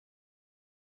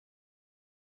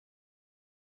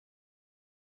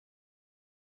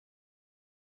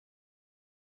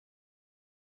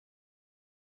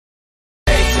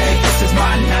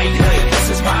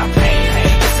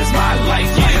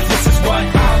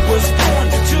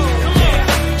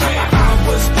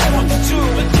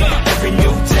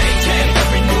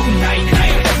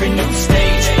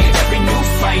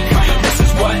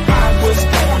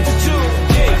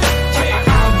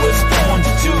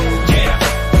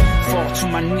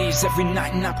days, every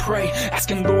night, and I pray,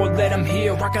 asking Lord, let him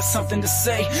hear. I got something to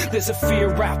say. There's a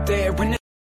fear out there, and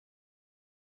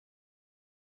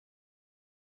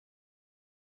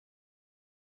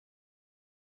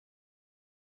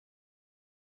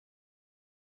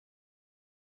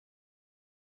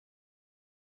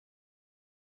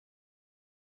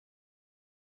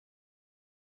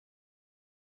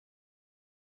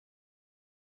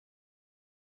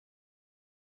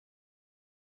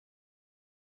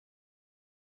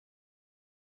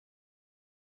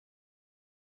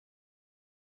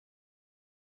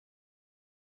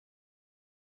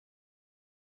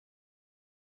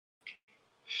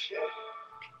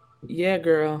Yeah,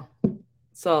 girl.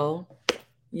 So,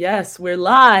 yes, we're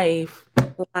live.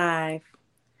 Live.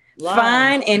 Live.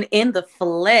 Fine and in the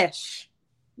flesh.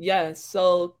 Yes.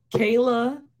 So,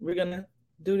 Kayla, we're going to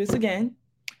do this again.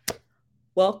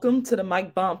 Welcome to the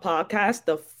Mike Bomb podcast,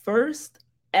 the first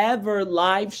ever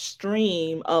live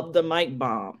stream of the Mike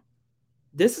Bomb.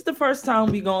 This is the first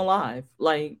time we going live.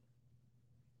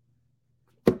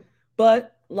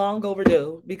 But long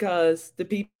overdue because the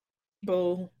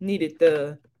people needed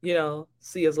to,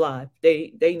 see us live.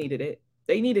 They needed it.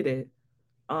 They needed it.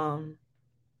 Um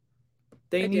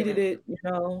they I needed didn't.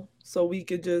 it, so we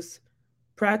could just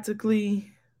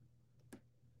practically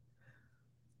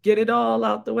get it all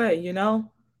out the way.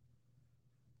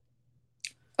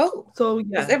 Oh, So is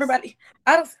yes. everybody?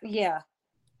 I don't. Yeah.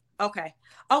 Okay.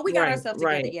 Oh, we got Right, ourselves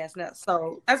together. right, Yes. No.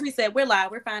 So as we said, we're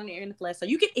live. We're fine and in the flesh. So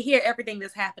you can hear everything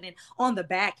that's happening on the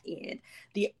back end.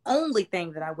 The only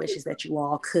thing that I wish is that you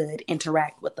all could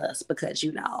interact with us because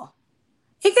it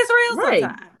gets real right,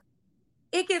 sometimes.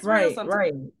 It gets real right, sometimes.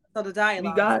 right. So the We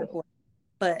dialogue is got important.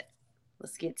 But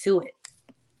let's get to it.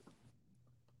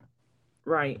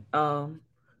 right.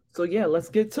 So yeah, let's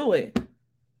get to it.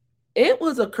 It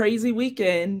was a crazy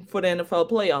weekend for the NFL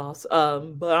playoffs.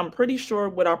 But I'm pretty sure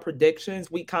with our predictions,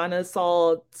 we kind of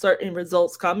saw certain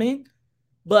results coming,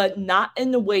 but not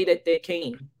in the way that they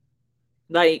came.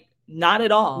 Like, not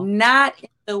at all. Not in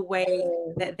the way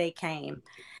that they came.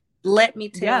 Let me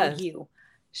tell Yes. you,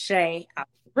 Shay, I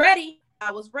was ready.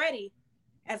 I was ready.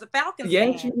 As a Falcons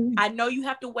Yes, fan, you I know you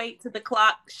have to wait till the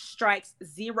clock strikes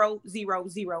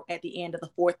 0-0-0 at the end of the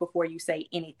fourth before you say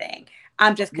anything.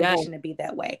 I'm just yes, conditioned to be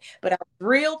that way. But I was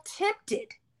real tempted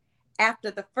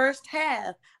after the first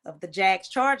half of the Jags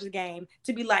Chargers game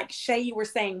to be like, Shay, you were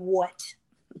saying what?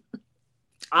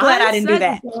 Glad I I didn't do said the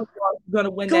that. Jaguars were going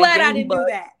to win that Glad I game, didn't do but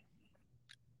that.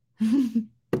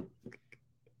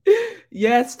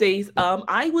 yeah, Stace.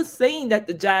 I was saying that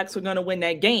the Jags were going to win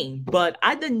that game, but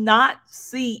I did not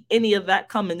see any of that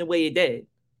coming the way it did.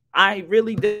 I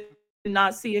really did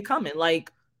not see it coming.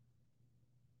 Like,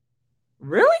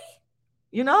 really?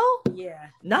 You know, Yeah.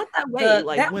 not that way.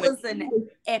 Like That when a was an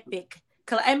epic.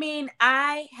 I mean,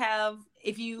 I have,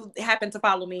 if you happen to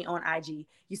follow me on IG,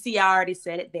 you see I already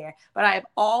said it there, but I have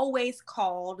always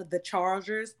called the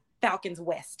Chargers Falcons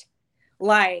West.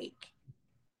 Like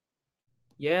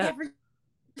yeah, every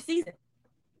season.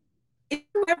 It's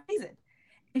every season.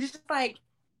 And it's just like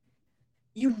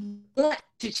you want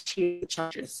to cheer the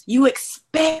Chargers. You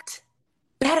expect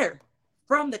better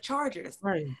from the Chargers,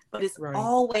 right, but it's right.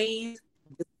 always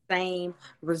the same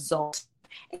result.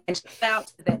 And shout out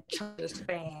to that Chargers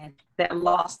fan that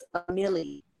lost a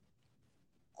milli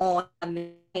on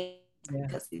the game Yeah,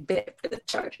 because he bet for the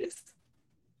Chargers.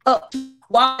 Up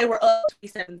while they were up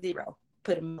 27-0,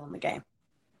 put him on the game.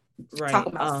 Talk right.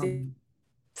 about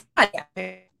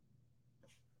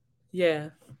Yeah,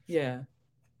 yeah.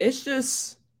 It's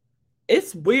just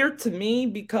it's weird to me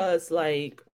because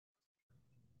I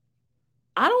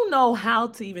don't know how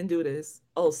to even do this.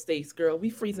 Oh, Stace girl, we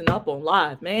freezing up on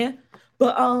live, man.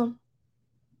 But Are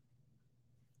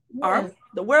yeah, we?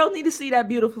 the world need to see that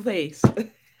beautiful face.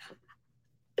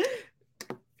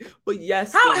 But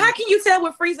yes, How Stace. can you tell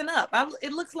we're freezing up?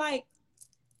 It looks like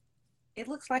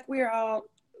we're all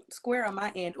square on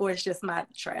my end, or it's just my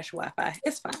trash Wi-Fi.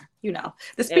 It's fine. The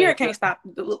Hey, spirit can't stop.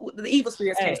 The evil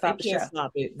spirits can't hey, stop it the can't show.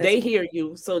 stop it. That's They hear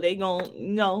you, so they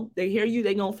gon' they hear you,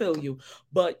 they gonna feel you.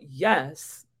 But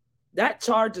yes, that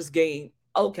Chargers game,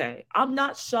 okay. I'm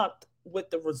not shocked with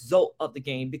the result of the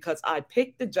game because I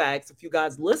picked the Jags. If you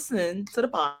guys listen to the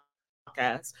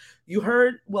podcast, you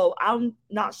heard, well, I'm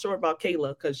not sure about Kayla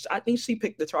because I think she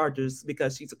picked the Chargers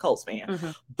because she's a Colts fan.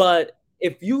 mm-hmm. But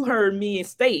if you heard me and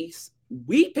Stace,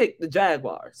 we picked the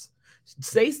Jaguars.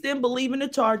 Stace didn't believe in the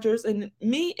Chargers, and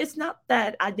me, it's not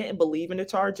that I didn't believe in the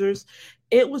Chargers.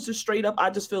 It was just straight up. I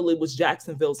just feel it was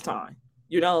Jacksonville's time.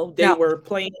 They No, were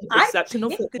playing I exceptional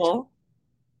picked the football.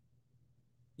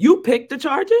 You picked the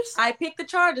Chargers? I picked the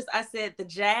Chargers. I said the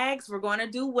Jags were going to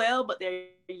do well, but they're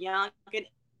young and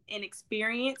inexperienced.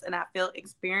 inexperience, and I felt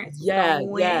experience. Yeah.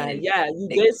 You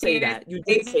did say that. You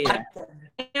did say that.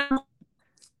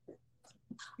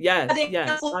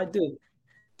 Yes, I do.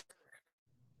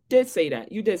 Did say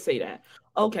that. You did say that.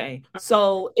 Okay,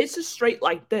 so it's just straight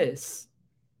like this.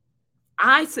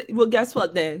 I say, well, guess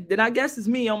what then? Then I guess it's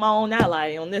me on my own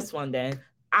ally on this one then.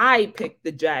 I picked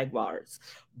the Jaguars.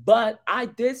 But I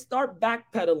did start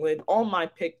backpedaling on my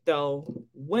pick though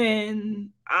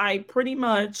when I pretty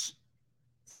much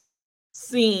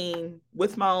seen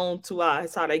with my own two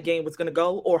eyes how that game was going to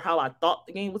go or how I thought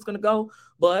the game was going to go.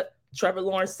 But Trevor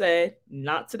Lawrence said,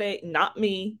 not today, not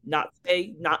me, not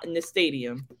today, not in this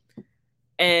stadium.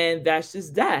 And that's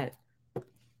just that.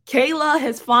 Kayla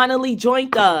has finally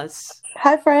joined us.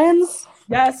 Hi, friends.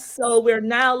 Yes, so we're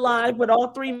now live with all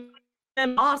three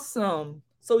men. Awesome.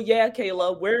 So yeah,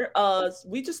 Kayla,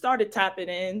 we just started tapping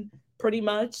in, pretty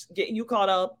much getting you caught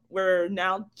up. We're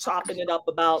now chopping it up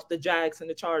about the Jags and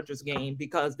the Chargers game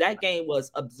because that game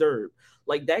was absurd.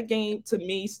 Like that game to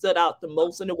me stood out the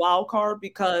most in the wild card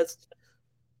because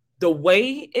the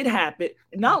way it happened,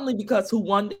 not only because who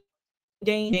won the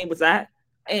game was that,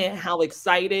 and how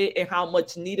excited and how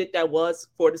much needed that was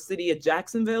for the city of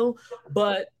Jacksonville,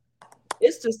 but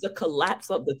it's just the collapse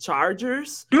of the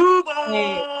Chargers.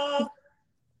 And,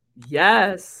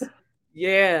 yes.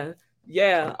 Yeah.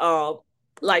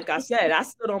 Like I said, I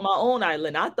stood on my own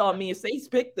island. I thought me and Sace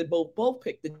both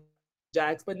picked the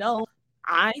Jags, but no,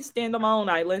 I stand on my own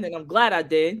island, and I'm glad I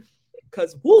did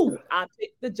because I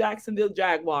picked the Jacksonville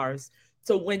Jaguars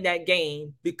to win that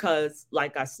game because,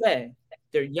 like I said,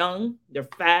 they're young, they're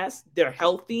fast, they're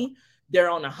healthy, they're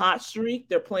on a hot streak,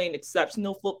 they're playing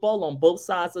exceptional football on both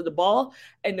sides of the ball.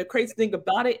 And the crazy thing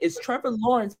about it is Trevor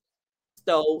Lawrence,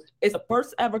 though, is the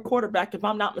first ever quarterback, if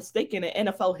I'm not mistaken, in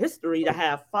NFL history to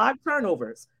have 5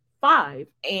 turnovers. 5.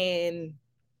 And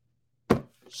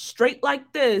straight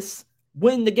like this,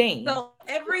 win the game. So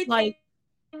everything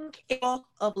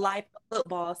of life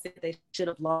football said they should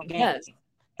have lost the game. Yes.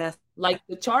 That's like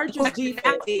the Chargers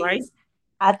defense, right?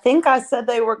 I think I said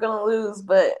they were going to lose,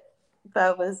 but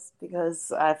that was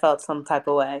because I felt some type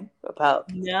of way about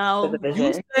the division.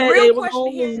 You said they were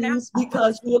going to lose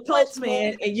because you're a Colts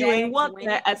fan and you ain't want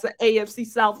that as an AFC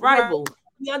South rival.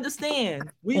 We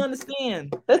understand.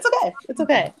 It's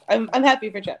okay. I'm happy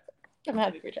for Trevor.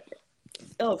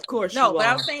 Oh, of course. No, but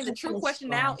I was saying the true question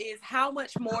now is how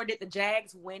much more did the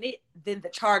Jags win it than the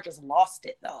Chargers lost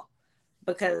it, though?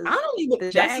 Because the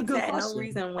Jags had no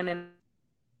reason winning.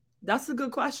 That's a good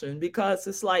question because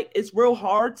it's like it's real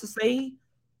hard to say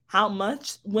how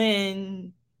much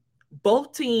when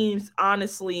both teams,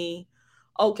 honestly,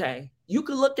 okay, you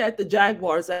could look at the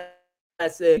Jaguars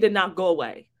as they did not go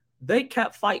away. They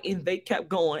kept fighting, they kept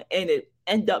going, and it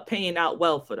ended up paying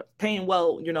well,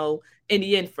 in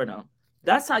the end for them.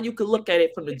 That's how you could look at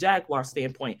it from the Jaguar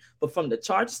standpoint. But from the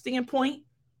Chargers standpoint,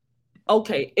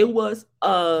 okay, it was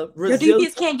a resilient. Your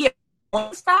defense can't get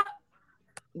one stop.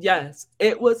 Yes,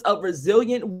 it was a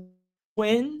resilient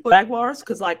win for Jaguars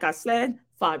because, like I said,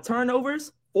 5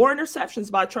 turnovers, 4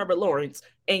 interceptions by Trevor Lawrence,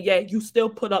 and yet you still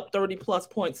put up 30-plus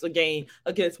points a game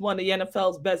against one of the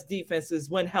NFL's best defenses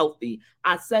when healthy.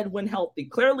 I said when healthy,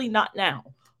 clearly not now.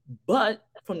 But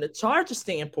from the Chargers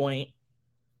standpoint,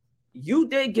 you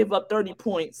did give up 30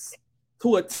 points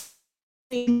to a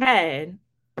team had,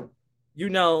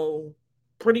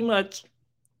 pretty much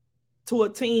to a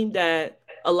team that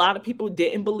a lot of people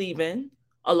didn't believe in.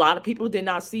 A lot of people did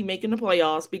not see making the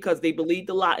playoffs because they believed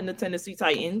a lot in the Tennessee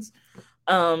Titans.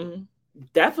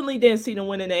 Definitely didn't see them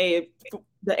winning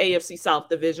the AFC South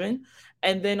division.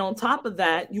 And then on top of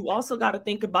that, you also got to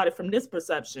think about it from this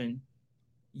perception.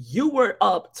 You were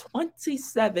up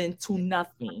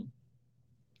 27-0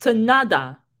 to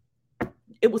nada.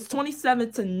 It was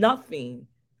 27-0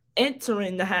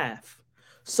 entering the half.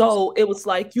 So it was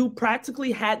like you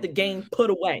practically had the game put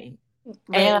away.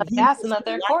 And gas in the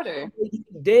third quarter.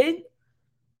 Did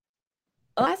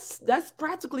that's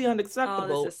practically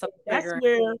unacceptable. That's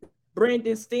where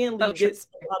Brandon Stanley gets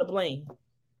a lot of blame.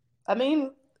 I mean,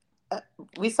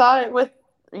 we saw it with,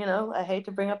 I hate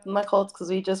to bring up my Colts because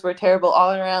we just were terrible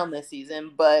all around this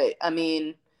season. But, I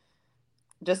mean,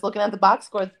 just looking at the box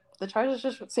score, the Chargers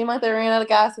just seemed like they ran out of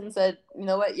gas and said, you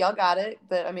know what, y'all got it.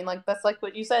 But, I mean, that's like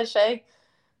what you said, Shay.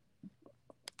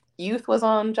 Youth was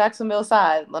on Jacksonville's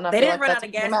side. They didn't run out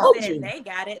of gas. They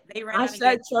got it. They ran out of gas.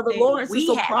 I said Trevor Lawrence is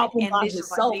a problem by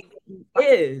himself.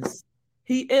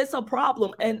 He is a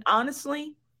problem. And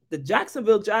honestly, the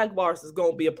Jacksonville Jaguars is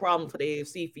going to be a problem for the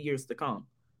AFC for years to come.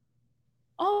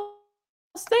 Oh,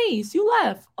 Stace, you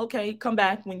left. Okay, come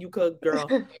back when you could, girl.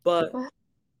 But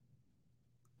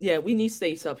Yeah, we need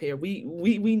Stace up here. We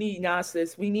need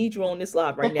Nasis. We need you on this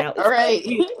live right now. All right.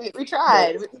 We, We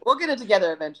tried. We'll get it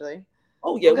together eventually.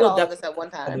 oh yeah, We'll get we'll all of us definitely at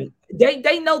one have time. it.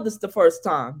 They know this the first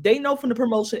time. They know from the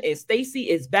promotion, and Stacy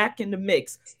is back in the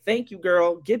mix. Thank you,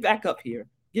 girl. Get back up here.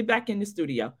 Get back in the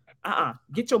studio.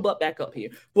 Get your butt back up here.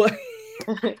 But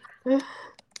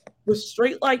but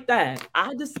straight like that,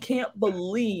 I just can't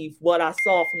believe what I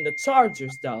saw from the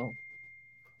Chargers, though.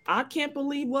 I can't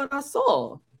believe what I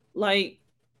saw. Like,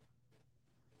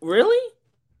 really?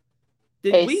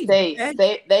 Did Hey, we? Stace,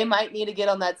 they might need to get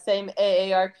on that same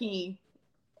AARP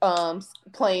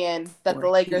plan that the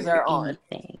Or Lakers hear are on.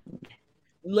 anything.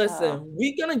 Listen,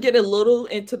 we're gonna get a little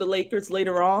into the Lakers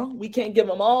later on. We can't give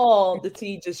them all the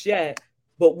tea just yet,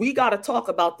 but we got to talk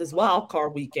about this wild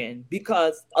card weekend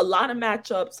because a lot of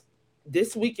matchups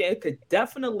this weekend could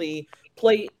definitely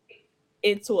play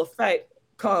into effect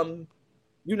come,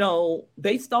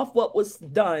 based off what was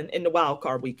done in the wild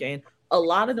card weekend. A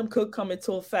lot of them could come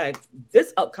into effect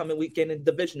this upcoming weekend in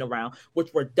the divisional round,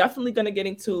 which we're definitely going to get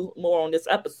into more on this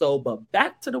episode. But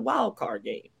back to the wild card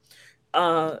game.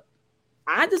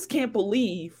 I just can't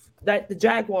believe that the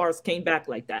Jaguars came back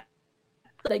like that.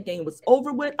 That game was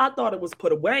over with. I thought it was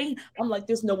put away. I'm like,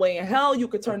 there's no way in hell you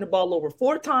could turn the ball over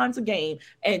 4 times a game.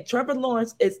 And Trevor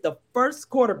Lawrence is the first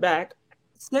quarterback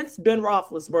since Ben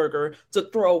Roethlisberger to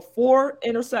throw 4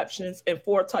 interceptions and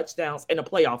 4 touchdowns in a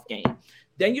playoff game.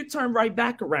 Then you turn right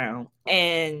back around,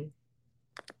 and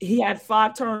he had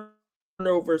 5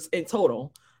 turnovers in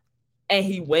total, and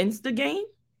he wins the game,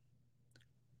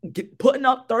 putting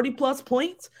up 30-plus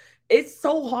points. It's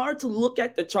so hard to look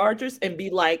at the Chargers and be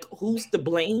like, who's to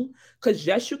blame? Because,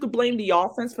 yes, you could blame the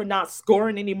offense for not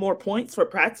scoring any more points, for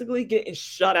practically getting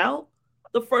shut out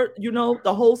the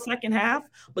whole second half.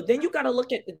 But then you got to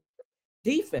look at the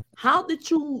defense. How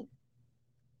did you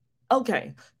 –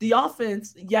 okay, the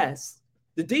offense, yes.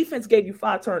 The defense gave you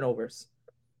 5 turnovers.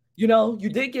 You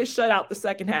did get shut out the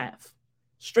second half.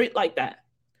 Straight like that.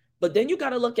 But then you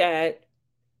got to look at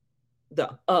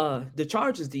the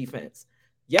Chargers defense.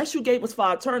 Yes, you gave us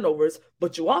 5 turnovers,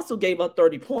 but you also gave up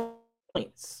 30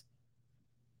 points.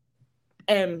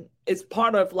 And it's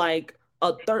part of like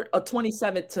a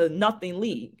 27-0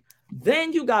 lead.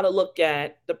 Then you got to look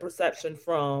at the perception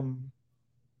from,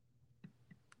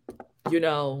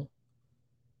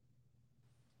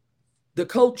 the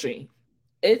coaching.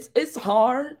 It's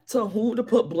hard who to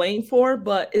put blame for,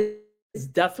 but I'm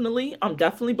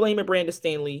definitely blaming Brandon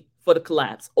Staley for the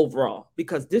collapse overall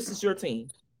because this is your team.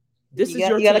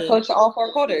 You got to coach all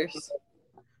 4 quarters.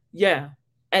 Yeah.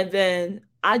 And then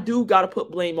I do got to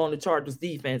put blame on the Chargers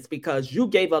defense because you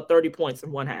gave up 30 points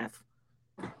in one half.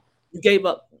 You gave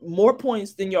up more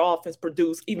points than your offense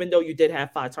produced, even though you did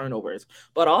have 5 turnovers.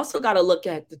 But I also got to look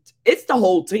at it's the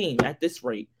whole team at this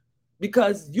rate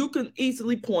because you can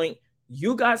easily point,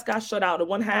 you guys got shut out in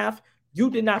one half. You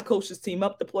did not coach this team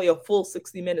up to play a full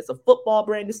 60 minutes of football,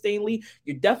 Brandon Staley.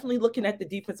 You're definitely looking at the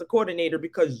defensive coordinator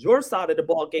because your side of the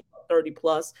ball gave up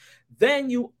 30-plus. Then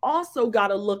you also got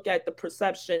to look at the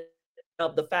perception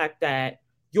of the fact that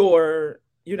your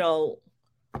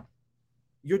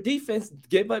defense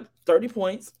gave up 30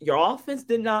 points. Your offense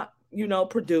did not,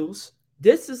 produce.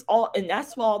 This is all, and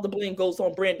that's why all the blame goes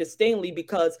on Brandon Staley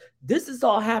because this is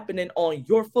all happening on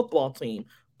your football team.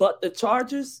 But the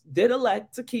Chargers did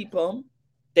elect to keep him.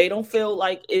 They don't feel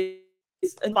like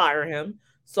it's fire him,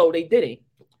 so they didn't.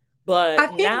 But I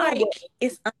feel like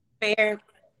it's unfair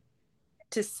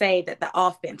to say that the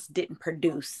offense didn't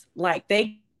produce. Like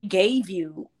they gave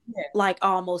you like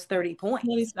almost 30 points.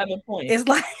 27 points. It's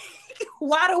like,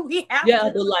 why do we have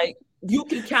but like you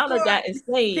can counter that and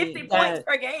say 50 points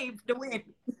per game to win?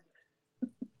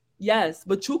 Yes,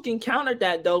 but you can counter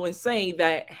that though and say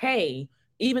that, hey,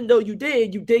 even though you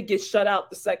did get shut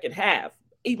out the second half,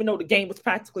 even though the game was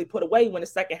practically put away when the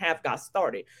second half got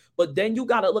started. But then you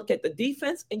got to look at the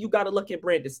defense and you got to look at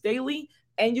Brandon Staley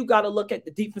and you got to look at the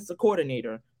defensive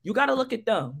coordinator. You got to look at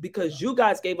them because you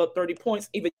guys gave up 30 points,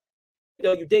 even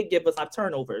though you did give us 5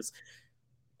 turnovers.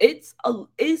 It's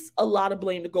a lot of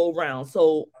blame to go around.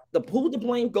 So who the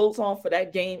blame goes on for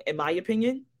that game, in my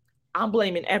opinion, I'm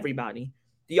blaming everybody.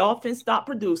 The offense stopped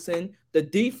producing. The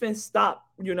defense stopped,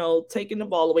 taking the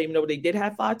ball away, even though they did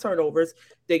have 5 turnovers.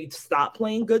 They stopped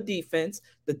playing good defense.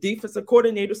 The defensive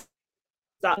coordinator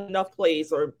stopped enough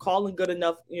plays or calling good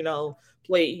enough,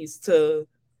 plays to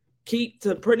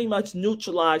pretty much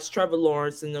neutralize Trevor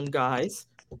Lawrence and them guys.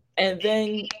 And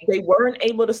then they weren't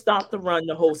able to stop the run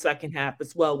the whole second half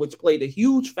as well, which played a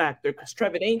huge factor because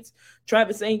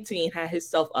Travis Etienne had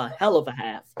himself a hell of a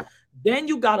half. Then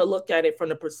you got to look at it from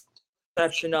the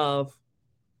perception of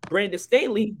Brandon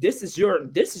Staley. This is your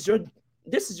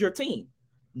team.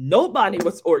 Nobody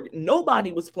was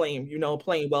playing,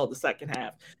 playing well the second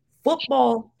half.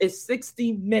 Football is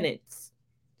 60 minutes.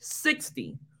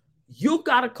 60. You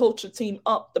got to coach a team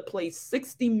up to play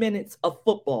 60 minutes of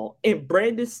football. And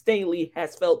Brandon Staley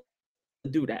has failed to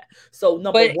do that. So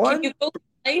number But one, can you fully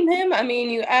blame him? I mean,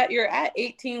 you're at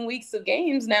 18 weeks of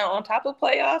games now on top of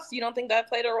playoffs. You don't think that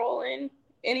played a role in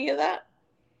any of that?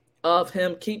 of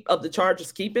the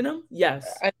Chargers keeping him?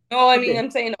 Yes.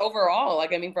 I'm saying overall,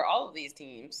 for all of these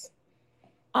teams.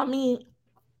 I mean,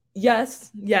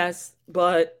 yes,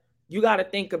 but you got to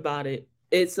think about it.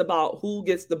 It's about who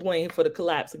gets the blame for the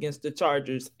collapse against the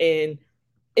Chargers, and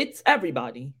it's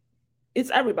everybody. It's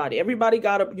everybody. Everybody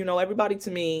got to, everybody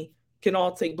to me can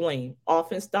all take blame.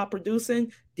 Offense stop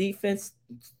producing, defense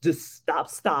just stop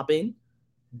stopping,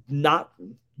 not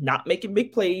making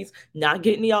big plays, not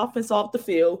getting the offense off the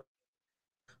field,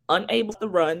 unable to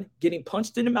run, getting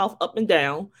punched in the mouth up and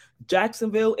down.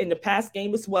 Jacksonville in the past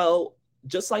game as well,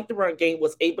 just like the run game,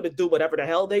 was able to do whatever the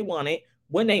hell they wanted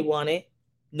when they wanted.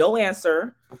 No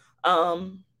answer.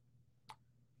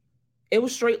 It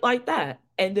was straight like that.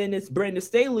 And then it's Brandon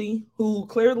Staley, who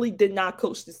clearly did not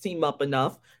coach this team up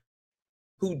enough,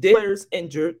 who did players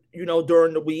injured,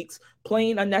 during the weeks,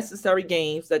 playing unnecessary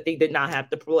games that they did not have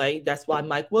to play. That's why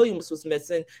Mike Williams was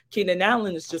missing. Keenan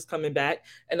Allen is just coming back.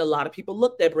 And a lot of people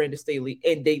looked at Brandon Staley,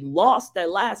 and they lost that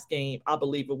last game, I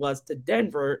believe it was, to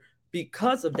Denver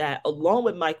because of that, along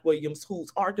with Mike Williams,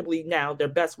 who's arguably now their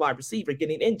best wide receiver,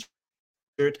 getting injured.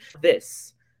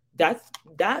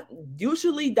 That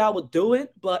usually that would do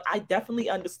it, but I definitely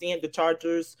understand the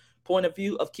Chargers' point of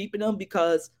view of keeping them,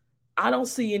 because I don't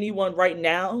see anyone right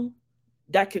now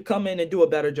that could come in and do a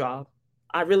better job.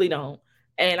 I really don't.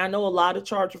 And I know a lot of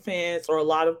Charger fans or a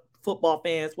lot of football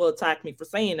fans will attack me for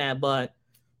saying that, but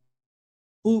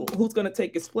who's going to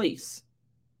take his place?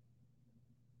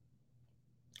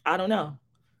 I don't know.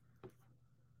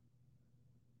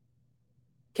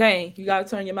 Kane, you got to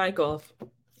turn your mic off.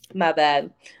 My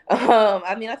bad.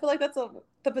 I feel like that's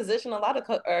the position a lot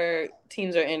of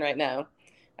teams are in right now.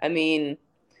 I mean,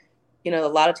 a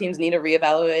lot of teams need to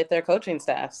reevaluate their coaching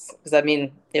staffs, because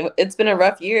it's been a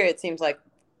rough year, it seems like,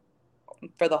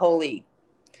 for the whole league,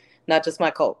 not just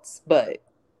my Colts, but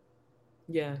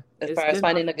yeah, as far as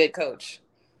finding a good coach.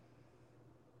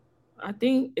 I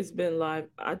think it's been live.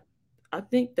 I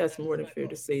think that's more than fair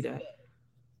to say that.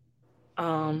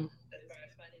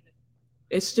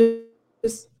 It's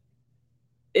just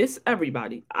it's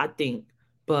everybody, I think,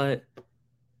 but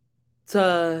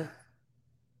all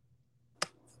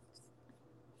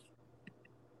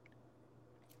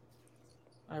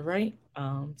right.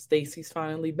 Stacy's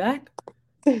finally back,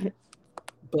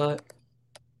 but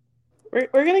we're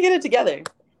gonna get it together.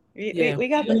 We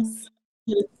got this.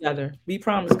 Get it together. We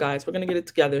promise, guys. We're gonna get it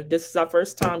together. This is our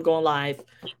first time going live.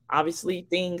 Obviously,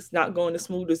 things not going as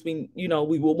smooth as we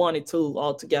will want it to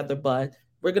all together, but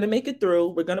we're gonna make it through.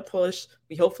 We're gonna push.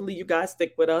 Hopefully you guys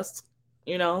stick with us,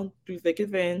 through thick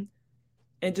and thin,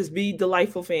 and just be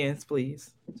delightful fans,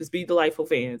 please. Just be delightful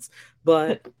fans.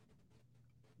 But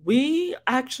we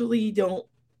actually don't.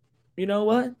 You know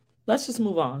what? Let's just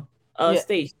move on.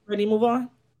 Stace, ready to move on?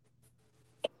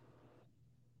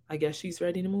 I guess she's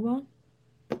ready to move on.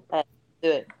 Let's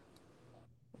do it.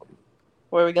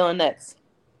 Where are we going next?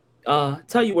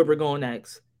 Tell you where we're going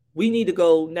next. We need to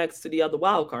go next to the other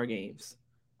wildcard games.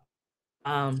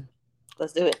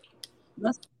 Let's do it.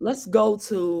 Let's go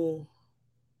to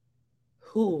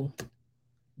who?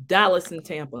 Dallas and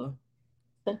Tampa.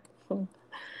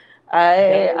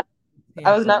 I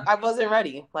wasn't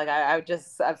ready. Like I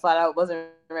flat out wasn't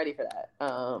ready for that.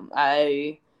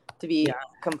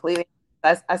 Completely,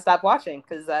 I stopped watching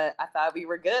because I thought we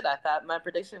were good. I thought my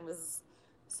prediction was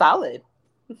solid.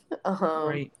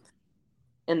 Right.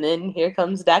 And then here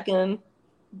comes Dak and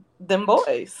them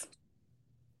boys.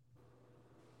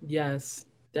 Yes,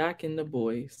 Dak and the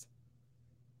boys.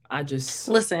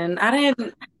 Listen. I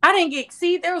didn't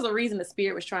there was a reason the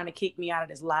Spirit was trying to kick me out of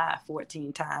this live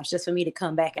 14 times just for me to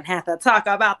come back and have to talk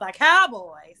about the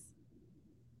Cowboys.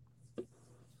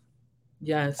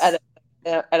 Yes. I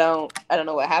don't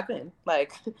know what happened.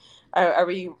 Like, are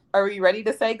we ready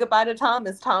to say goodbye to Tom?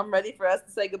 Is Tom ready for us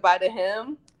to say goodbye to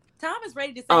him? Tom is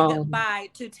ready to say goodbye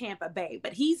to Tampa Bay,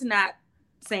 but he's not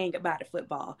saying goodbye to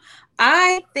football.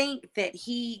 I think that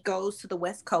he goes to the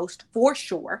West Coast for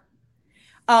sure.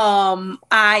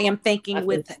 I am thinking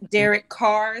with Derek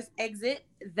Carr's exit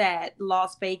that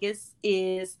Las Vegas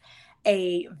is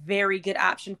a very good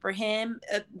option for him.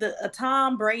 The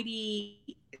Tom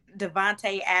Brady,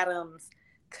 Devontae Adams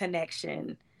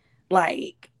connection,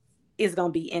 is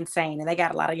going to be insane. And they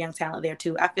got a lot of young talent there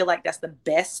too. I feel like that's the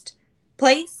best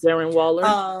place. Darren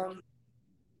Waller.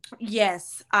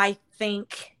 Yes, I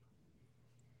think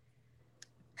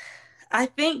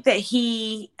that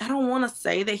I don't want to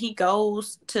say that he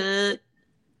goes to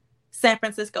San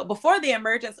Francisco. Before the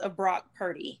emergence of Brock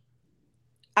Purdy,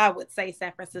 I would say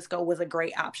San Francisco was a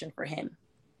great option for him.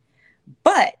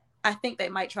 But I think they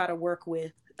might try to work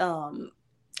with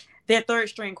their third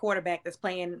string quarterback that's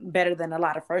playing better than a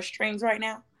lot of first strings right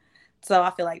now. So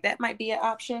I feel like that might be an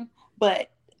option.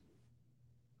 But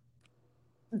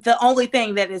the only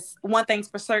thing that is one thing's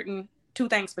for certain, two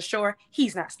things for sure,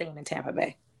 he's not staying in Tampa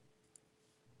Bay.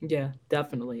 Yeah,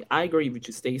 definitely. I agree with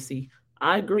you, Stacy.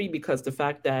 I agree because the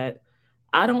fact that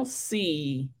I don't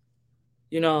see,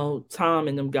 Tom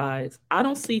and them guys, I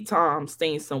don't see Tom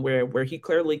staying somewhere where he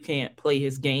clearly can't play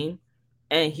his game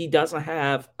and he doesn't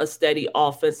have a steady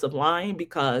offensive line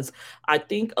because I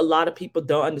think a lot of people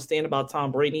don't understand about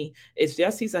Tom Brady is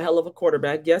yes, he's a hell of a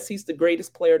quarterback. Yes, he's the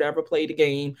greatest player to ever play the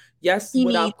game. Yes, He needs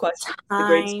without question, the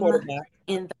greatest time quarterback.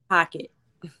 in the pocket.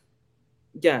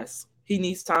 Yes, he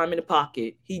needs time in the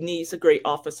pocket. He needs a great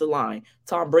offensive line.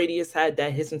 Tom Brady has had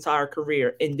that his entire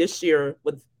career. And this year,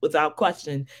 without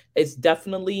question, is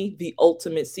definitely the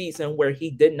ultimate season where he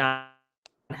did not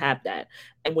have that.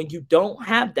 And when you don't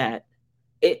have that,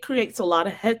 it creates a lot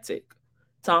of hectic.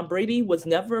 Tom Brady was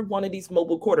never one of these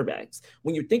mobile quarterbacks.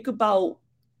 When you think about,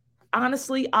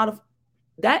 honestly, out of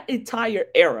that entire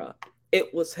era,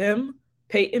 it was him,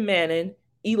 Peyton Manning,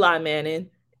 Eli Manning,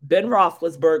 Ben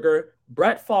Roethlisberger,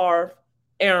 Brett Favre,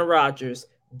 Aaron Rodgers.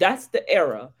 That's the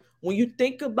era. When you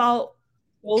think about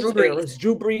those Drew eras, Brees.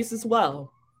 Drew Brees as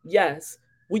well. Yes.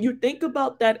 When you think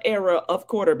about that era of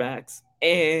quarterbacks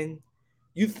and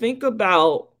you think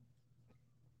about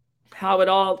how it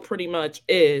all pretty much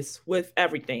is with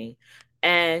everything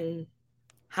and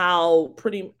how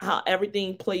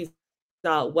everything plays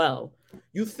out well.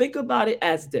 You think about it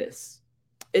as this.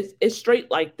 It's straight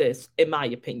like this, in my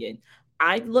opinion.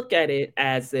 I look at it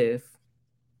as if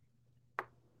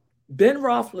Ben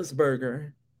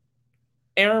Roethlisberger,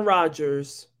 Aaron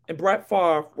Rodgers, and Brett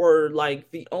Favre were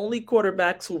like the only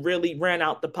quarterbacks who really ran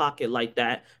out the pocket like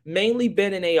that. Mainly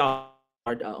Ben and AR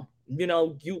though.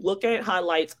 You look at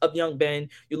highlights of young Ben,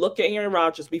 you look at Aaron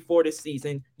Rodgers before this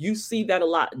season, you see that a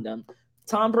lot in them.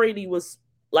 Tom Brady was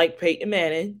like Peyton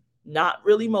Manning, not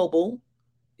really mobile.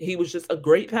 He was just a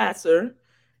great passer.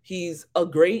 He's a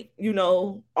great,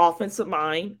 offensive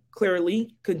mind.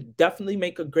 Clearly, could definitely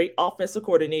make a great offensive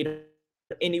coordinator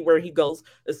anywhere he goes,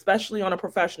 especially on a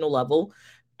professional level.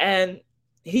 And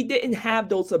he didn't have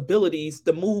those abilities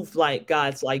to move like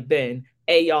guys like Ben,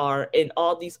 AR, and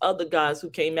all these other guys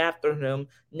who came after him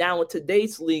now in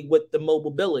today's league with the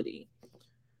mobility.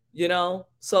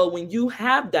 So when you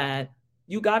have that,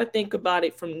 you got to think about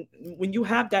it from when you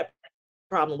have that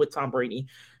problem with Tom Brady,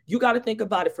 you got to think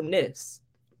about it from this.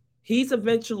 He's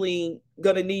eventually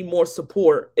going to need more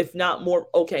support, if not more,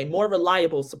 okay, more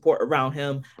reliable support around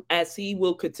him as he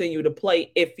will continue to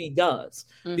play if he does,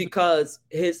 Mhm. because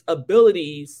his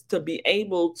abilities to be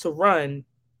able to run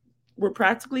were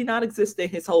practically not existent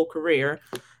his whole career.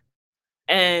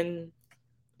 And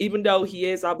even though he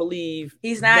is, I believe,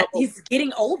 He's not. He's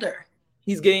getting older.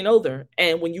 he's getting older,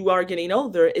 and when you are getting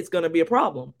older it's going to be a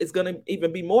problem. It's going to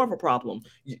even be more of a problem.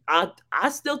 I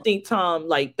still think Tom,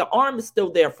 like, the arm is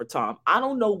still there for Tom. I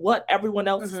don't know what everyone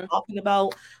else is Mhm. talking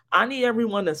about. I need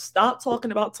everyone to stop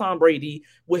talking about Tom Brady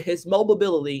with his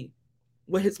mobility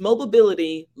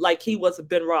like he was a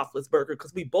Ben Roethlisberger,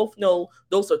 because we both know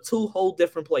those are two whole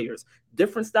different players,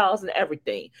 different styles and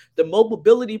everything. The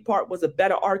mobility part was a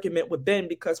better argument with Ben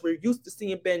because we're used to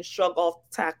seeing Ben shrug off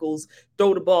tackles,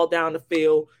 throw the ball down the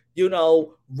field,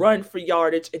 run for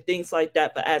yardage and things like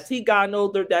that. But as he got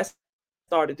older, that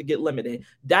started to get limited.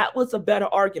 That was a better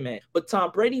argument. But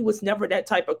Tom Brady was never that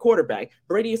type of quarterback.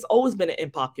 Brady has always been an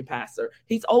in-pocket passer.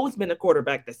 He's always been a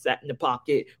quarterback that sat in the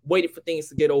pocket, waited for things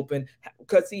to get open,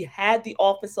 because he had the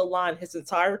offensive line his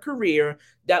entire career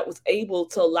that was able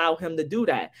to allow him to do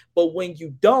that. But when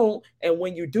you don't, and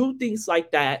when you do things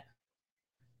like that,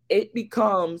 it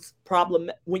becomes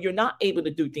problem. When you're not able to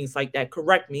do things like that,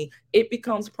 correct me, it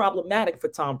becomes problematic for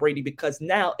Tom Brady, because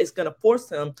now it's going to force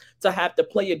him to have to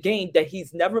play a game that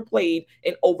he's never played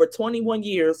in over 21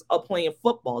 years of playing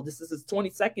football. This is his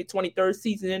 22nd, 23rd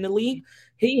season in the league.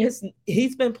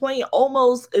 He's been playing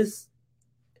almost as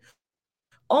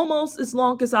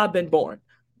long as I've been born.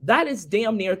 That is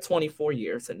damn near 24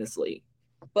 years in this league.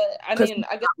 But I Because mean,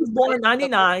 I I guess was born in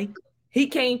 99. He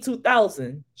came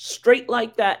 2000 straight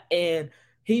like that. And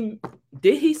he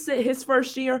sit his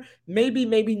first year? Maybe,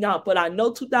 maybe not. But I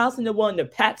know 2001, the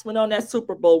Pats went on that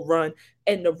Super Bowl run,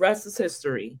 and the rest is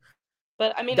history.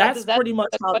 But I mean, That's does that pretty much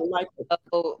how the life is.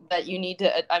 that you need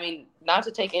to? I mean, not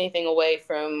to take anything away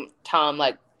from Tom.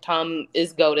 Like Tom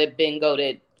is goated, been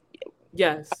goated.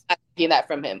 Yes. I'm not taking that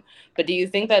from him. But do you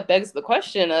think that begs the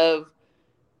question of,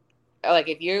 like,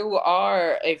 if you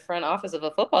are a front office of a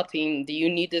football team, do you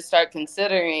need to start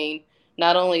considering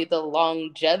not only the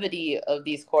longevity of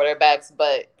these quarterbacks,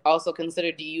 but also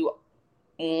consider, do you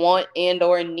want and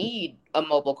or need a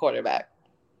mobile quarterback?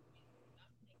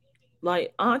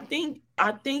 Like I think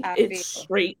it's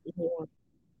straight.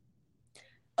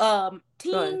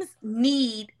 Teams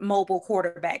need mobile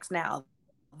quarterbacks now.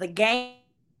 The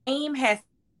game has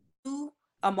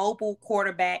a mobile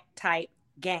quarterback type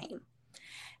game.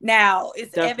 Now,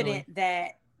 it's evident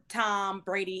that Tom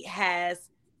Brady has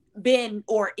been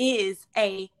or is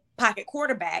a pocket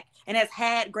quarterback and has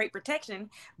had great protection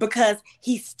because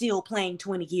he's still playing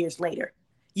 20 years later.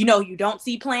 You know, you don't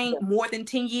see playing more than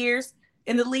 10 years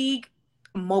in the league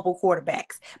mobile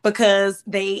quarterbacks because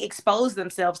they expose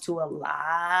themselves to a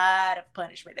lot of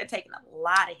punishment. They're taking a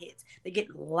lot of hits. They get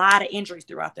a lot of injuries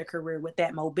throughout their career with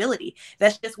that mobility.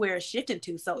 That's just where it's shifting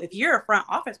to. So if you're a front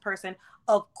office person,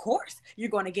 of course you're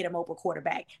going to get a mobile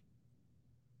quarterback.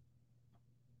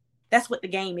 That's what the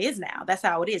game is now. That's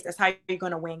how it is. That's how you're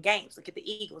going to win games. Look at the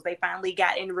Eagles. They finally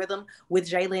got in rhythm with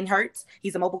Jalen Hurts.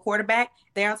 He's a mobile quarterback.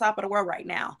 They're on top of the world right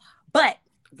now. But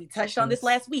we touched on this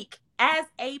last week. As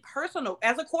a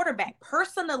quarterback,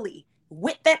 personally,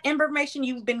 with that information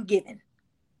you've been given,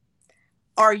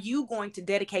 are you going to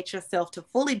dedicate yourself to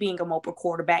fully being a mobile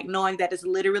quarterback, knowing that it's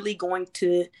literally going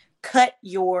to cut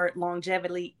your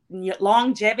longevity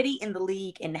in the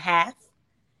league in half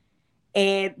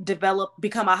and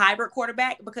become a hybrid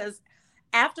quarterback? Because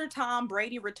after Tom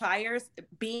Brady retires,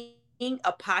 being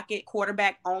a pocket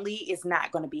quarterback only is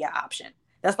not going to be an option.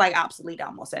 That's like obsolete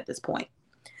almost at this point.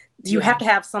 You have to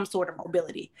have some sort of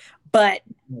mobility, but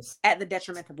at the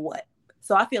detriment of what?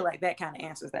 So I feel like that kind of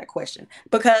answers that question,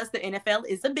 because the NFL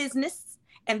is a business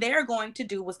and they're going to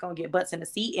do what's going to get butts in the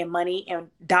seat and money and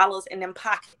dollars in them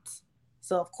pockets.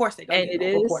 So of course they're going to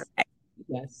get a quarterback.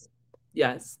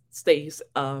 Yes. Stace,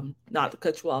 not to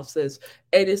cut you off, says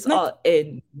it is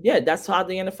and that's how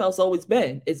the NFL's always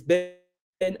been. It's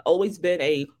always been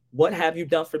a what have you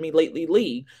done for me lately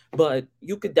league. But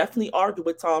you could definitely argue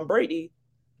with Tom Brady.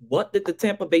 What did the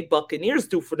Tampa Bay Buccaneers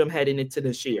do for them heading into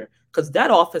this year? Because that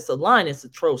offensive line is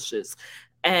atrocious.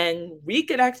 And we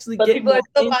could actually get more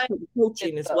into the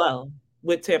coaching as well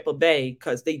with Tampa Bay,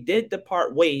 because they did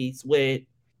depart ways with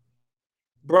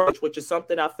Brush, which is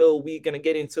something I feel we're going to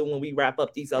get into when we wrap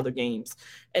up these other games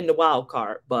in the wild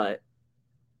card. But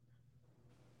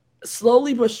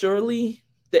slowly but surely,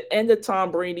 the end of Tom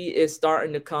Brady is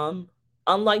starting to come.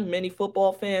 Unlike many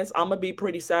football fans, I'm going to be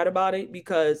pretty sad about it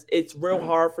because it's real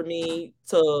hard for me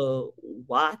to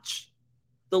watch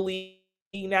the league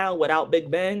now without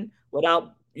Big Ben,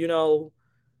 without, Drew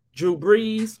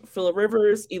Brees, Phillip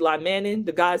Rivers, Eli Manning,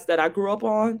 the guys that I grew up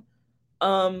on,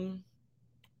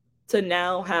 to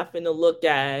now having to look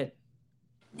at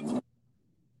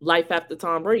life after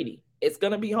Tom Brady. It's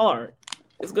going to be hard.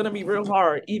 It's going to be real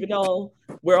hard, even though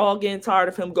we're all getting tired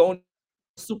of him going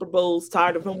Super Bowls,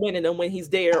 tired of him winning them when he's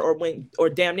there or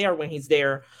damn near when he's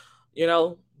there,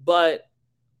 but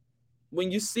when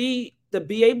you see to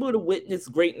be able to witness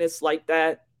greatness like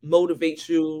that motivates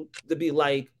you to be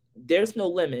like, there's no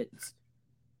limits,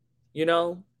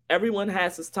 everyone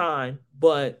has his time,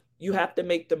 but you have to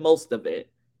make the most of it.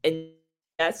 And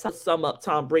that's how to sum up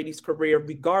Tom Brady's career,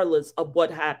 regardless of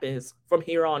what happens from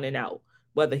here on and out,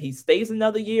 whether he stays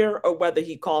another year or whether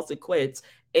he calls it quits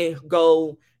and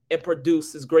go and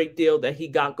produce this great deal that he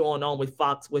got going on with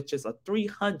Fox, which is a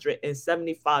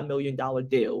 $375 million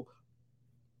deal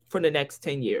for the next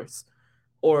 10 years.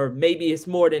 Or maybe it's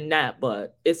more than that,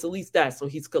 but it's at least that. So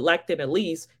he's collecting at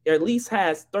least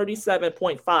has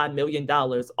 $37.5 million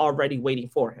already waiting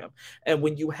for him. And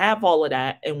when you have all of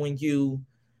that, and when you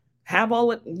have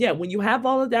all of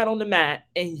that on the mat,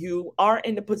 and you are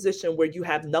in the position where you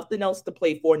have nothing else to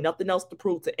play for, nothing else to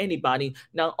prove to anybody,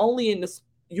 not only in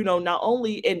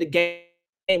the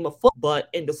game of football, but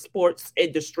in the sports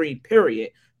industry,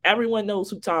 period. Everyone knows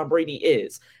who Tom Brady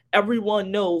is.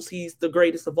 Everyone knows he's the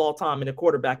greatest of all time in the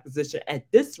quarterback position at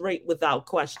this rate, without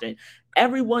question.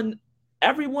 Everyone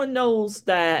knows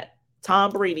that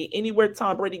Tom Brady, anywhere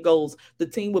Tom Brady goes, the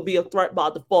team will be a threat by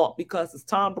default because it's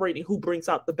Tom Brady who brings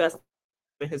out the best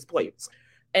in his players.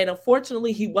 And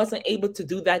unfortunately, he wasn't able to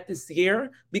do that this year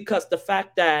because the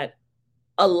fact that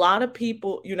a lot of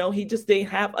people, he just didn't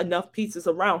have enough pieces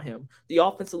around him. The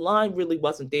offensive line really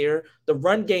wasn't there. The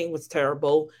run game was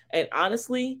terrible. And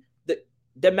honestly,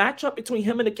 the matchup between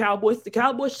him and the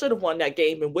Cowboys should have won that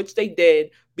game, in which they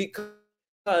did, because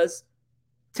because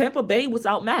Tampa Bay was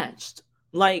outmatched.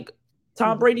 Like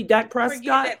Tom Mhm. Brady, Dak Forget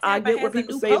Prescott, that I Tampa get what has a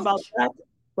people new say about coach. that,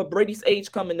 but Brady's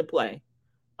age come into play.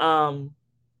 Um,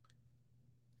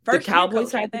 the First year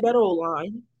Cowboys coach had at the that. better O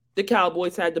line. The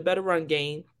Cowboys had the better run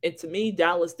game, and to me,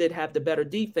 Dallas did have the better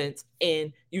defense.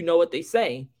 And you know what they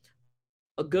say: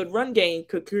 a good run game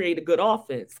could create a good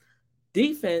offense.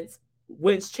 Defense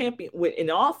wins in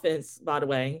offense, by the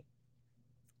way,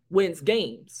 wins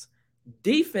games.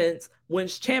 Defense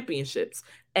wins championships.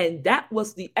 And that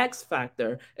was the X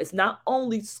factor. It's not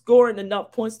only scoring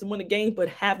enough points to win a game, but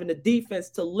having the defense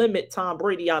to limit Tom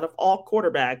Brady out of all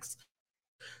quarterbacks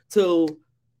to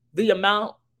the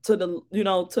amount to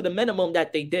the minimum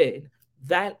that they did.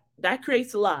 That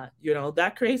creates a lot,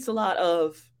 that creates a lot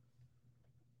of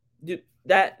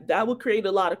that would create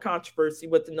a lot of controversy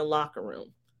within the locker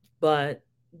room. But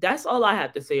that's all I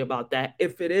have to say about that.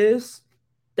 If it is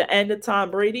the end of Tom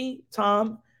Brady,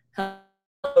 Tom,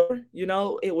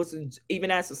 it was, even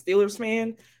as a Steelers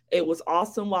fan, it was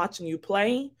awesome watching you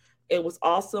play. It was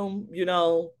awesome, you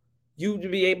to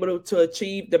be able to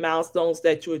achieve the milestones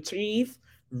that you achieve,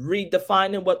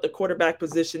 redefining what the quarterback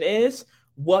position is,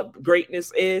 what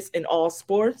greatness is in all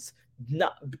sports,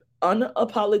 not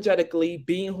unapologetically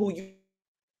being who you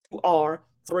are,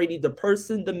 Brady, the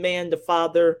person, the man, the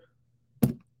father,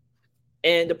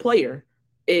 and the player.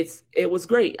 It was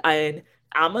great, and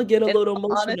I'm gonna get a In little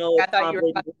all honesty, emotional I if thought Tom you were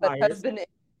Brady about to put retires. husband in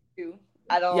too.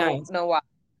 I don't Yes, know why.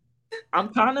 I'm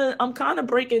kind of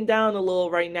breaking down a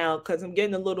little right now because I'm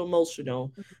getting a little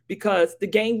emotional because the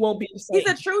game won't be the He's a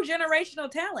same. true generational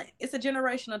talent. It's a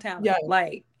generational Yeah, talent.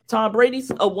 Like, Tom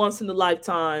Brady's a once in a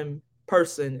lifetime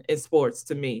person in sports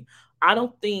to me. I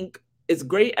don't think as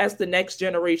great as the next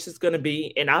generation is going to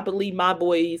be, and I believe my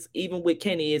boys, even with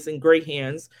Kenny, is in great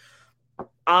hands.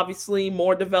 Obviously,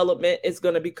 more development is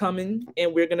going to be coming,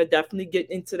 and we're going to definitely get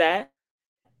into that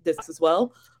this as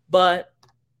well. But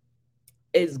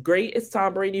as great as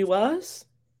Tom Brady was,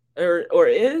 or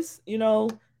is,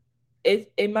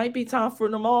 it might be time for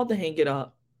them all to hang it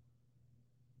up.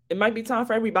 It might be time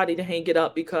for everybody to hang it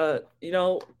up because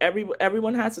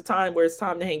everyone has a time where it's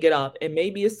time to hang it up, and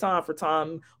maybe it's time for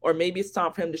Tom, or maybe it's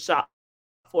time for him to shop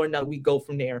for another week. Go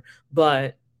from there,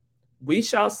 but we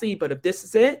shall see. But if this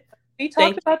is it, We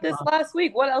thank talked you, about Tom. this last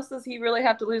week. What else does he really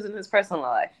have to lose in his personal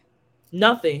life?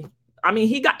 Nothing. I mean,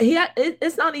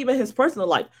 it's not even his personal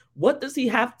life. What does he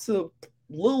have to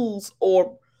lose,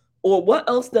 or what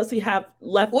else does he have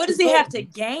left what to does he have to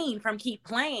gain? gain from keep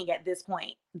playing at this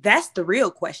point? That's the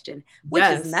real question, which is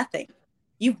Yes. nothing.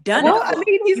 You've done it Well, I all.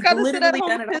 mean, he's You've got to sit at literally home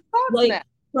done with it all. his thoughts Like now.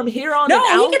 from here on and No,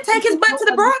 he out, could take his butt to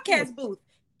the understand. broadcast booth.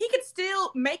 He could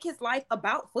still make his life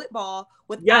about football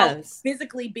without Yes.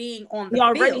 physically being on He the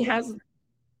already field. has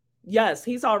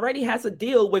he's already has a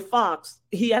deal with Fox.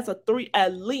 He has at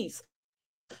least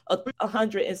a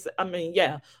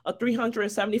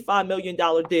 $375 million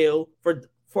deal for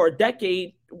a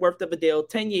decade worth of a deal,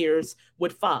 10 years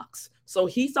with Fox. So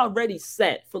he's already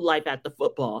set for life at the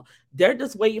football. They're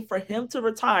just waiting for him to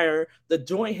retire to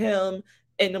join him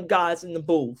and them guys in the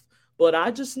booth. But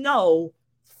I just know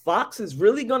Fox is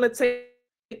really gonna take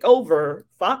over.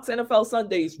 Fox NFL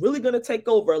Sunday is really gonna take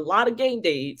over a lot of game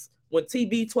days when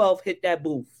TB12 hit that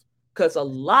booth because a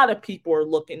lot of people are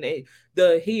looking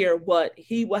to hear what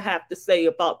he will have to say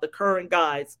about the current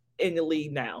guys in the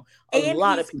league now. A And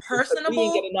lot of he's people, because we ain't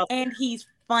personable getting enough. and he's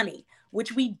funny,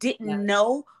 which we didn't Yes.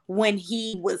 know when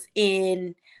he was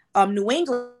in New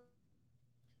England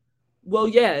Well,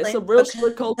 yeah, it's a real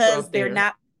strict culture because up they're there.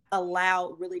 not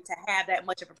allowed really to have that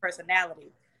much of a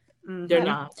personality. They're Hmm.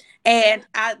 not. And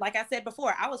like I said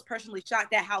before, I was personally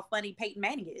shocked at how funny Peyton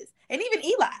Manning is, and even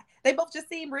Eli. They both just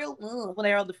seem real when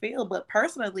they're on the field, but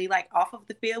personally, like off of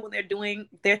the field when they're doing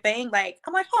their thing, like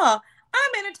I'm like, I'm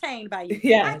entertained by you. I can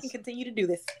Yes. continue to do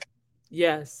this.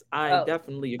 Yes, I Oh,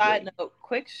 definitely side agree. note,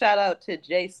 quick shout out to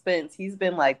Jay Spence. He's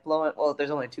been like blowing. Well,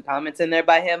 there's only 2 comments in there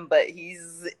by him, but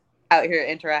he's out here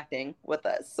interacting with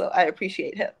us, so I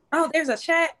appreciate him. Oh, there's a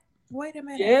chat. Wait a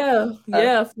minute. Yeah, Uh,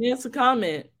 yeah, fancy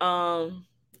comment.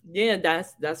 Yeah,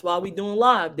 that's why we doing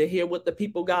live to hear what the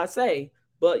people got to say.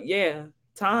 But yeah,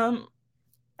 Tom,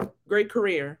 great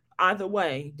career. Either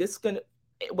way, this gonna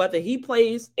whether he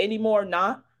plays anymore or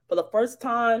not, for the first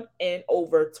time in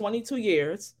over 22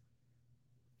 years,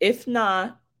 if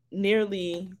not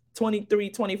nearly 23,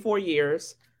 24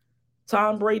 years,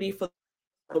 Tom Brady for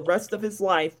the rest of his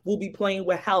life will be playing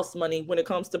with house money when it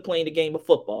comes to playing the game of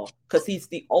football. Because he's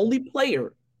the only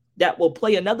player that will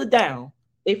play another down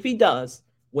if he does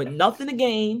with nothing to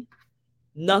gain,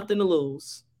 nothing to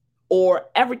lose, or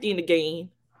everything to gain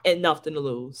and nothing to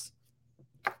lose.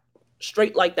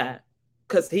 Straight like that.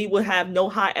 Because he would have no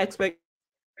high expectations.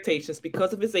 expectations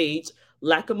because of his age,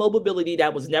 lack of mobility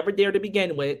that was never there to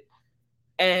begin with.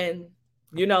 And,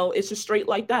 it's just straight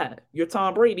like that. You're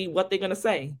Tom Brady. What they going to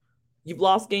say? You've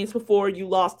lost games before. You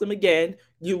lost them again.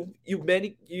 You've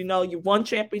been, you've won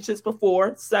championships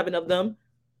before, 7 of them.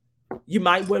 You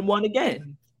might win one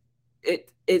again.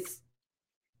 It's,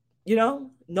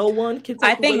 no one can take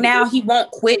I think away now he won't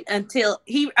quit until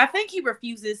I think he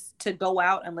refuses to go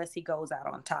out unless he goes out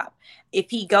on top. If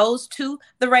he goes to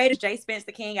the Raiders, Jay Spence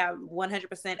the King, I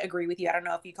 100% agree with you. I don't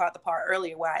know if you caught the part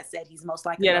earlier where I said he's most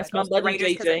likely that's my to the buddy Raiders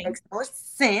because it makes more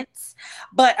sense.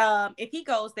 But if he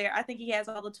goes there, I think he has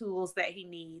all the tools that he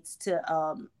needs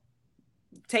to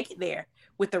take it there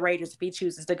with the Raiders if he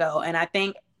chooses to go. And I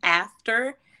think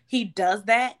after he does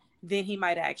that, then he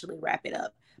might actually wrap it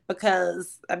up.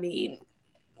 Because, I mean,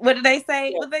 what did they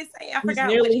say? What did they say? I forgot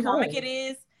which comic it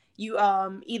is. You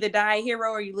either die a hero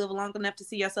or you live long enough to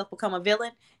see yourself become a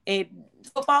villain. And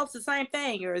football's the same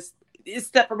thing. Or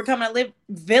except for becoming a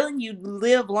villain, you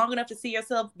live long enough to see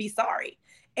yourself be sorry.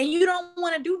 And you don't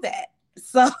want to do that.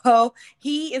 So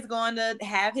he is going to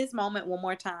have his moment one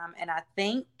more time. And I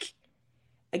think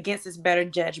against his better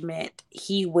judgment,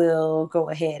 he will go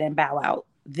ahead and bow out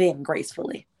then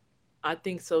gracefully. I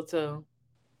think so too.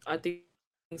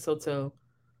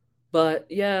 But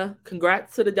yeah,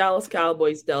 congrats to the Dallas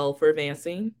Cowboys, though, for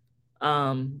advancing.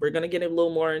 We're gonna get a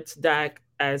little more into Dak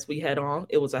as we head on.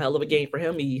 It was a hell of a game for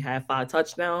him. He had 5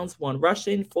 touchdowns, 1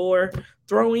 rushing, 4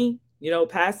 throwing.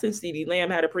 Passing. CeeDee Lamb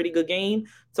had a pretty good game.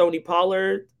 Tony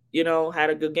Pollard,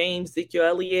 had a good game. Ezekiel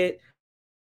Elliott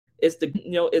is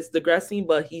it's digressing,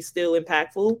 but he's still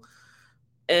impactful.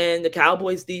 And the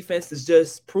Cowboys defense is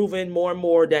just proving more and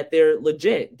more that they're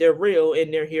legit, they're real,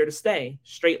 and they're here to stay.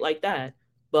 Straight like that.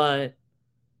 But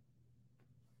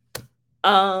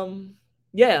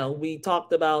yeah, we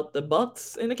talked about the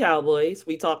Bucs and the Cowboys.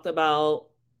 We talked about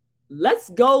let's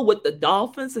go with the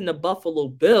Dolphins and the Buffalo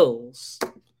Bills.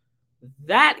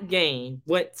 That game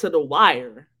went to the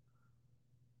wire.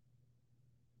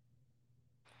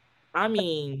 I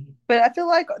mean, but I feel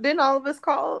like didn't all of us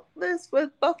call this with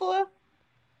Buffalo?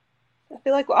 I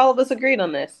feel like all of us agreed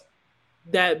on this.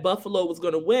 That Buffalo was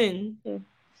going to win. Yeah.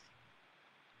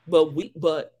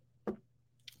 But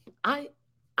I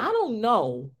don't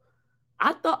know.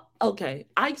 I thought, okay,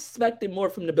 I expected more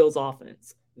from the Bills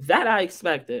offense. That I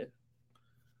expected.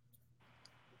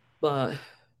 But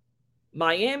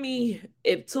Miami,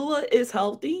 if Tua is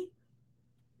healthy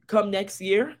come next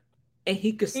year and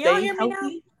he could stay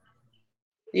healthy.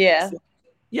 Yeah.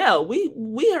 Yeah,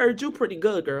 we heard you pretty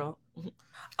good, girl.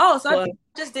 Oh, so I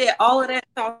just did all of that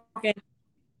talking.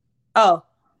 Oh,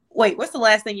 wait, what's the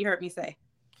last thing you heard me say?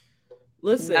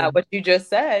 Listen. Not what you just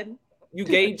said. You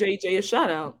gave JJ a shout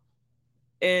out.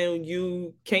 And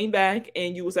you came back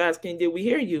and you was asking, did we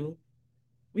hear you?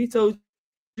 We told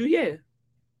you, yeah.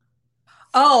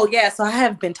 Oh, yeah. So I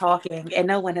have been talking and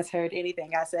no one has heard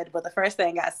anything I said. But the first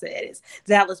thing I said is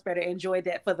Dallas better enjoy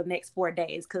that for the next 4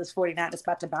 days because 49 is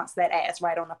about to bounce that ass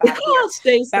right on up out of here. Bounce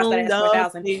that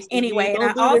ass 4,000. Anyway, and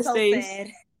I also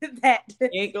said that. You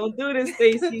ain't going to do this,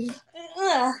 Stacey.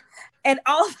 And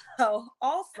also.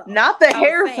 Not the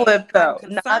hair flip, though.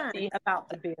 Not about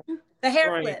the bill. The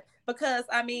hair flip. Because,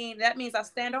 I mean, that means I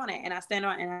stand on it. And I stand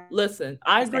on it. And listen,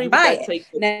 I agree with that take.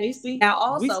 Now,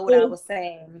 also, what I was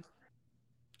saying.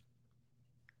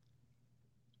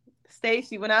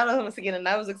 Stacey went out on us again, and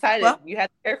I was excited. Well, you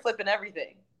had the hair flip and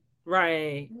everything.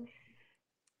 Right.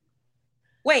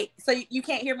 Wait, so you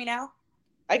can't hear me now?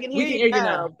 I can hear you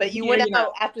now, but you went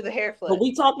out after the hair flip. But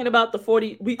we talking about the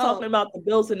talking about the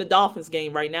Bills and the Dolphins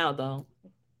game right now, though.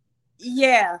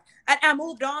 Yeah, I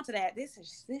moved on to that. This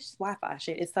Wi-Fi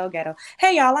shit is so ghetto.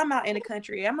 Hey, y'all, I'm out in the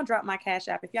country. I'm going to drop my Cash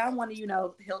App. If y'all want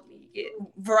to, help me get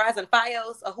Verizon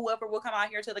Fios or whoever will come out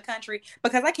here to the country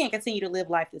because I can't continue to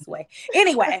live life this way.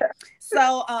 Anyway,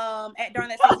 so at Darn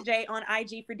That CJ on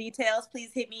IG for details. Please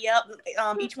hit me up.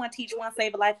 Each one, teach one,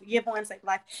 save a life. Give one, save a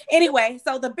life. Anyway,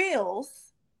 so the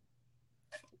Bills,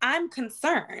 I'm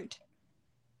concerned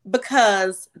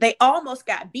because they almost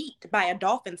got beat by a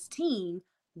Dolphins team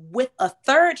with a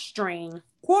 3rd string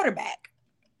quarterback.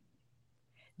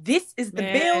 This is the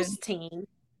Bills team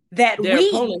that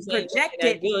we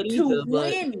projected to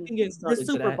win the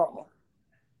Super Bowl.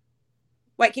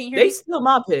 Wait, can you hear me? They still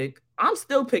my pick. I'm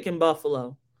still picking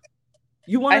Buffalo.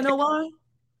 You want to know why?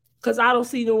 Because I don't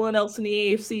see no one else in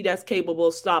the AFC that's capable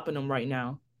of stopping them right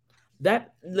now.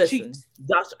 Listen,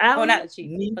 Josh Allen. Oh, not the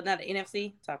Chiefs, but not the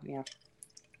NFC. Talk me out.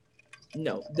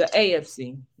 No, the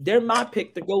AFC. They're my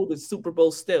pick to go to Super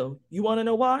Bowl still. You want to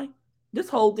know why? This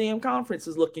whole damn conference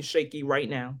is looking shaky right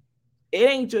now. It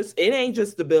ain't just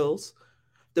the Bills.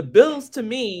 The Bills to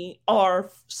me are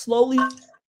slowly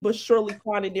but surely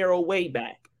finding their way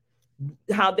back.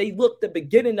 How they looked at the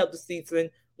beginning of the season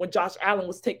when Josh Allen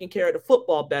was taking care of the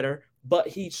football better, but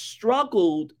he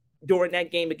struggled during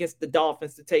that game against the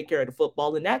Dolphins to take care of the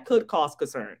football, and that could cause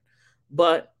concern.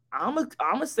 But I'm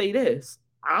gonna say this: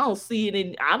 I don't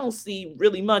see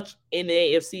really much in the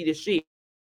AFC this year.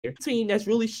 Team that's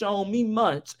really shown me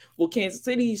much. Well, Kansas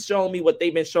City's shown me what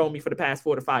they've been showing me for the past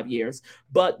 4 to 5 years.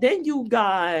 But then you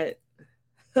got,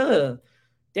 then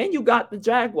you got the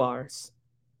Jaguars.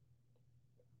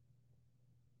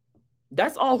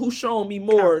 That's all who's showing me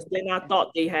more than I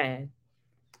thought they had.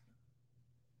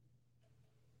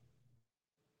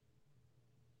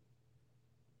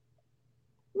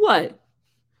 What?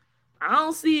 I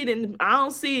don't see it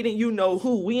in you know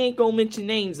who. We ain't gonna mention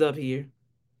names up here.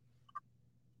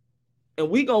 And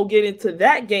we gonna get into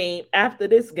that game after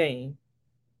this game.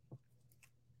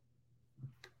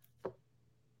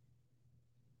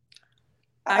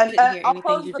 I couldn't hear I'll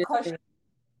pose anything you the just question.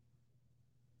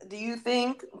 said. Do you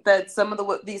think that some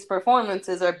of these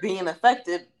performances are being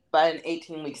affected by an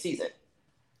 18-week season?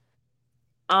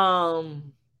 No.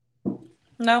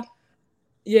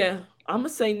 Yeah, I'm gonna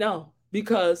say no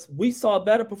because we saw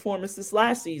better performances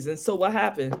last season. So what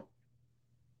happened?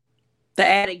 The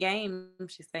added game,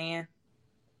 she's saying.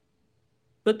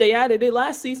 But they added it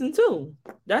last season too.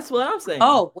 That's what I'm saying.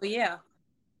 Oh, well, yeah.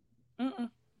 Mm-mm.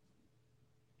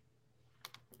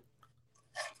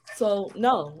 So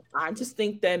no, I just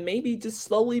think that maybe just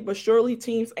slowly but surely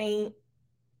teams ain't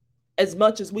as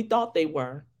much as we thought they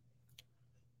were.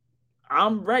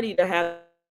 I'm ready to have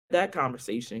that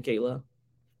conversation, Kayla.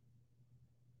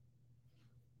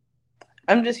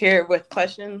 I'm just here with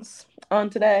questions on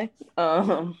today. That's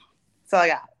all I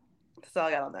got. That's all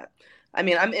I got on that. I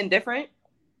mean, I'm indifferent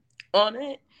on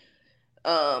it.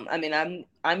 I mean,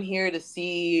 I'm here to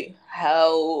see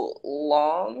how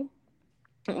long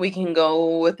we can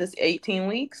go with this 18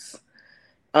 weeks.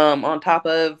 On top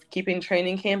of keeping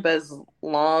training camp as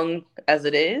long as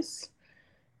it is.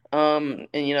 And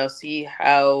see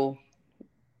how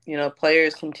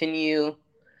players continue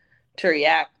to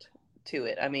react to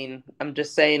it. I mean, I'm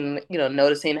just saying,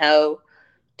 noticing how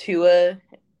Tua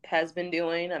has been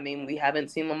doing. I mean, we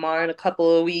haven't seen Lamar in a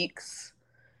couple of weeks.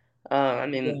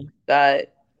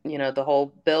 That the whole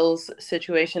Bills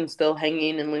situation still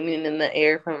hanging and looming in the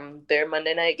air from their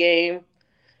Monday night game.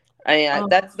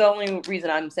 That's the only reason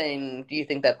I'm saying, do you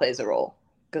think that plays a role?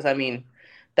 Because, I mean,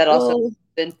 that also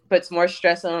then puts more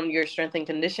stress on your strength and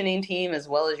conditioning team as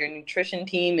well as your nutrition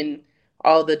team and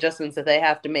all the adjustments that they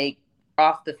have to make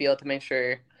off the field to make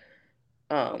sure,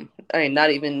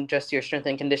 not even just your strength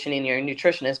and conditioning, your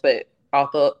nutritionist, but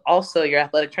also your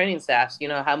athletic training staffs,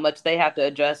 how much they have to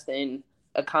adjust and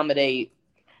accommodate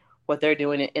what they're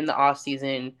doing in the off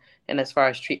season and as far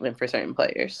as treatment for certain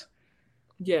players.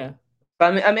 Yeah.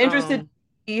 I'm interested.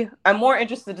 I'm more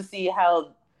interested to see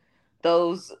how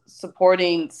those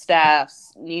supporting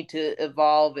staffs need to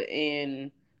evolve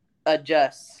and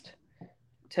adjust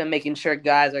to making sure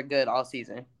guys are good all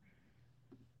season.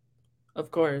 Of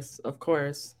course.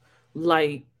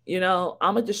 Like, I'm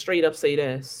gonna just straight up say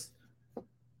this.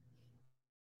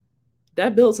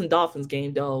 That Bills and Dolphins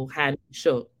game, though, had me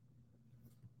shook.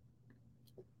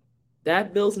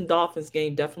 That Bills and Dolphins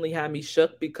game definitely had me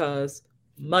shook because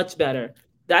much better.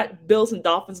 That Bills and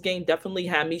Dolphins game definitely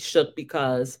had me shook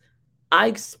because I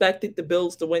expected the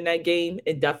Bills to win that game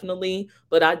indefinitely,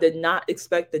 but I did not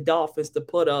expect the Dolphins to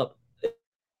put up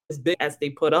as big as they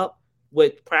put up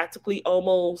with practically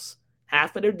almost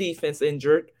half of their defense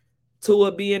injured.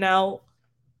 Tua being out,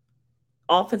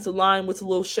 offensive line was a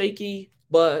little shaky,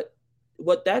 but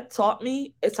what that taught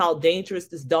me is how dangerous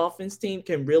this Dolphins team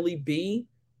can really be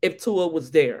if Tua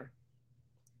was there.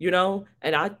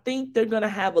 And I think they're gonna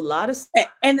have a lot of.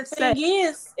 And the thing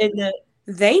is,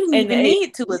 they didn't even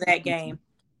need Tua that game.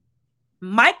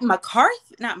 Lord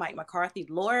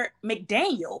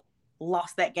McDaniel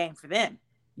lost that game for them.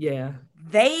 Yeah.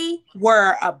 They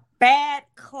were a bad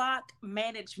clock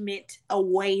management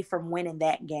away from winning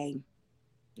that game.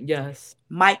 Yes.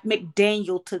 Mike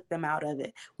McDaniel took them out of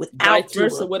it without vice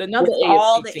versa Tua, with another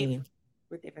AFC team.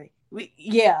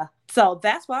 So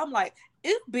that's why I'm like,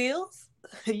 Bills,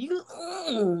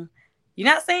 you're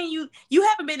not saying you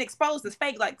haven't been exposed as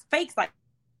fakes like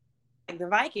the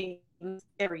Vikings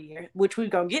every year, which we're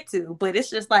gonna get to, but it's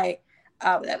just like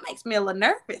that makes me a little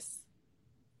nervous.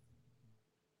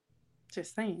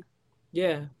 Just saying.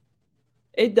 Yeah,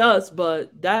 it does,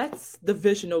 but that's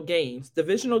divisional games.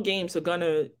 Divisional games are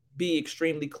gonna be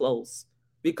extremely close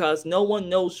because no one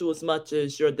knows you as much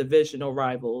as your divisional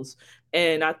rivals.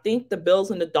 And I think the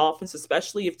Bills and the Dolphins,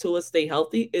 especially if Tua stay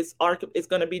healthy, is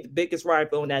going to be the biggest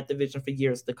rival in that division for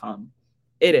years to come.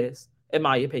 It is, in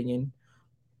my opinion.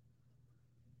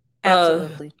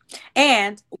 Absolutely.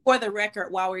 And for the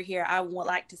record, while we're here, I would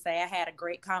like to say I had a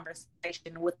great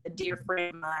conversation with a dear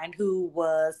friend of mine who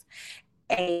was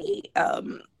a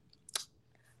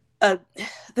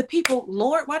the people,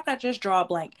 Lord, why did I just draw a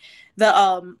blank?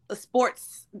 The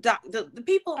sports the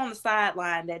people on the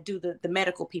sideline that do the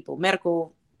medical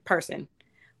person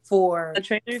for The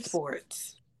trainers?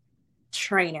 sports.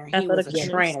 Trainer. He Athletic was a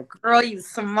trainers? trainer. Girl, you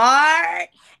smart.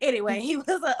 Anyway, he was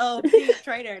a team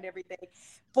trainer and everything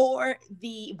for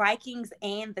the Vikings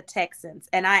and the Texans.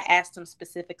 And I asked him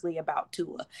specifically about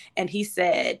Tua. And he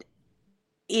said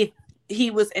if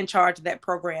he was in charge of that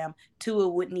program, Tua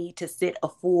would need to sit a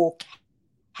full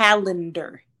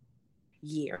calendar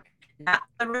year. Not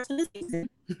for the rest of the season.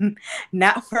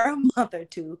 Not for a month or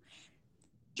two.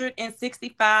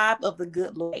 165 of the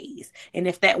good ways. And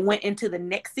if that went into the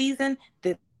next season,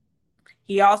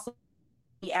 he also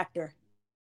after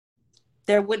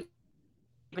there wouldn't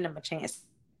give him a chance.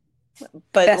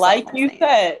 But That's like all I'm you saying.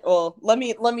 said, well, let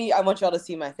me I want y'all to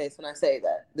see my face when I say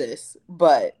this.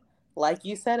 But like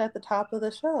you said at the top of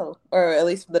the show, or at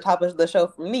least the top of the show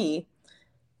for me,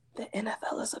 the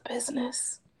NFL is a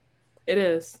business. It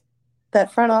is.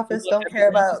 That front office don't care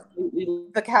about Completely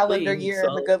the calendar leave, year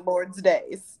and the good Lord's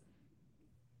days.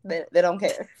 They don't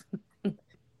care.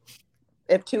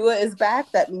 If Tua is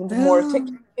back, that means more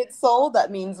tickets sold.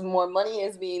 That means more money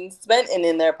is being spent and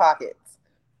in their pockets.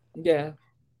 Yeah.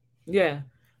 Yeah.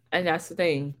 And that's the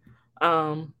thing.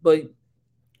 But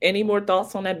any more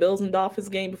thoughts on that Bills and Dolphins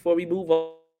game before we move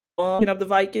on of the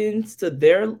Vikings to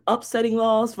their upsetting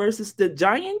loss versus the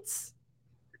Giants?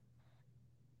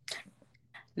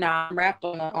 Nah, I'm wrapped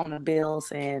on the Bills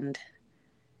and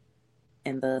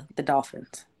the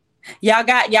Dolphins. Y'all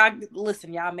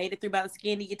listen, y'all made it through by the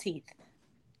skin of your teeth.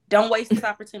 Don't waste this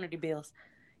opportunity, Bills.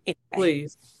 Anyway.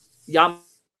 Please. Y'all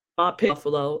my pick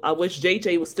Buffalo. I wish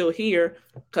JJ was still here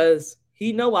because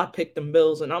he know I picked them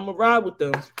Bills and I'm gonna ride with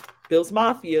them. Bills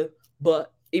Mafia.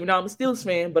 But even though I'm a Steelers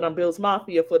fan, but I'm Bills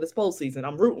Mafia for this postseason.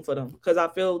 I'm rooting for them because I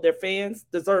feel their fans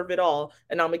deserve it all.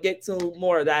 And I'm going to get to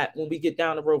more of that when we get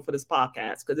down the road for this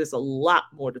podcast because there's a lot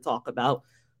more to talk about.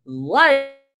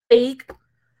 Like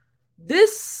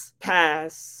this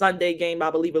past Sunday game,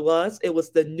 I believe it was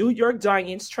the New York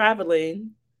Giants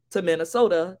traveling to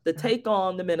Minnesota to take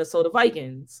on the Minnesota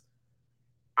Vikings.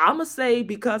 I'm going to say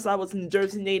because I was a New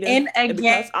Jersey native and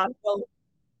because I felt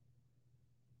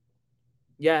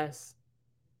yes.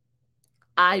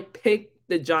 I picked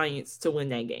the Giants to win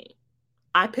that game.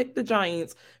 I picked the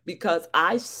Giants because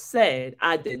I said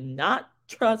I did not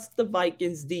trust the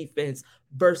Vikings defense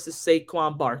versus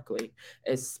Saquon Barkley,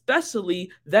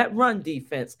 especially that run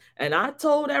defense. And I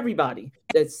told everybody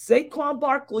that Saquon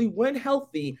Barkley, when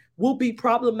healthy, will be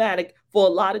problematic for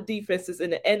a lot of defenses in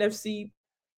the NFC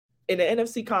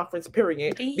conference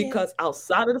period because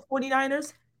outside of the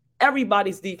 49ers,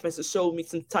 everybody's defense has showed me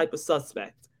some type of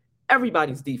suspect.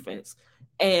 Everybody's defense.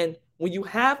 And when you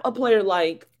have a player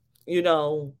like,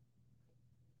 Saquon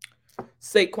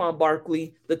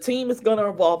Barkley, the team is going to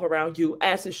revolve around you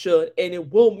as it should, and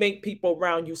it will make people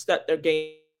around you step their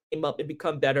game up and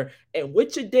become better. And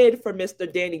which it did for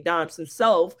Mr. Danny Dimes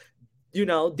himself,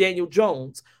 Daniel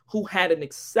Jones, who had an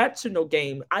exceptional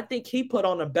game. I think he put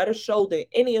on a better show than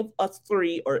any of us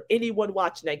three or anyone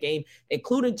watching that game,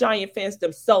 including Giant fans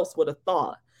themselves, would have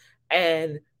thought.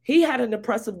 And he had an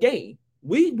impressive game.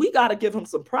 We got to give him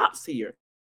some props here.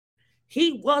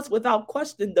 He was, without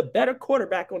question, the better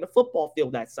quarterback on the football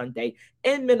field that Sunday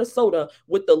in Minnesota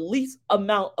with the least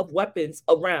amount of weapons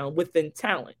around within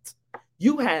talent.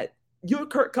 You had your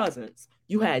Kirk Cousins.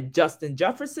 You had Justin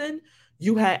Jefferson.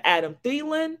 You had Adam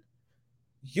Thielen.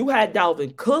 You had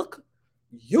Dalvin Cook.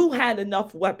 You had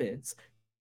enough weapons.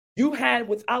 You had,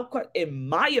 without question, in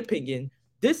my opinion,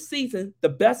 this season, the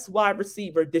best wide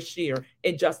receiver this year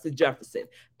in Justin Jefferson.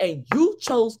 And you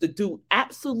chose to do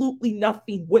absolutely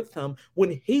nothing with him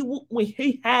when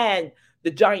he had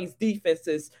the Giants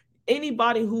defenses,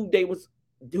 anybody who they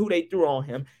threw on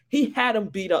him, he had him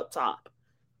beat up top.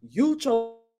 You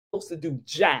chose to do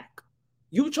jack.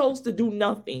 You chose to do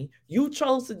nothing. You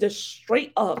chose to just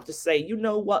straight up to say, you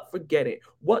know what, forget it.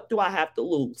 What do I have to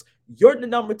lose? You're the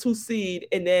number 2 seed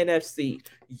in the NFC.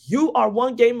 You are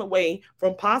one game away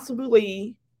from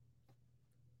possibly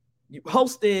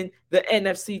hosting the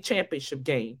NFC Championship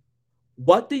game.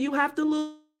 What do you have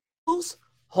to lose?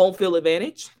 Home field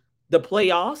advantage, the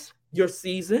playoffs, your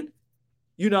season,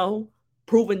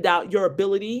 proving out your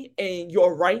ability and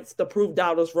your rights to prove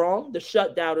doubters wrong, to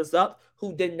shut doubters up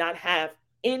who did not have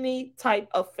any type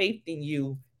of faith in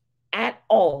you at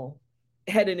all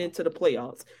heading into the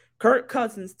playoffs. Kirk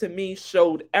Cousins, to me,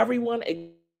 showed everyone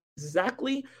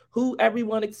exactly who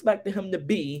everyone expected him to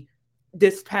be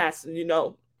this past,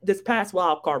 this past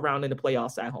wild card round in the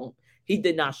playoffs at home. He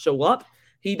did not show up.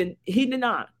 He did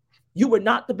not. You were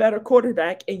not the better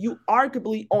quarterback, and you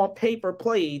arguably on paper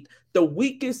played the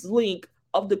weakest link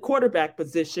of the quarterback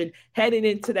position heading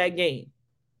into that game.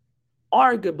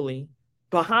 Arguably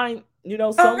behind,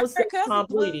 some would say Tom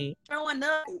Brady. Showing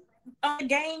up on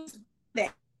games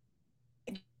that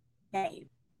game.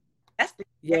 That's the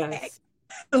yes.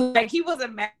 Like he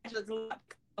wasn't magically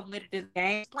committed his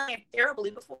game, playing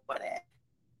terribly before that.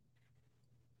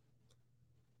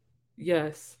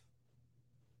 Yes.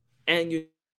 And you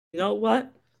know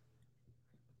what?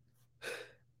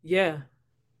 Yeah.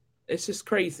 It's just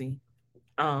crazy.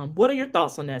 What are your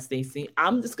thoughts on that, Stacey?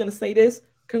 I'm just gonna say this.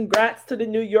 Congrats to the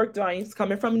New York Giants,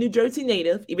 coming from a New Jersey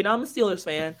native, even though I'm a Steelers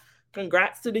fan.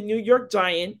 Congrats to the New York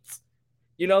Giants.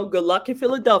 Good luck in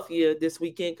Philadelphia this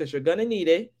weekend because you're going to need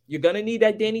it. You're going to need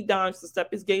that Danny Dimes to step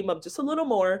his game up just a little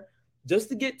more just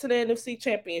to get to the NFC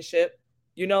Championship.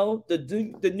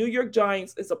 The New York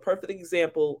Giants is a perfect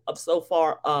example of so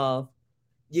far of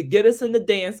you get us in the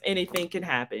dance, anything can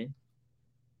happen.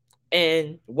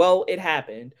 And, well, it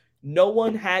happened. No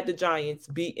one had the Giants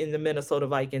beating the Minnesota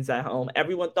Vikings at home.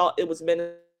 Everyone thought it was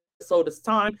Minnesota's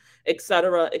time, et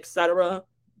cetera, et cetera.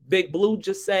 Big Blue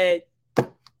just said,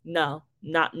 no,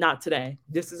 not today.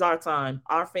 This is our time.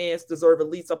 Our fans deserve at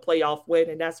least a playoff win,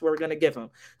 and that's what we're going to give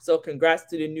them. So congrats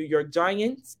to the New York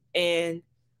Giants, and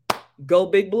go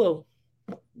Big Blue.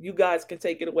 You guys can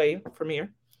take it away from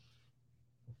here.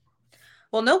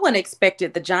 Well, no one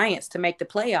expected the Giants to make the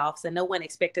playoffs, and no one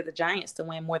expected the Giants to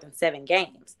win more than 7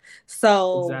 games.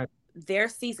 So Their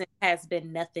season has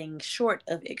been nothing short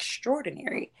of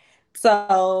extraordinary.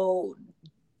 So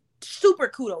super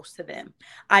kudos to them.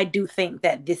 I do think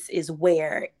that this is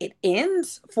where it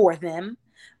ends for them,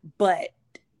 but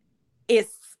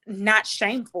it's not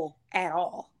shameful at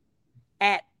all.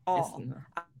 At all.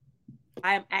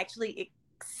 I am actually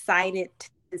excited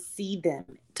to see them,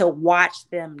 to watch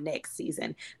them next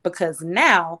season, because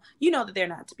now you know that they're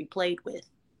not to be played with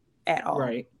at all.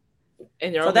 Right.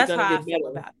 And so that's how I feel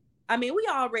about it. I mean, we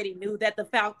already knew that the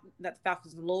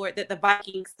Falcons Lord, that the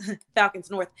Vikings, Falcons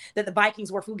North, that the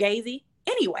Vikings were fugazi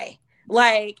anyway.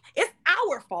 Like, it's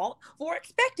our fault for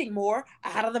expecting more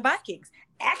out of the Vikings.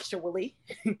 Actually,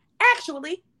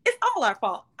 it's all our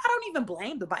fault. I don't even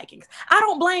blame the Vikings. I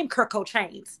don't blame Kirk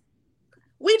Chains.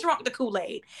 We drunk the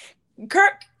Kool-Aid.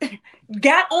 Kirk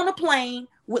got on a plane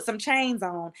with some chains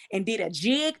on and did a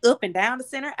jig up and down the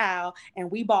center aisle,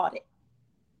 and we bought it.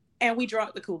 And we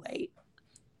drunk the Kool-Aid.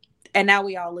 And now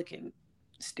we all looking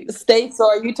stupid. State, so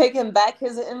are you taking back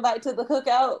his invite to the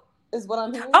cookout? Is what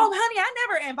I'm hearing. Oh, honey, I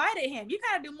never invited him. You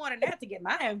gotta do more than that to get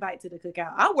my invite to the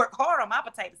cookout. I work hard on my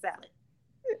potato salad.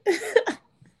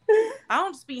 I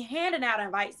don't just be handing out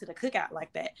invites to the cookout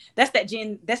like that. That's that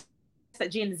Gen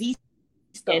Z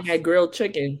stuff. And that grilled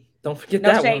chicken. Don't forget no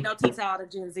that shade, one. No tea to all the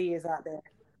Gen Zers out there.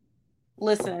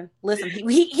 Listen.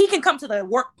 He can come to the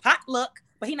work potluck,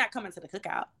 but he's not coming to the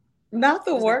cookout. Not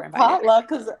the work potluck,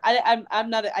 because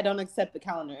I don't accept the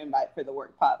calendar invite for the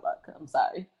work potluck. I'm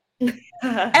sorry.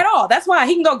 At all. That's why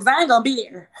he can go, because I ain't gonna be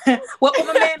there. What will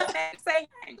my man say?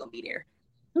 I ain't gonna be there.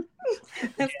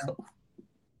 That's cool.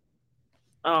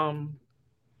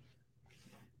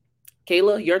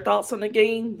 Kayla, your thoughts on the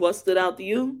game? What stood out to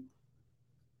you?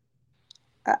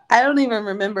 I don't even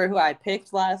remember who I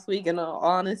picked last week, in all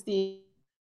honesty.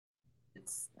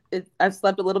 I've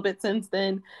slept a little bit since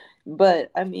then. But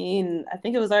I mean, I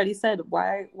think it was already said.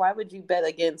 Why would you bet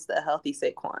against a healthy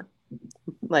Saquon?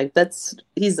 Like,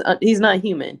 he's not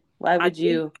human. Why would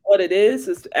you? What it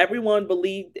is everyone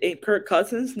believed in Kirk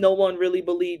Cousins. No one really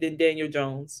believed in Daniel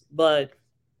Jones. But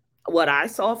what I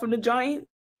saw from the Giants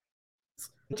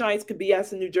could be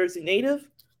as a New Jersey native.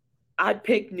 I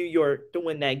picked New York to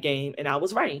win that game, and I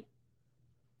was right.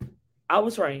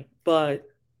 But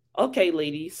okay,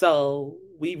 ladies. So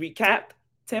we recapped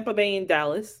Tampa Bay and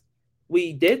Dallas.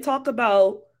 We did talk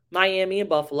about Miami and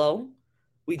Buffalo.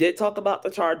 We did talk about the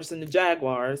Chargers and the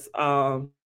Jaguars. Are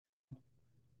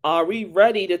we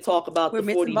ready to talk about the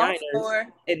 49ers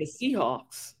and the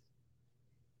Seahawks?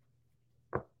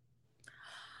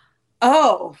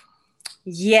 Oh,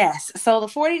 yes. So the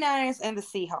 49ers and the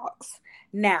Seahawks.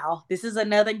 Now, this is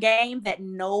another game that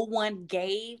no one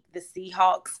gave the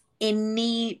Seahawks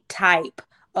any type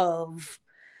of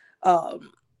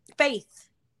faith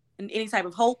and any type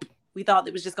of hope. We thought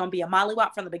it was just going to be a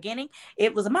mollywop from the beginning.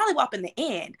 It was a mollywop in the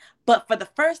end. But for the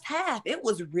first half, it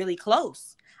was really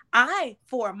close. I,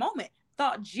 for a moment,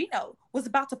 thought Gino was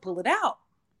about to pull it out.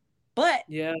 But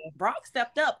Yeah, Brock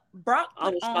stepped up. Brock I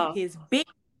put was on shocked. his big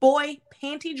boy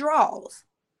panty draws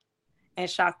and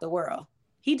shocked the world.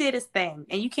 He did his thing,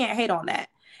 and you can't hate on that.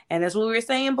 And as we were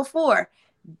saying before,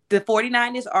 the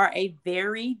 49ers are a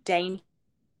very dangerous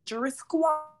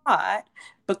squad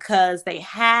because they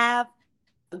have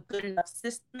a good enough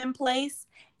system in place.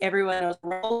 Everyone knows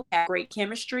role, have great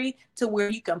chemistry to where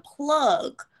you can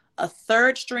plug a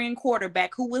third string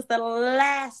quarterback who was the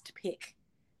last pick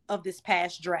of this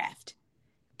past draft.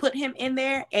 Put him in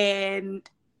there and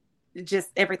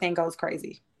just everything goes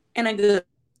crazy in a good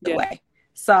way.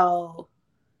 So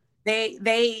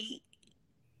they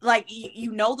like,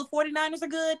 you know, the 49ers are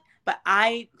good, but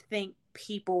I think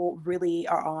people really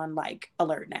are on like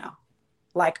alert now.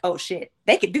 Like, oh shit,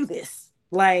 they could do this.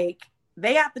 Like,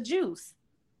 they got the juice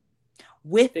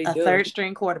with a third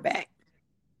string quarterback.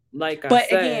 Like but I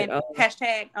said,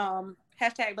 again,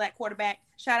 hashtag black quarterback.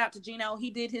 Shout out to Geno. He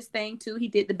did his thing too. He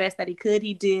did the best that he could.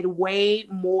 He did way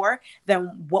more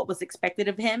than what was expected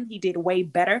of him. He did way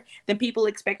better than people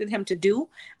expected him to do.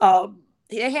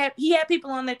 He had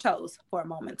people on their toes for a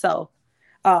moment. So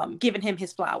giving him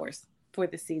his flowers for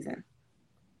this season.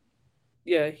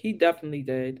 Yeah, he definitely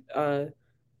did.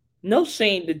 No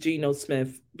shame to Geno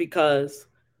Smith because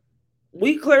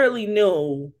we clearly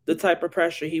knew the type of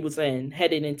pressure he was in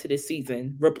heading into this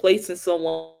season, replacing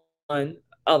someone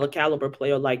of a caliber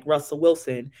player like Russell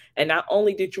Wilson. And not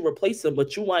only did you replace him,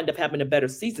 but you wind up having a better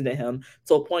season than him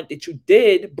to a point that you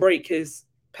did break his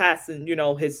passing,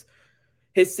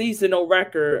 his seasonal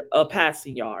record of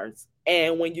passing yards.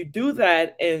 And when you do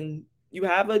that and you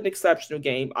have an exceptional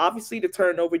game, obviously the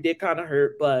turnover did kind of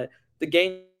hurt, but the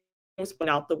game was put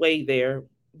out the way there.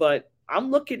 But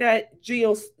I'm looking at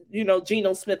Geno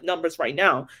Smith numbers right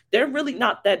now. They're really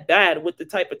not that bad with the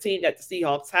type of team that the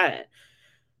Seahawks had.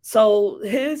 So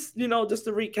his, just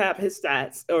to recap his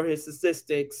stats or his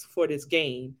statistics for this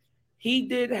game, he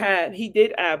did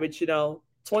average,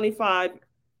 25,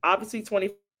 obviously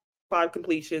 25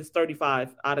 completions,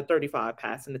 35 out of 35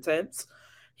 passing attempts.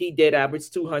 He did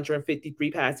average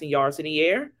 253 passing yards in the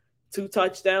air, 2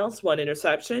 touchdowns, 1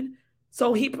 interception.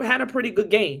 So he had a pretty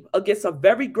good game against a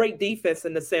very great defense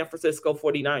in the San Francisco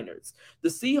 49ers. The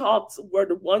Seahawks were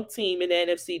the one team in the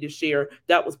NFC this year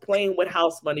that was playing with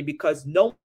house money because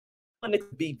no one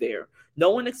could be there.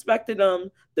 No one expected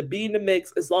them to be in the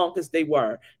mix as long as they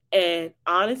were. And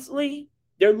honestly,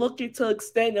 they're looking to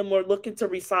extend him or looking to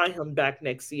re-sign him back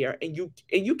next year. And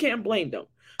you can't blame them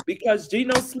because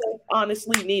Geno Smith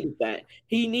honestly needed that.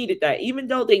 He needed that. Even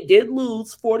though they did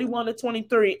lose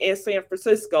 41-23 in San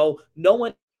Francisco, no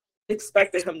one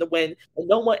expected him to win, and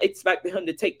no one expected him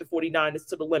to take the 49ers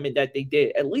to the limit that they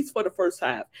did, at least for the first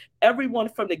half. Everyone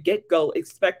from the get-go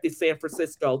expected San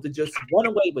Francisco to just run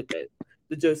away with it.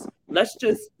 Let's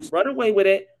just run away with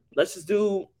it. Let's just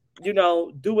do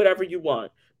whatever you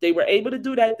want. They were able to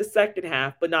do that in the second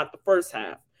half, but not the first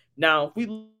half. Now, if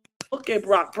we look at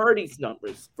Brock Purdy's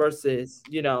numbers versus,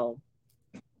 the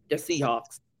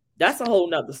Seahawks, that's a whole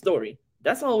nother story.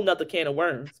 That's a whole nother can of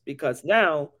worms because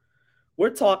now we're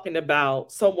talking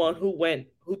about someone who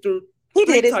threw he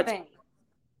did his thing.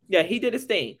 Yeah, he did his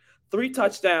thing. 3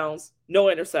 touchdowns, no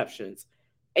interceptions,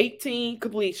 18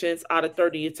 completions out of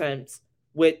 30 attempts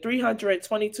with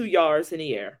 322 yards in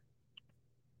the air.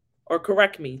 Or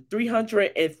correct me,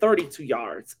 332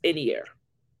 yards in the air.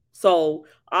 So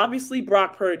obviously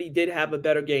Brock Purdy did have a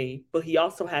better game, but he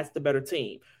also has the better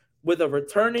team. With a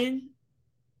returning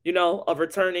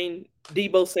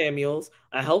Deebo Samuels,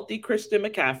 a healthy Christian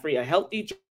McCaffrey, a healthy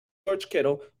George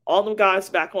Kittle, all them guys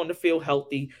back on the field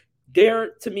healthy.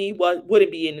 There, to me,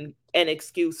 wouldn't be an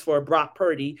excuse for Brock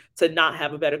Purdy to not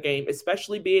have a better game,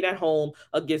 especially being at home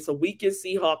against a weakened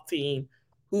Seahawks team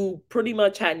who pretty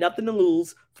much had nothing to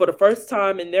lose for the first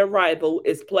time, and their rival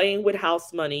is playing with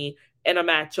house money in a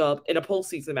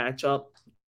postseason matchup.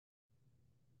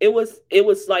 It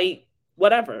was like,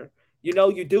 whatever. You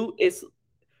do, you do.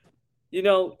 You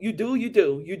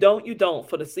don't, you don't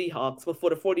for the Seahawks. But for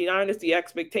the 49ers, the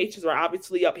expectations are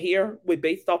obviously up here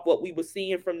based off what we were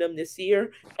seeing from them this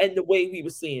year and the way we were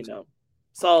seeing them.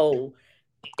 So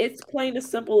it's plain as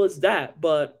simple as that.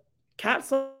 But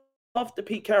caps off to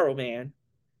Pete Carroll, man.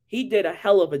 He did a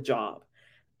hell of a job.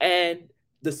 And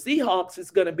the Seahawks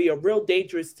is going to be a real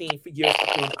dangerous team for years to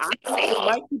come. I think they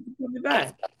might keep coming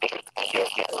back.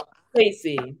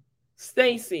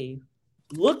 Stacy,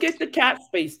 look at the cap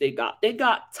space they got. They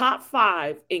got top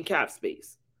 5 in cap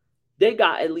space. They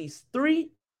got at least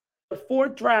 3 or 4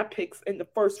 draft picks in the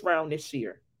first round this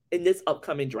year in this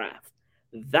upcoming draft.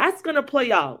 That's going to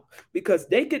play out because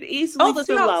they could easily the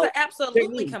fill Seahawks out are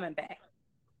absolutely coming back.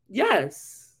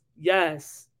 Yes.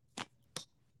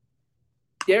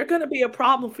 they're going to be a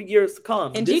problem for years to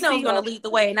come. And Gino's going to lead the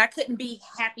way, and I couldn't be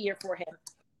happier for him.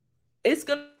 It's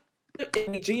going to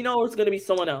be Gino or it's going to be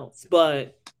someone else,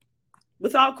 but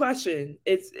without question,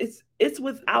 it's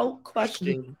without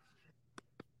question.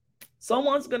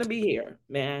 Someone's going to be here,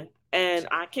 man. And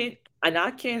I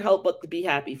can't help but to be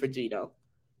happy for Gino.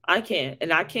 I can't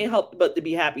help but to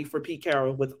be happy for Pete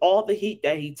Carroll with all the heat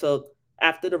that he took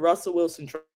after the Russell Wilson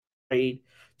trade,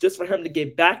 just for him to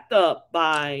get backed up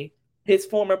by his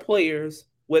former players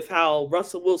with how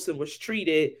Russell Wilson was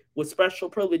treated with special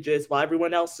privileges while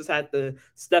everyone else just had to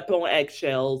step on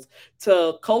eggshells,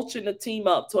 to coaching the team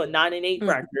up to a 9-8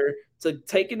 record, to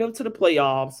taking them to the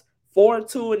playoffs,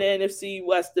 4-2 in the NFC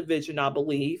West Division, I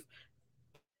believe.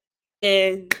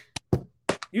 And,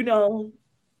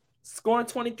 scoring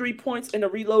 23 points in the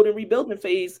reload and rebuilding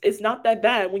phase, it's not that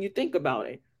bad when you think about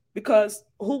it. Because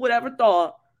who would ever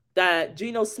thought that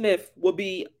Geno Smith will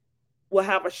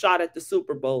have a shot at the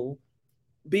Super Bowl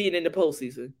being in the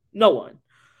postseason? No one.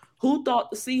 Who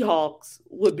thought the Seahawks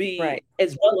would be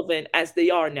as relevant as they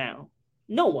are now?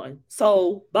 No one.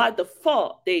 So by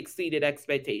default, they exceeded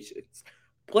expectations.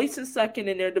 Placing second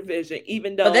in their division,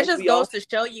 even though... But that just goes to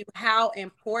show you how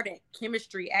important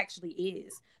chemistry actually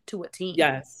is to a team.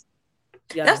 Yes.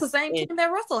 That's the same team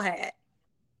that Russell had.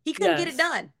 He couldn't get it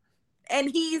done. And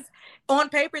he's, on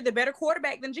paper, the better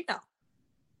quarterback than Geno.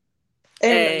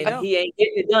 And he ain't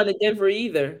getting it done in Denver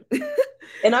either.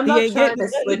 And I'm not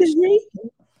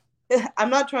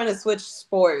trying to switch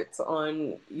sports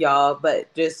on y'all,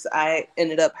 but just I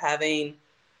ended up having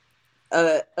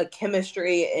a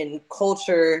chemistry and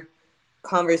culture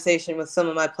conversation with some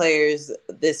of my players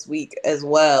this week as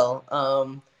well.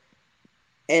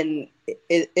 And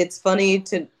it's funny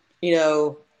to,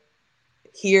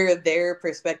 hear their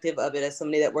perspective of it as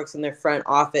somebody that works in their front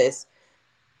office.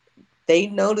 They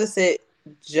notice it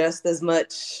just as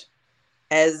much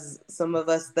as some of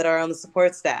us that are on the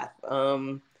support staff.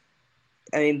 But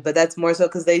that's more so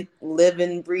because they live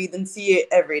and breathe and see it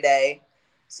every day.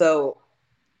 So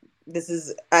this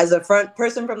is, as a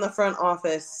person from the front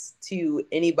office to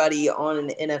anybody on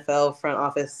an NFL front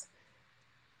office,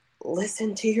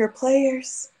 listen to your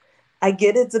players. I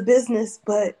get it's a business,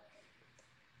 but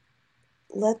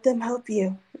let them help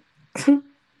you.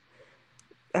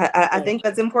 I think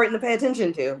that's important to pay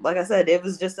attention to. Like I said, it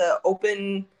was just an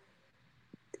open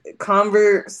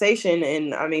conversation,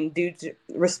 and due to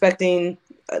respecting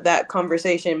that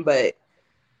conversation,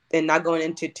 and not going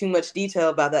into too much detail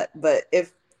about that. But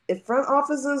if front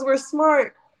offices were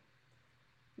smart,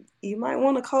 you might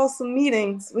want to call some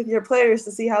meetings with your players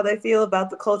to see how they feel about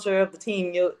the culture of the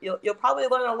team. You'll probably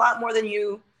learn a lot more than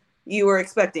you were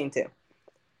expecting to.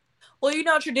 Well,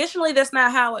 traditionally that's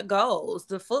not how it goes.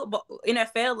 The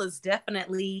NFL is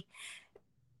definitely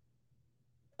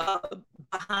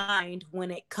behind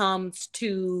when it comes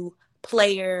to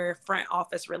player front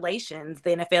office relations.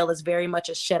 The NFL is very much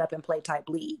a shut up and play type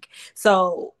league.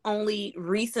 So only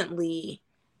recently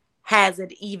has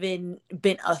it even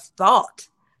been a thought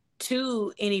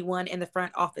to anyone in the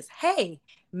front office, hey,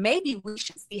 maybe we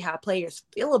should see how players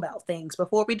feel about things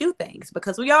before we do things,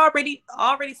 because we already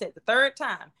said the third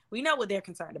time, we know what they're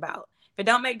concerned about. If it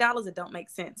don't make dollars, it don't make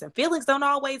sense. And feelings don't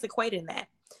always equate in that.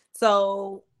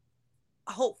 So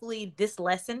hopefully this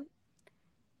lesson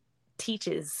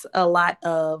teaches a lot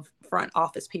of front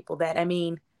office people that,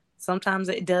 sometimes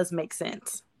it does make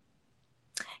sense.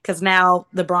 Because now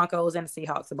the Broncos and the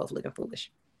Seahawks are both looking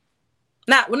foolish.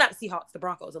 Not the Seahawks, the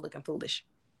Broncos are looking foolish.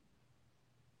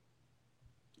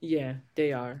 Yeah,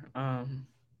 they are.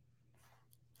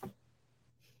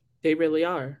 They really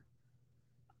are.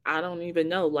 I don't even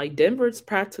know. Like, Denver's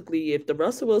practically, if the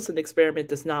Russell Wilson experiment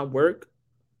does not work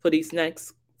for these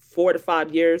next 4 to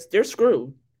 5 years, they're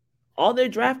screwed. All their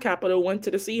draft capital went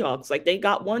to the Seahawks. Like, they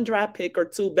got 1 draft pick or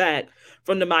 2 back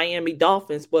from the Miami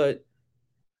Dolphins, but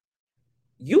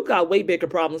you got way bigger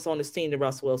problems on this team than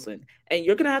Russell Wilson. And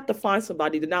you're going to have to find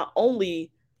somebody to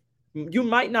you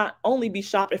might not only be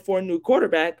shopping for a new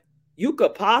quarterback, you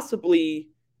could possibly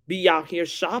be out here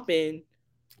shopping.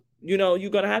 You're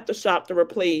going to have to shop to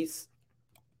replace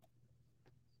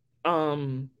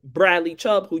Bradley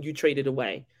Chubb, who you traded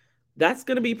away. That's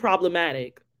going to be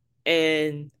problematic.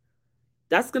 And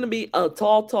that's going to be a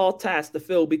tall task to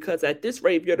fill, because at this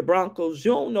rate, if you're the Broncos,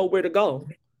 you don't know where to go.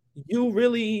 You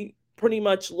really pretty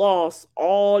much lost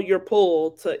all your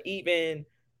pull to even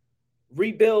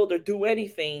rebuild or do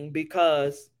anything,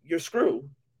 because you're screwed.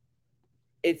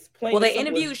 It's plain. Well, they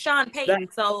interviewed Sean Payton,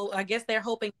 so I guess they're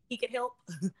hoping he could help.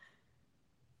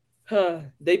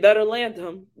 They better land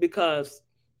him, because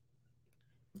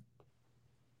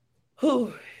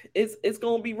it's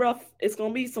gonna be rough. It's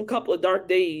gonna be some couple of dark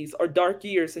days or dark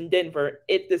years in Denver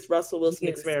if this Russell Wilson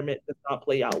Yes. experiment does not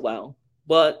play out well.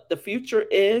 But the future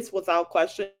is, without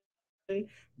question,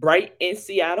 bright in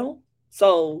Seattle.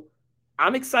 So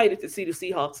I'm excited to see the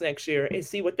Seahawks next year and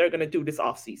see what they're gonna do this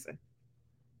offseason.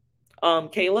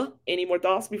 Kayla, any more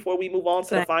thoughts before we move on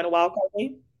to the final wildcard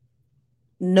game?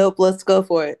 Nope, let's go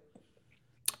for it.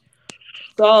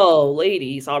 So,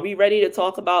 ladies, are we ready to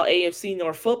talk about AFC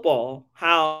North football?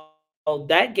 How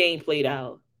that game played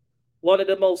out? One of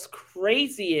the most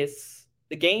craziest,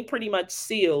 the game pretty much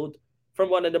sealed from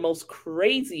one of the most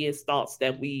craziest thoughts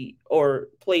or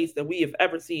plays that we have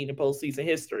ever seen in postseason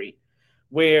history,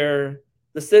 where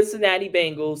the Cincinnati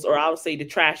Bengals, or I would say the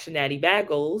Cincinnati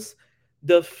Bengals,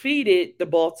 defeated the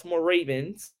Baltimore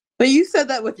Ravens. But you said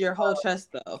that with your whole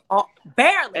chest, though. Oh,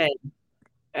 barely.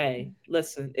 Hey,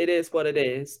 listen, it is what it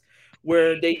is.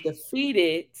 Where they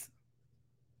defeated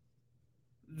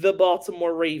the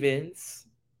Baltimore Ravens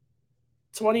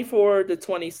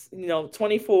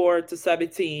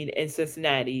 24-17 in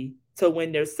Cincinnati to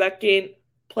win their second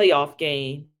playoff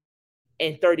game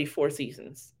in 34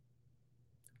 seasons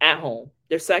at home.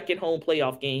 Their second home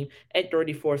playoff game in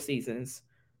 34 seasons.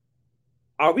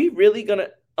 Are we really gonna?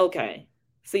 Okay.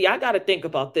 See, I got to think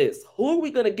about this. Who are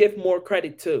we going to give more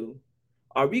credit to?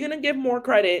 Are we going to give more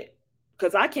credit?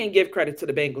 Because I can't give credit to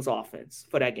the Bengals offense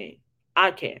for that game. I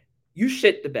can't. You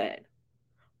shit the bed.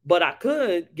 But I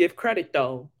could give credit,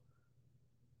 though.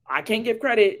 I can't give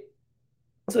credit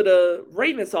to the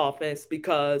Ravens offense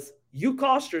because you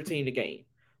cost your team the game.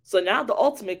 So now the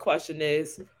ultimate question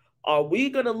is, are we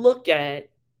going to look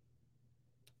at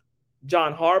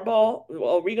John Harbaugh?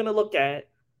 Or are we going to look at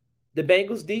the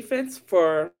Bengals defense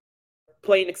for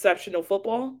playing exceptional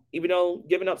football, even though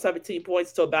giving up 17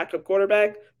 points to a backup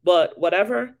quarterback? But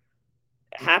whatever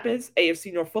happens,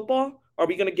 AFC North football, are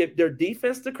we going to give their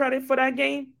defense the credit for that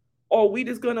game? Or are we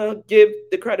just going to give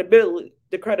the credibility,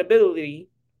 the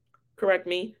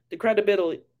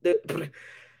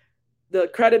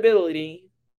credibility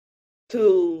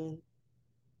to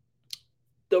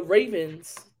the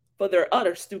Ravens for their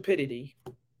utter stupidity,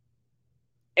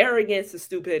 arrogance and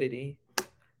stupidity,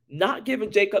 not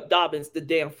giving Jacob Dobbins the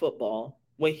damn football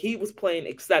when he was playing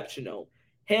exceptional.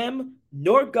 Him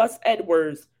nor Gus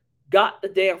Edwards got the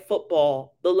damn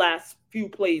football the last few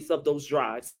plays of those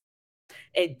drives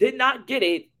and did not get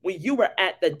it when you were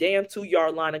at the damn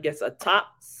 2-yard line against a top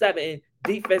 7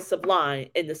 defensive line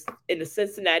in the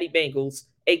Cincinnati Bengals,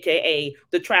 aka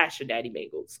the Cincinnati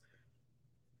Bengals.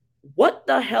 What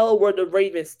the hell were the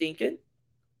Ravens thinking?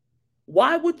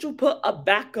 Why would you put a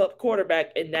backup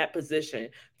quarterback in that position?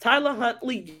 Tyler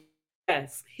Huntley,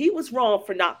 yes, he was wrong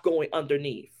for not going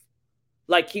underneath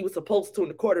like he was supposed to in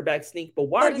the quarterback sneak. But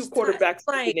why are you quarterbacks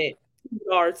sneaking it 2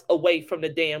 yards away from the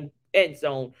damn end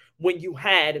zone when you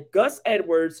had Gus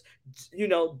Edwards,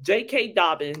 J.K.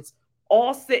 Dobbins,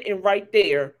 all sitting right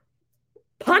there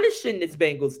punishing this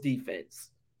Bengals defense?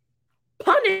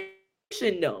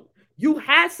 Punishing them. You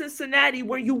had Cincinnati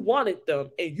where you wanted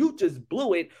them, and you just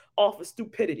blew it off of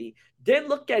stupidity. Then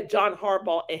look at John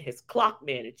Harbaugh and his clock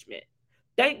management.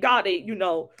 Thank God it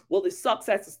sucks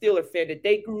as a Steeler fan that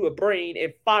they grew a brain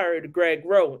and fired Greg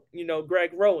Roman,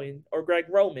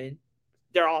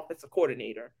 their offensive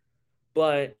coordinator.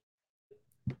 But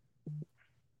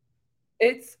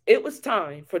it was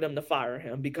time for them to fire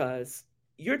him because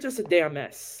you're just a damn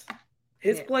mess.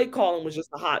 His play calling was just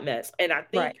a hot mess. And I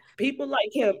think people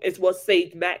like him is what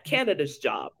saved Matt Canada's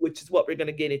job, which is what we're going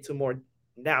to get into more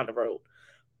down the road.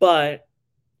 But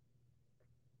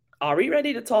are we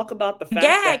ready to talk about the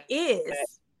fact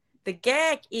the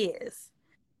gag is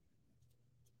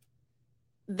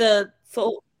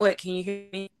what, can you hear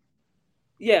me?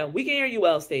 Yeah, we can hear you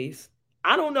well, Stace.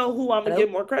 I don't know who I'm going to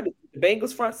give more credit to, the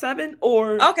Bengals front 7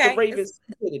 or the Ravens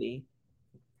stupidity.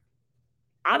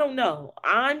 I don't know.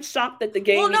 I'm shocked that the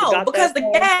game. Well, no, because the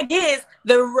gag is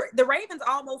the Ravens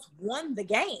almost won the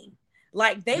game.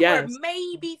 Like they were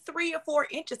maybe 3 or 4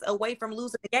 inches away from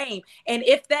losing the game. And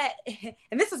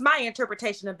and this is my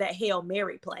interpretation of that Hail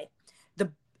Mary play.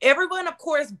 Everyone, of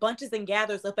course, bunches and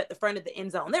gathers up at the front of the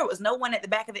end zone. There was no one at the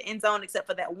back of the end zone except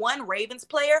for that one Ravens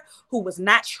player who was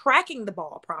not tracking the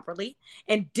ball properly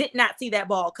and did not see that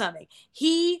ball coming.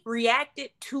 He reacted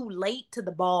too late to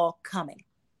the ball coming.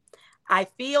 I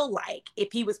feel like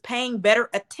if he was paying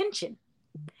better attention,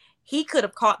 he could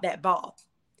have caught that ball.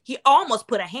 He almost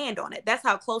put a hand on it. That's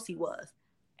how close he was.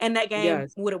 And that game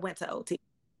would have went to OT.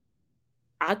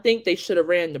 I think they should have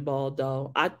ran the ball,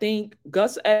 though. I think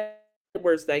Gus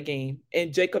Edwards that game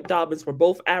and Jacob Dobbins were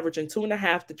both averaging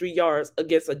 2.5 to 3 yards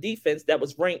against a defense that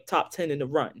was ranked top 10 in the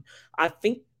run. I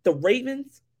think the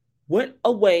Ravens went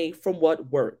away from what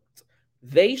worked.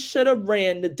 They should have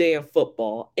ran the damn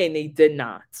football, and they did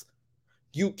not.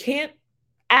 You can't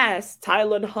ask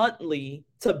Tyler Huntley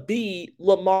to be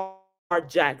Lamar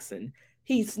Jackson.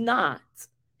 He's not.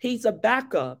 He's a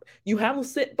backup. You have him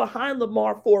sit behind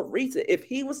Lamar for a reason. If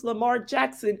he was Lamar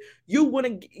Jackson, you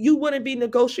wouldn't be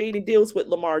negotiating deals with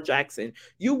Lamar Jackson.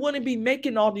 You wouldn't be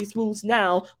making all these moves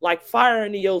now, like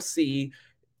firing the OC,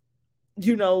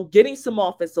 getting some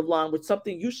offensive line, with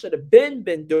something you should have been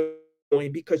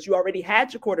doing because you already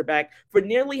had your quarterback for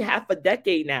nearly half a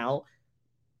decade now.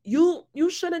 You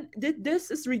shouldn't. This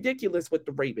is ridiculous with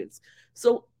the Ravens.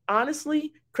 So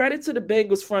honestly, credit to the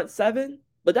Bengals front seven,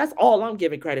 but that's all I'm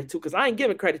giving credit to, because I ain't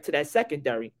giving credit to that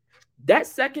secondary. That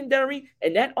secondary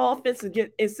and that offense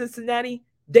in Cincinnati,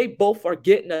 they both are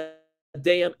getting a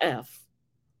damn F.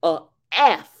 A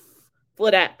F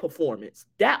for that performance.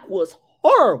 That was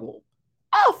horrible.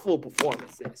 Awful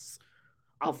performances.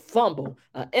 A fumble,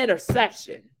 an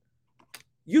interception.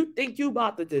 You think you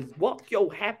about to just walk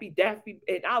your happy daffy,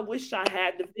 and I wish I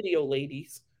had the video,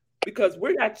 ladies, because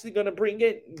we're actually going to bring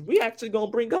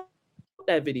up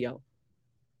that video.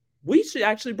 We should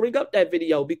actually bring up that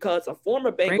video because a former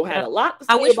Bengal had a lot to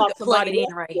say about somebody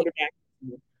else's quarterback.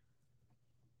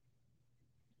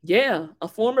 Yeah, a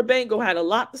former Bengal had a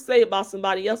lot to say about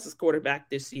somebody else's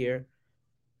quarterback this year.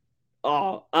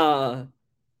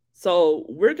 So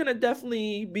we're going to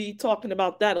definitely be talking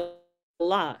about that a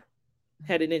lot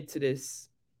heading into this.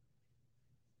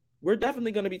 We're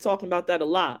definitely going to be talking about that a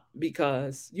lot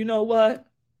because you know what?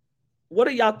 What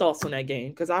are y'all thoughts on that game?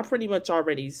 Because I pretty much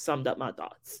already summed up my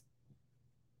thoughts.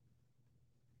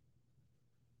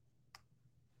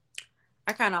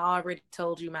 I kind of already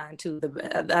told you mine too.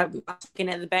 I was looking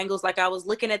at the Bengals like I was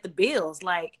looking at the Bills.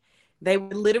 Like they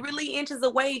were literally inches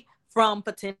away from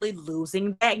potentially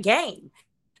losing that game.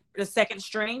 The second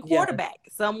string quarterback,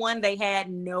 someone they had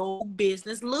no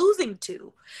business losing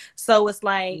to. So it's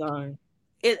like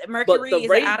Mercury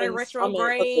is out of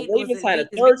retrograde. The Ravens had a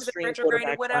third string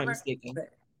quarterback, if I'm mistaken.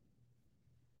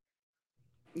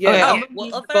 Yeah, okay,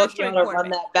 well, a third string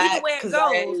quarterback. Either way it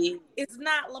goes, it's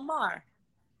not Lamar.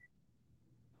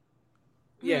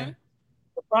 Yeah.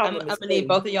 Mm-hmm. I'm gonna need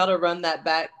both of y'all to run that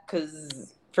back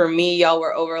because for me, y'all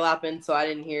were overlapping, so I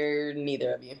didn't hear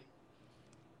neither of you.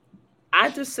 I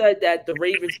just said that the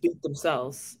Ravens beat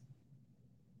themselves.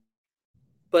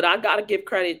 But I got to give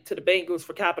credit to the Bengals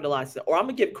for capitalizing. Or I'm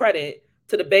going to give credit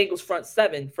to the Bengals front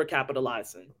seven for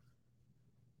capitalizing.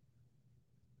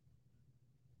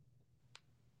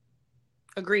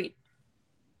 Agreed.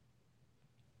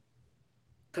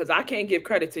 Because I can't give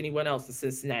credit to anyone else in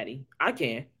Cincinnati. I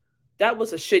can't. That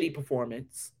was a shitty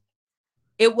performance.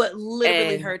 It would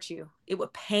literally hurt you. It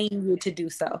would pain you to do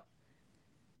so.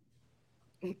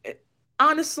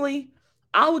 Honestly,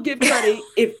 I would give credit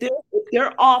if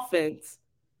their offense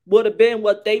would have been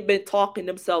what they've been talking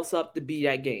themselves up to be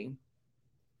that game.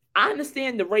 I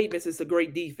understand the Ravens is a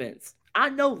great defense. I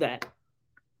know that.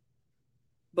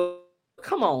 But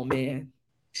come on, man.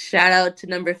 Shout out to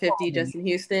number 50, Justin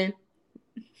Houston.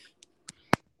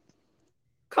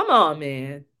 Come on,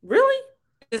 man. Really?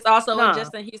 It's also a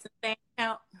Justin Houston fan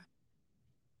account.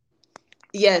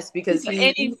 Yes, because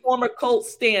any former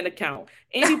Colts stand account.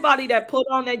 Anybody that put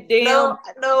on that damn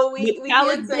we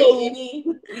can't say any.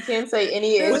 We can't say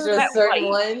any. It's just certain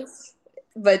ones.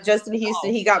 But Justin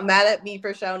Houston, he got mad at me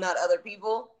for shouting out other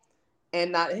people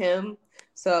and not him.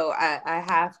 So I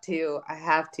have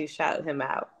to shout him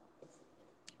out.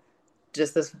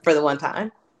 Just for the one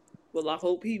time. Well, I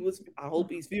hope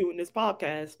he's viewing this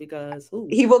podcast because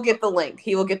he will get the link.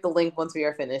 He will get the link once we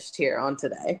are finished here on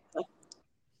today.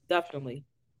 Definitely.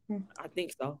 I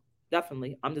think so.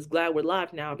 Definitely. I'm just glad we're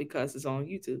live now because it's on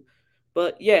YouTube.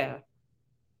 But yeah,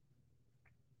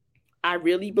 I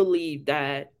really believe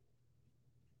that.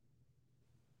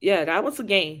 Yeah, that was a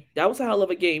game. That was a hell of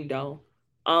a game, though.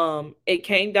 It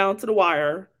came down to the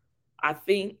wire. I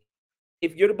think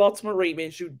if you're the Baltimore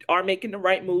Ravens, you are making the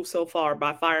right move so far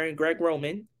by firing Greg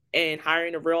Roman and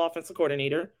hiring a real offensive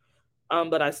coordinator.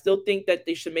 But I still think that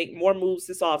they should make more moves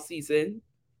this offseason.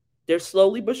 They're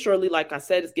slowly but surely, like I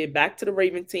said, it's getting back to the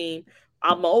Raven team.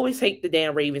 I'm always hate the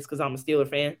damn Ravens because I'm a Steeler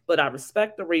fan, but I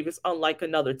respect the Ravens unlike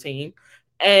another team.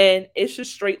 And it's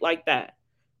just straight like that.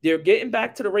 They're getting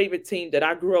back to the Raven team that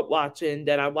I grew up watching,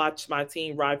 that I watched my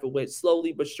team rival with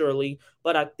slowly but surely.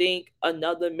 But I think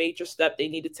another major step they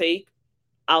need to take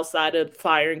outside of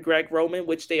firing Greg Roman,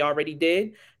 which they already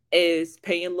did, is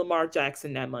paying Lamar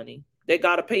Jackson that money. They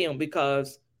got to pay him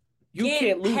because you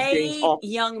can't lose games off.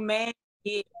 Young man,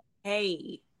 get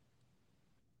paid.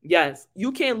 Yes,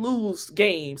 you can't lose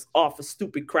games off of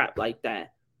stupid crap like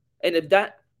that. And if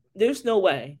that, there's no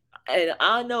way. And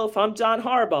I know if I'm John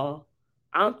Harbaugh,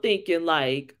 I'm thinking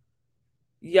like,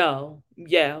 yo,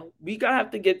 yeah, we gotta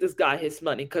have to get this guy his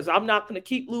money because I'm not gonna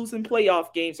keep losing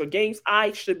playoff games or games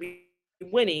I should be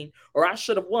winning or I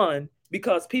should have won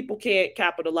because people can't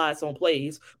capitalize on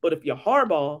plays. But if you're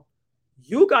Harbaugh,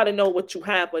 you gotta know what you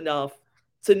have enough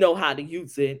to know how to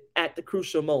use it at the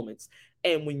crucial moments.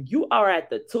 And when you are at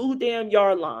the 2 damn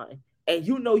yard line and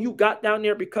you know you got down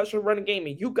there because you're running game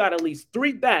and you got at least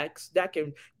three backs that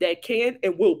can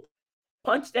and will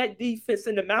punch that defense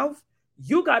in the mouth,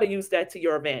 you got to use that to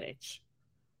your advantage.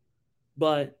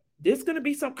 But there's going to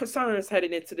be some concerns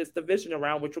heading into this division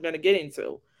round, which we're going to get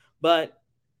into. But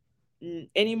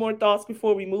any more thoughts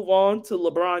before we move on to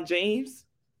LeBron James?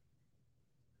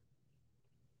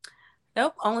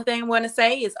 Nope. Only thing I want to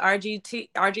say is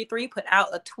RG3 put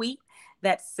out a tweet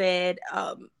that said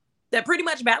that pretty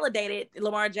much validated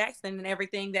Lamar Jackson and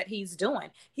everything that he's doing.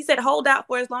 He said, hold out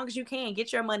for as long as you can.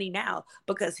 Get your money now,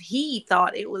 because he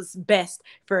thought it was best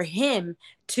for him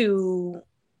to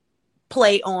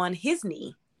play on his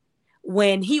knee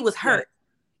when he was hurt.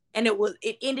 Yeah. And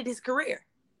it ended his career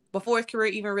before his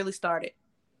career even really started.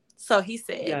 So he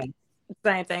said,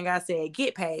 same thing I said,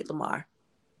 get paid, Lamar.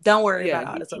 Don't worry about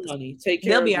all this other money. Take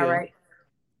care of you. They'll be all right.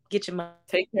 Get your money.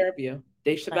 Take care of you.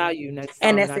 They should value you next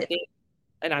time.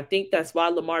 And I think that's why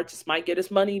Lamar just might get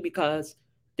his money, because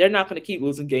they're not going to keep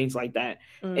losing games like that.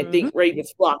 Mm-hmm. And think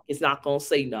Ravens flock is not going to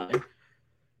say nothing.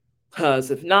 Because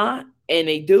if not, and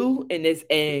they do,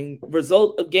 and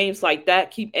result of games like that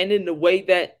keep ending the way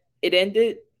that it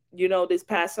ended, this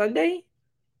past Sunday,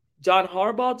 John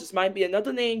Harbaugh just might be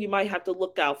another name you might have to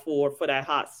look out for that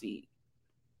hot seat.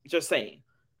 Just saying.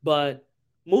 But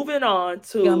moving on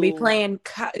to... You're going to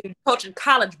be coaching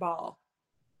college ball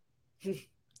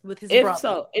with his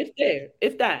brother.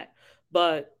 If that.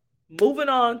 But moving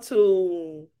on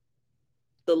to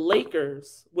the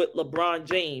Lakers with LeBron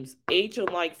James, aging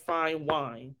like fine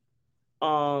wine.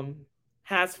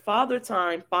 Has Father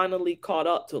Time finally caught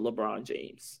up to LeBron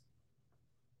James?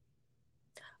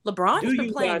 LeBron has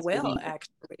been playing well,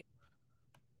 actually.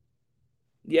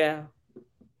 Yeah.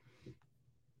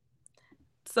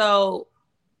 So,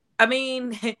 I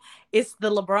mean, it's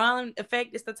the LeBron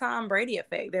effect. It's the Tom Brady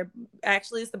effect.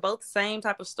 It's both the same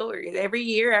type of story. Every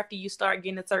year after you start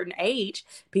getting a certain age,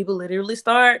 people literally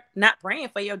start not praying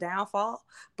for your downfall,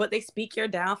 but they speak your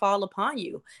downfall upon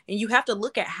you. And you have to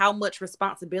look at how much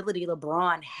responsibility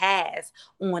LeBron has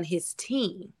on his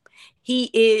team. He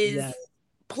is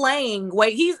playing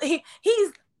way. He's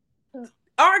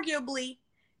arguably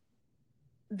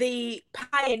the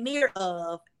pioneer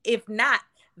of, if not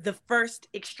the first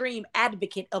extreme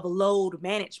advocate of load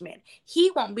management. He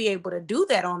won't be able to do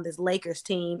that on this Lakers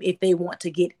team if they want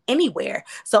to get anywhere.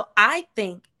 So I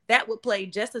think that would play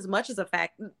just as much as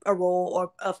a role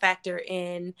or a factor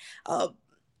in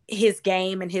his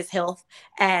game and his health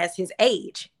as his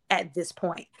age at this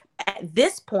point. At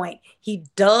this point, he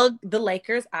dug the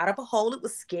Lakers out of a hole. It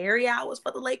was scary hours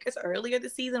for the Lakers earlier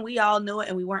this season. We all knew it,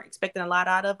 and we weren't expecting a lot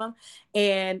out of them.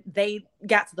 And they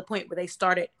got to the point where they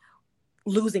started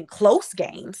losing close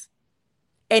games,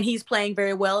 and he's playing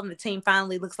very well, and the team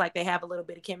finally looks like they have a little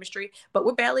bit of chemistry, but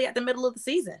we're barely at the middle of the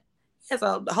season. He has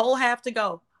a whole half to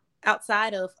go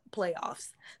outside of playoffs.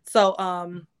 So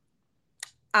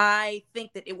I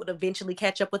think that it would eventually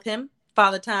catch up with him.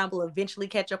 Father Time will eventually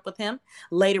catch up with him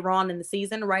later on in the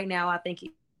season. Right now, I think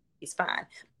he's fine,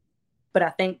 but I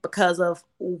think because of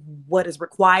what is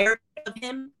required of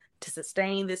him to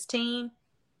sustain this team,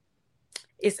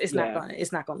 It's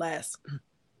not gonna last.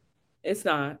 It's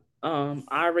not. I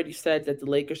already said that the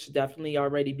Lakers should definitely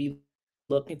already be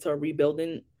looking to a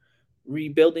rebuilding,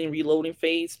 reloading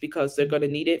phase, because they're gonna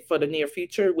need it for the near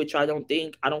future, which I don't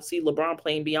see LeBron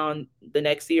playing beyond the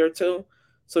next year or two.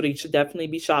 So they should definitely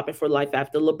be shopping for life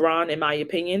after LeBron, in my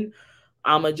opinion.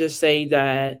 I'ma just say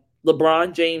that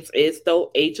LeBron James is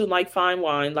though aging like fine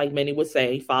wine, like many would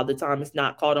say. Father Time is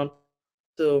not caught up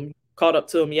to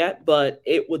him yet, but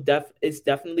it's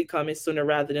definitely coming sooner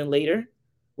rather than later,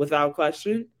 without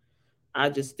question. I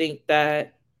just think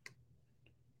that,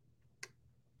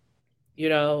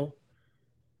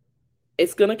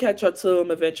 it's going to catch up to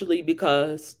him eventually,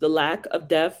 because the lack of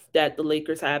depth that the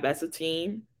Lakers have as a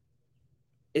team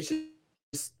is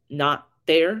just not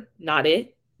there, not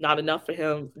enough for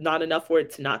him, not enough for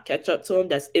it to not catch up to him.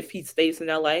 That's if he stays in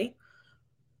LA.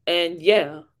 And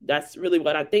yeah, that's really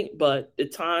what I think. But the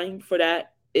time for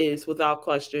that is, without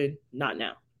question, not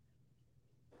now.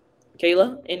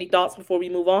 Kayla, any thoughts before we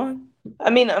move on? I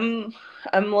mean, I'm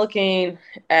looking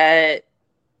at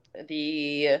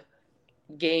the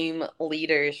game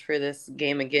leaders for this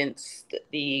game against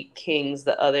the Kings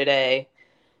the other day,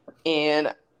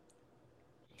 and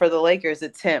for the Lakers,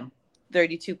 it's him.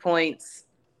 32 points,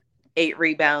 8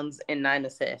 rebounds, and 9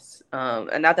 assists.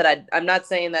 And not that I'm not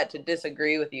saying that to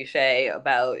disagree with you, Shay,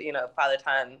 about, Father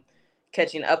Time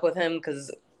catching up with him, because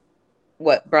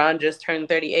Bron just turned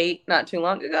 38 not too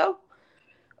long ago.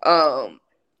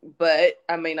 But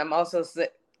I mean, I'm also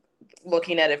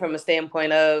looking at it from a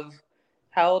standpoint of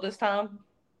how old is Tom?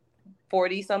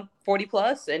 40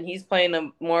 plus, and he's playing a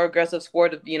more aggressive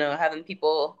sport of, having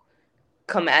people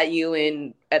come at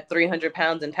you at 300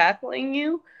 pounds and tackling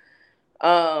you.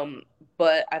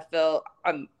 But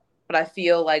I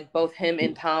feel like both him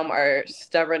and Tom are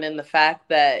stubborn in the fact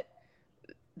that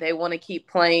they want to keep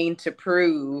playing to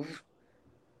prove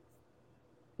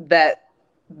that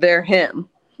they're him,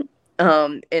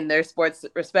 in their sports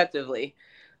respectively.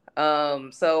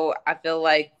 So I feel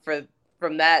like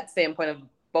from that standpoint of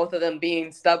both of them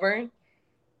being stubborn,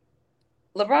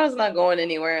 LeBron's not going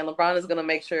anywhere, and LeBron is going to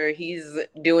make sure he's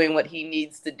doing what he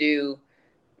needs to do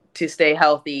to stay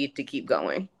healthy to keep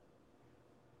going.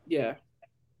 Yeah.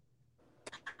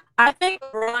 I think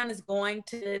LeBron is going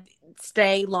to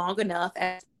stay long enough.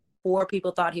 As before,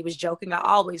 people thought he was joking. I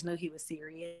always knew he was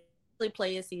serious. He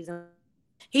play a season.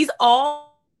 He's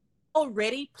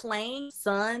already playing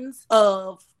sons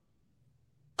of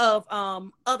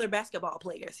other basketball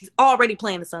players. He's already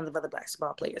playing the sons of other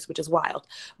basketball players, which is wild.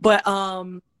 But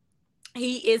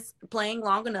he is playing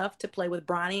long enough to play with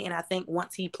Bronny, and I think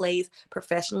once he plays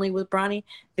professionally with Bronny,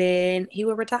 then he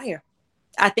will retire.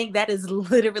 I think that is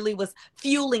literally what's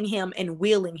fueling him and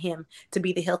willing him to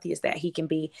be the healthiest that he can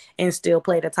be and still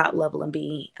play at the top level and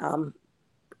be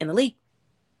in the league.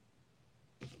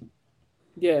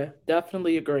 Yeah,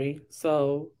 definitely agree.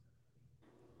 So,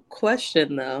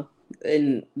 question though,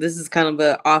 and this is kind of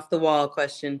an off the wall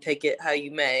question, take it how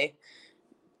you may.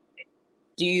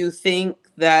 Do you think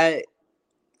that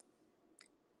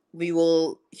we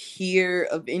will hear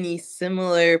of any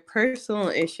similar personal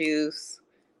issues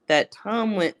that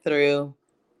Tom went through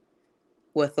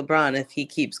with LeBron if he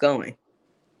keeps going?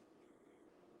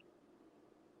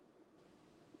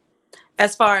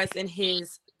 As far as in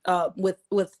his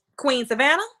with Queen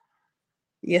Savannah?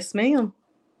 Yes, ma'am.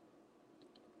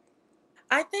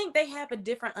 I think they have a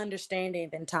different understanding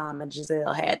than Tom and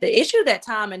Giselle had. The issue that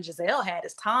Tom and Giselle had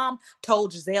is Tom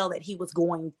told Giselle that he was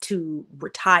going to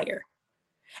retire.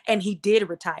 And he did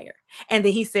retire. And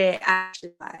then he said, I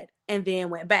lied, and then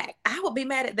went back. I would be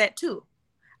mad at that too.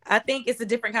 I think it's a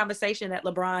different conversation that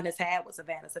LeBron has had with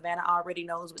Savannah. Savannah already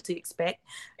knows what to expect,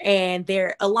 and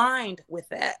they're aligned with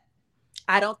that.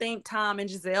 I don't think Tom and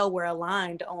Giselle were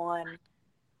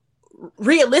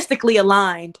realistically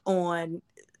aligned on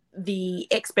the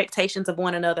expectations of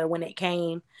one another when it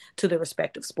came to the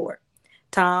respective sport.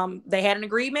 Tom, they had an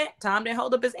agreement. Tom didn't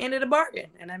hold up his end of the bargain.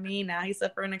 And I mean, now he's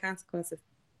suffering the consequences.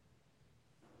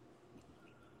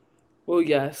 Well,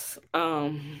 yes.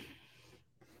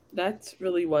 That's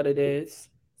really what it is.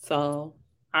 So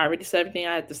I already said everything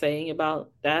I had to say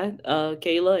about that.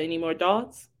 Kayla, any more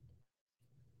thoughts?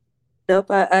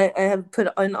 Nope, I have put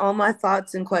in all my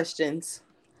thoughts and questions.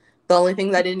 The only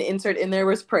thing that I didn't insert in there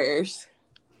was prayers.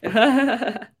 All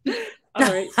right,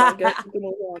 so I guess we can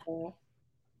move on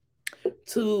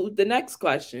to the next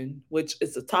question, which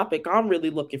is a topic I'm really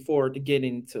looking forward to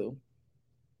getting into.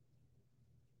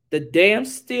 The damn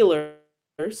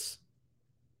Steelers,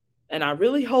 and I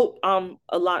really hope I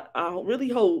really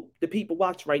hope the people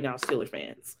watch right now, Steelers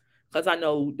fans, because I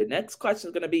know the next question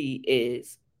is going to be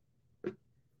is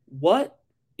what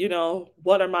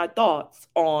are my thoughts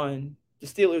on the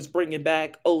Steelers bringing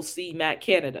back OC Matt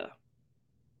Canada?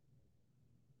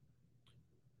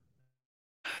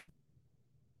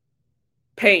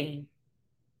 Pain.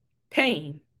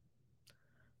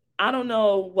 I don't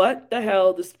know what the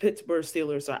hell the Pittsburgh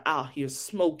Steelers are out here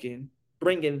smoking,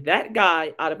 bringing that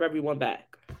guy out of everyone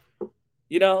back.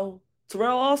 Terrell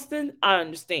Austin, I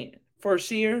understand.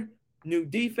 First year, new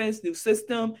defense, new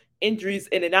system, injuries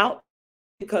in and out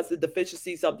because of the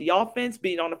deficiencies of the offense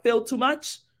being on the field too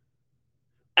much.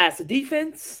 As a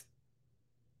defense,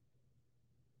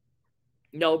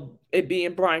 it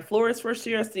being Brian Flores first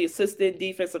year as the assistant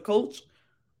defensive coach,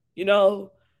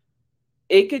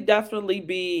 it could definitely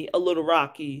be a little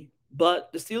rocky,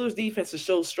 but the Steelers defense has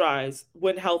showed strides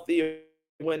when healthy,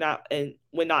 when not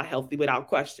healthy, without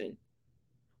question.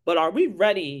 But are we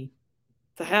ready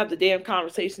to have the damn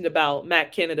conversation about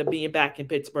Matt Canada being back in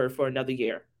Pittsburgh for another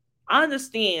year? I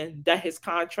understand that his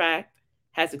contract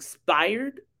has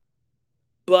expired,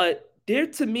 but there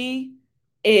to me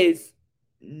is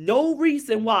no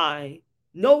reason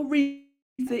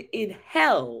in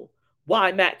hell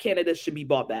why Matt Canada should be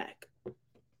brought back.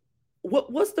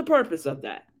 What's the purpose of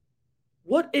that?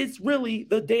 what is really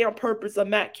the damn purpose of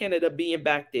Matt Canada being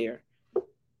back there?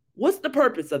 What's the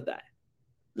purpose of that?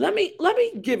 Let me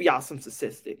give y'all some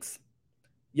statistics.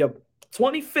 You're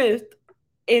 25th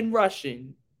in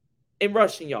rushing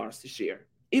yards this year.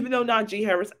 Even though Najee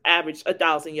Harris averaged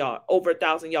 1,000 yards, over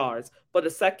 1,000 yards for the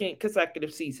second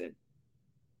consecutive season.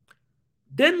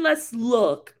 Then let's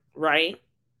look, right,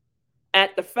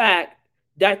 at the fact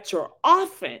that your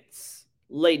offense,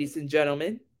 ladies and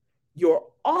gentlemen, your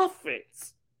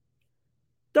offense,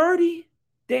 30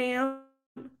 damn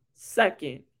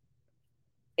second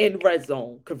in red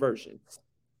zone conversions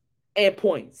and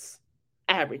points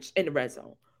average in the red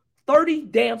zone. 30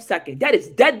 damn second. That is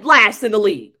dead last in the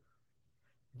league.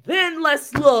 Then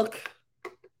let's look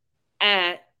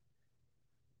at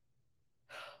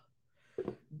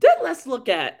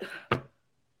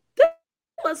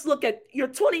your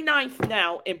 29th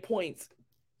now in points.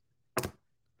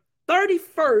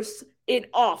 31st in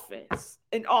offense,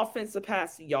 in offensive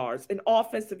passing yards, in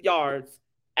offensive yards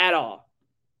at all.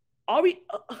 Are you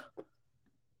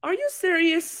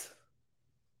serious?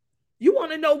 You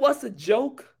want to know what's a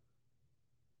joke?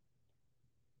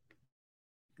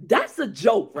 That's a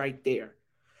joke right there.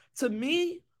 To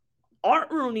me, Art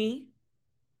Rooney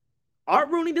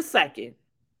II,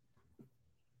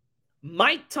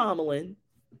 Mike Tomlin,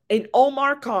 and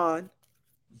Omar Khan,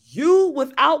 you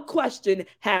without question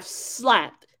have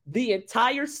slapped the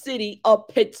entire city of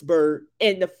Pittsburgh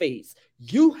in the face.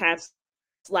 You have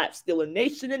slapped Steeler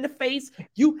Nation in the face.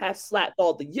 You have slapped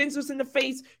all the Yinzers in the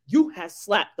face. You have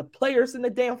slapped the players in the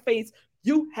damn face.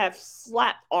 You have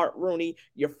slapped Art Rooney,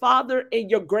 your father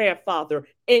and your grandfather,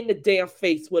 in the damn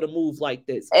face with a move like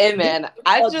this. Hey, man,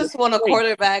 I just want a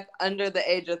quarterback under the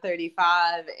age of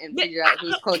 35 and figure out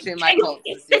who's coaching my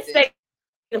Colts this season.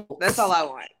 That's all I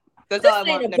want. That's all I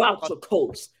want. Ain't about your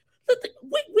coach.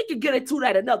 We can get into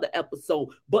that another episode,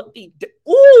 but I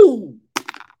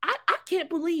can't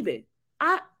believe it.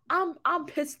 I'm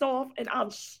pissed off and I'm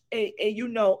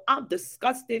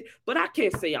disgusted, but I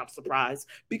can't say I'm surprised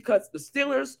because the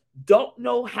Steelers don't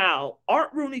know how.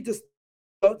 Art Rooney just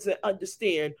doesn't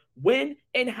understand when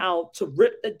and how to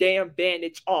rip the damn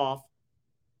bandage off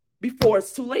before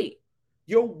it's too late.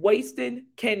 You're wasting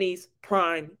Kenny's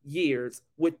prime years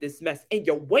with this mess, and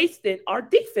you're wasting our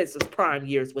defense's prime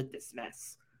years with this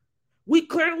mess. We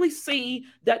clearly see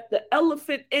that the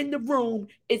elephant in the room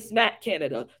is Matt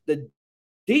Canada. The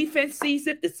defense sees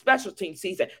it, the special team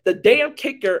sees it. The damn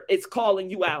kicker is calling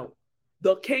you out.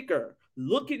 The kicker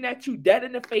looking at you dead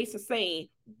in the face and saying,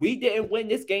 we didn't win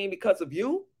this game because of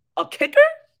you? A kicker?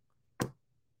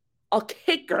 A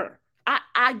kicker.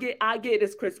 I get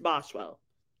it's Chris Boswell.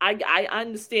 I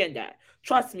understand that.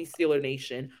 Trust me, Steeler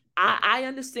Nation. I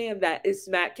understand that it's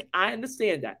Matt. I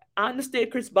understand that. I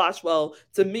understand Chris Boswell,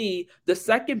 to me, the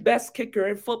second best kicker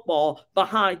in football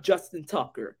behind Justin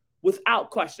Tucker. Without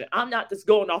question. I'm not just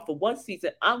going off of one season.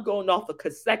 I'm going off of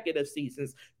consecutive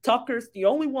seasons. Tucker's the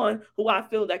only one who I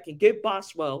feel that can give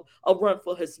Boswell a run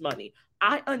for his money.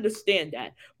 I understand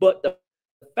that. But the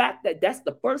fact that that's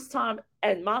the first time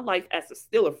in my life as a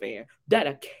Steeler fan that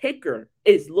a kicker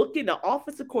is looking the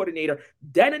offensive coordinator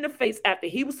dead in the face after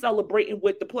he was celebrating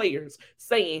with the players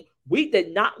saying, we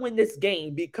did not win this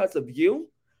game because of you,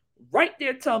 right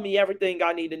there tell me everything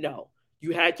I need to know.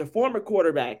 You had your former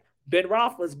quarterback, Ben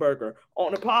Roethlisberger,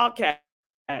 on a podcast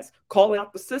calling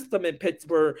out the system in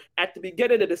Pittsburgh at the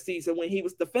beginning of the season when he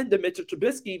was defending Mitchell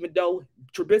Trubisky, even though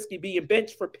Trubisky being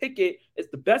benched for Pickett is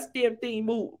the best damn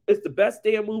move. It's the best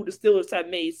damn move the Steelers have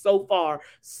made so far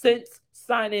since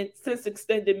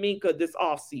extending Minka this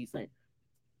offseason.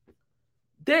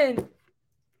 Then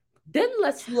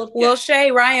let's look Well,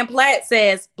 Shay, Ryan Platt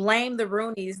says, blame the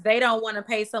Rooneys. They don't want to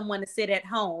pay someone to sit at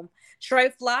home. Trey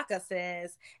Flocka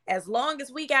says, as long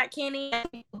as we got Kenny,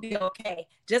 we'll be okay.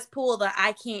 Just pull the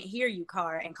I can't hear you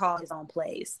card and call his own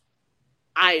plays.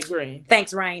 I agree.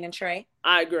 Thanks, Ryan and Trey.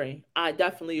 I agree. I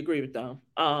definitely agree with them.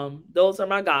 Those are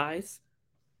my guys.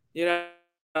 You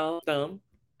know, them.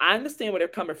 I understand where they're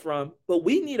coming from, but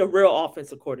we need a real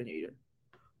offensive coordinator.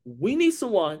 We need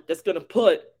someone that's going to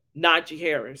put Najee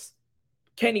Harris,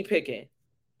 Kenny Pickett,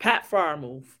 Pat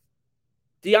Freiermuth,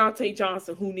 Deontay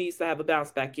Johnson, who needs to have a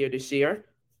bounce back year this year,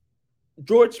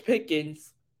 George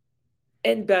Pickens,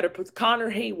 and Connor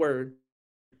Hayward,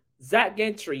 Zach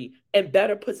Gentry, in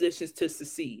better positions to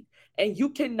succeed. And you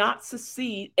cannot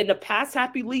succeed in the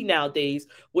pass-happy league nowadays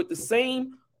with the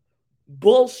same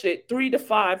bullshit 3 to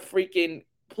 5 freaking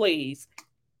plays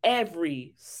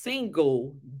every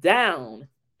single down,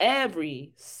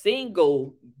 every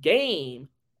single game,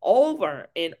 over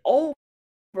and over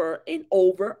and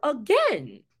over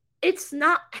again. It's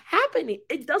not happening.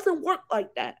 It doesn't work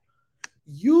like that.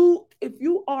 If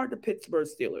you are the Pittsburgh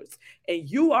Steelers and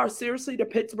you are seriously the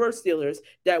Pittsburgh Steelers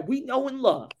that we know and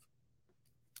love,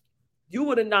 you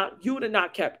would have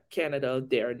not kept Canada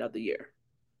there another year.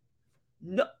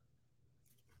 No,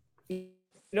 you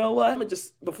know what? I'm gonna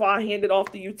just before I hand it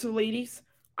off to you two ladies,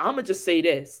 I'm gonna just say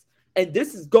this, and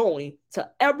this is going to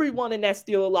everyone in that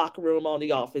Steeler locker room on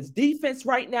the offense. Defense,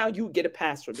 right now, you get a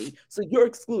pass from me, so you're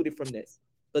excluded from this.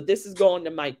 But this is going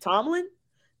to Mike Tomlin.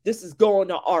 This is going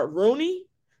to Art Rooney.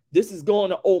 This is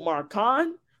going to Omar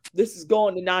Khan. This is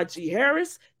going to Najee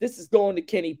Harris. This is going to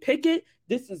Kenny Pickett.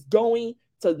 This is going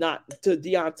to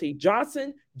Deontay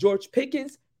Johnson, George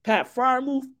Pickens, Pat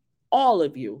Freiermuth, all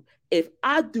of you. If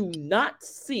I do not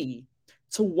see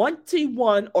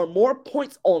 21 or more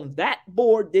points on that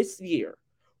board this year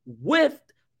with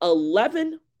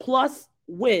 11 plus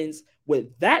wins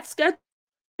with that schedule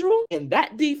and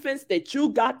that defense that you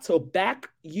got to back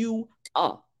you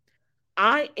up,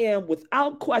 I am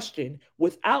without question,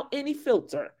 without any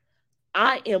filter,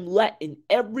 I am letting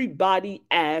everybody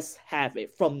ass have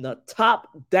it from the top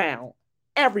down.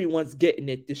 Everyone's getting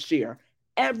it this year.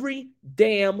 Every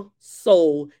damn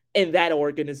soul in that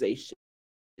organization.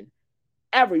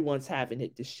 Everyone's having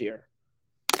it this year.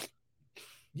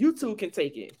 You two can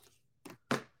take it.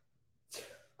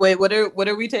 Wait, what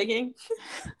are we taking?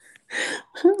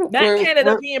 Matt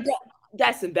Canada being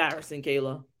that's embarrassing,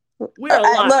 Kayla. Look,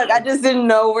 I just didn't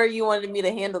know where you wanted me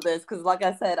to handle this because, like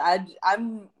I said,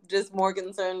 I'm just more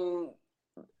concerned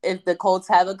if the Colts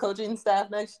have a coaching staff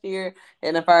next year,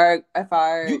 and if our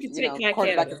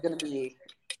quarterback is going to be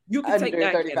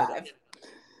under 35.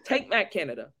 Take Matt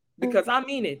Canada because I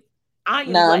mean it.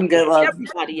 I'm good.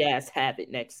 Everybody ass have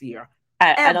it next year.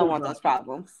 I don't want those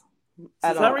problems.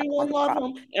 Everyone love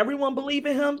him. Everyone believe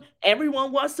in him.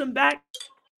 Everyone wants him back.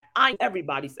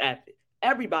 Everybody's at it.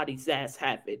 Everybody's ass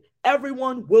have it.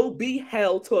 Everyone will be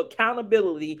held to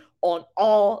accountability on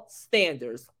all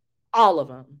standards. All of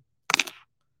them.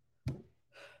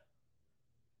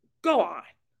 Go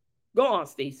on,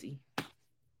 Stacy.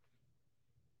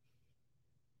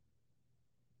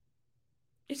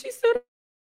 Is she still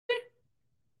there?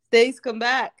 Stace, come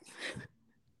back.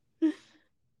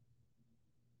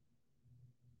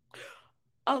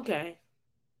 Okay.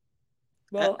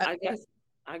 Well,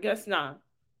 I guess not.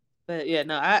 But yeah,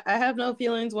 no, I have no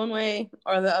feelings one way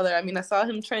or the other. I mean, I saw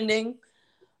him trending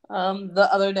the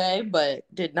other day, but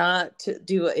did not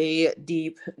do a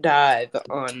deep dive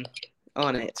on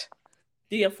it.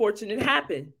 The unfortunate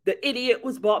happened. The idiot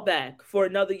was brought back for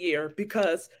another year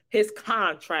because his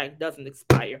contract doesn't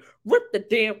expire. Rip the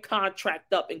damn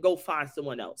contract up and go find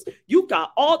someone else. You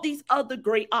got all these other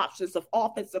great options of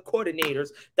offensive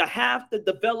coordinators that have to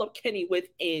develop Kenny with,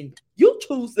 and you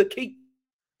choose to keep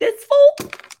this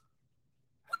fool?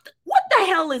 What the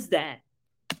hell is that?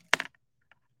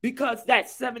 Because that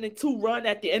 7-2 run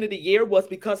at the end of the year was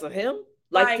because of him?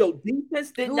 Like your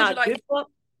defense did not give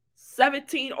up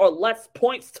 17 or less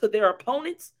points to their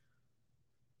opponents?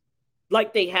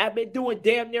 Like they have been doing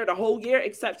damn near the whole year,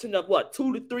 exception of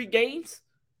 2 to 3 games?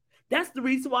 That's the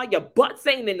reason why your butts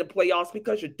ain't in the playoffs,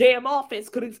 because your damn offense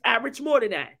could have averaged more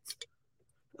than that.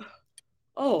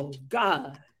 Oh,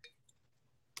 God.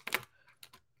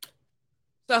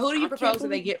 So who do you propose that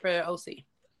they get for their OC?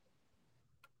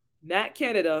 Matt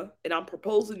Canada, and I'm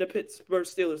proposing the Pittsburgh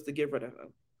Steelers to get rid of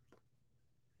him.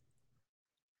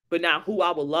 But now, who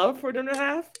I would love for them to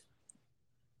have?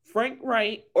 Frank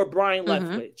Wright or Brian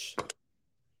Leftwich.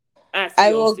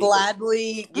 I will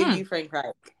gladly give you Frank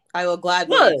Wright. I will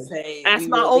gladly say. As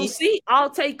my OC, I'll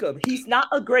take him. He's not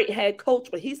a great head coach,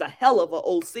 but he's a hell of an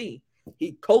OC.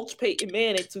 He coached Peyton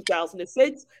Manning in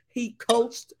 2006. He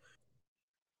coached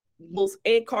Bulls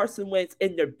and Carson Wentz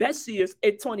in their best years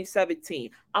in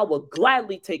 2017. I will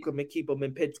gladly take him and keep him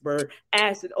in Pittsburgh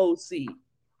as an OC.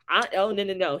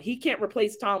 No. He can't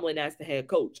replace Tomlin as the head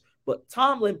coach, but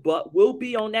Tomlin will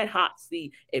be on that hot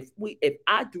seat if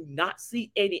I do not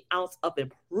see any ounce of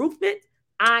improvement.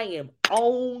 I am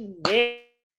on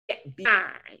that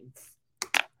behind.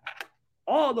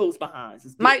 All those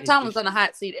behinds. Mike Tomlin's on the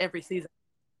hot seat every season.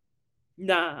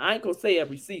 Nah, I ain't gonna say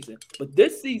every season, but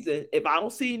this season, if I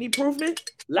don't see any improvement,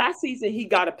 last season he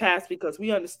got a pass because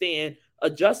we understand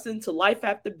adjusting to life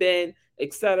after Ben,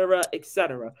 etc.,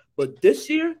 etc. But this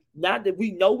year, now that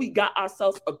we know we got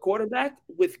ourselves a quarterback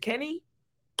with Kenny,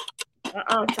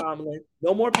 Tomlin,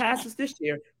 no more passes this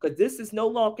year, because this is no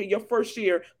longer your first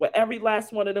year with every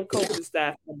last one of them coaching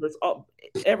staff members,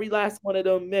 every last one of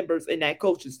them members in that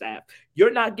coaching staff.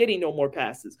 You're not getting no more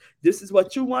passes. This is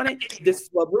what you wanted. This is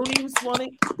what Rooney was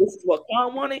wanting. This is what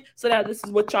Khan wanted. So now this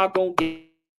is what y'all gonna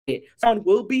get. Someone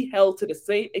will be held to the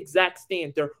same exact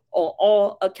standard on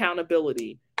all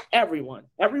accountability.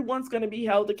 Everyone's going to be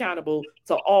held accountable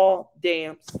to all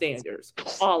damn standards,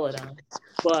 all of them.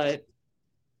 But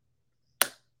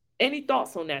any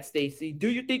thoughts on that, Stacey? Do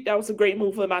you think that was a great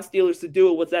move for my Steelers to do,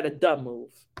 or was that a dumb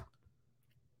move?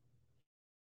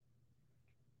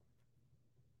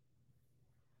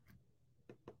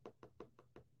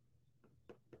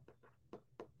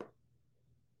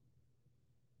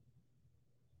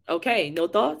 Okay, no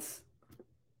thoughts?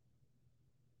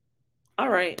 All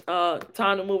right,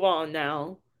 time to move on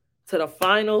now to the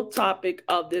final topic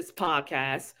of this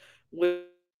podcast,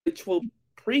 which will be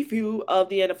preview of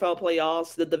the NFL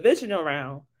playoffs, the divisional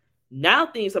round. Now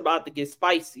things are about to get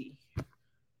spicy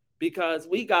because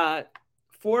we got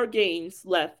 4 games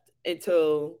left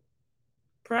until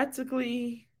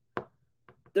practically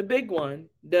the big one,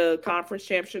 the conference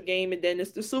championship game, and then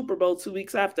it's the Super Bowl 2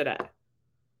 weeks after that.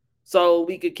 So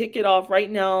we could kick it off right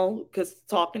now because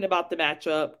talking about the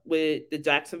matchup with the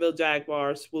Jacksonville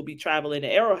Jaguars will be traveling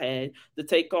to Arrowhead to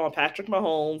take on Patrick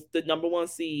Mahomes, the number 1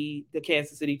 seed, the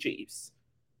Kansas City Chiefs.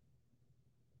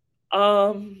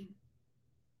 I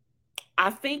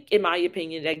think, in my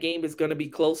opinion, that game is going to be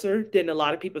closer than a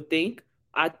lot of people think.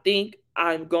 I think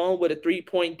I'm going with a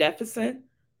 3-point deficit.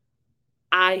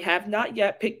 I have not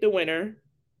yet picked the winner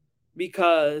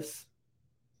because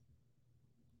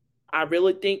I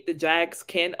really think the Jags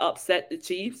can upset the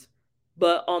Chiefs.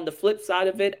 But on the flip side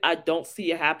of it, I don't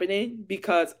see it happening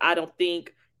because I don't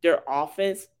think their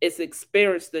offense is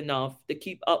experienced enough to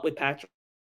keep up with Patrick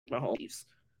Mahomes.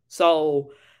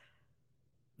 So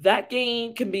that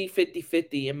game can be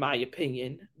 50-50 in my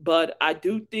opinion. But I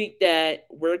do think that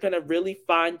we're going to really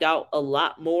find out a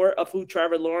lot more of who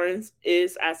Trevor Lawrence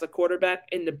is as a quarterback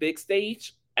in the big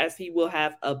stage, as he will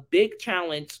have a big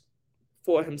challenge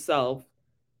for himself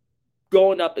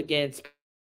going up against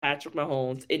Patrick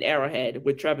Mahomes in Arrowhead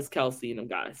with Travis Kelce and them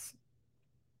guys.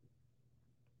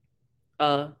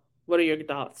 What are your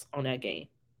thoughts on that game?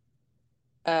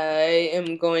 I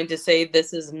am going to say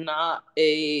this is not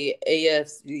a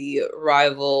AFC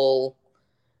rival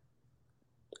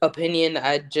opinion.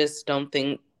 I just don't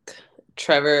think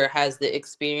Trevor has the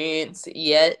experience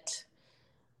yet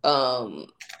to,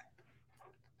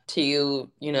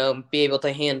 be able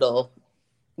to handle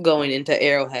going into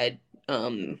Arrowhead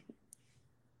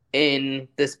in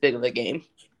this big of a game.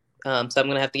 So I'm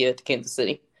going to have to give it to Kansas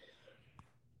City.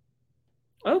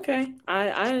 Okay,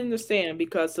 I understand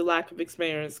because the lack of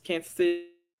experience, Kansas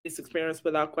City's experience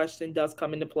without question does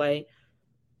come into play.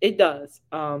 It does.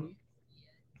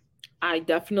 I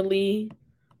definitely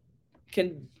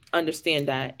can understand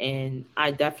that, and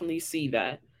I definitely see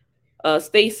that.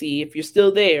 Stacey, if you're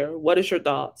still there, what is your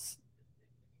thoughts?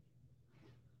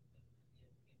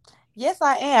 Yes,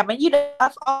 I am. And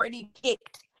I've already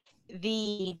picked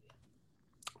the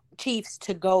Chiefs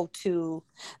to go to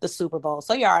the Super Bowl.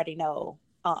 So you already know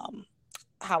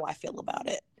how I feel about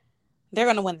it. They're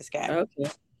going to win this game.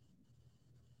 Okay.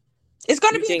 It's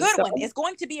going to You be a think good so? one. It's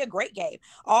going to be a great game.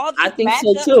 All I these think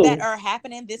so matchups too. that are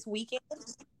happening this weekend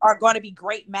are going to be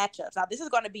great matchups. Now, this is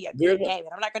going to be a good game.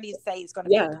 And I'm not going to say it's going to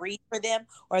be a breeze for them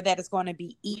or that it's going to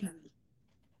be easy.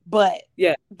 But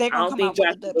yeah, they're I going to don't come think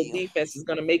out with a Jacksonville's W. defense is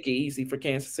going to make it easy for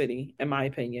Kansas City, in my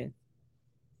opinion.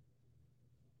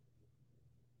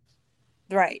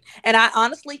 Right. And I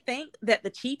honestly think that the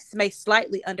Chiefs may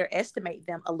slightly underestimate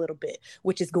them a little bit,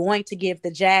 which is going to give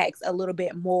the Jags a little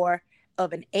bit more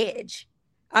of an edge.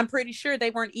 I'm pretty sure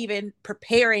they weren't even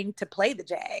preparing to play the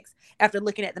Jags after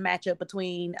looking at the matchup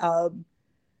between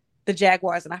the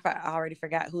Jaguars and I already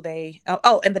forgot who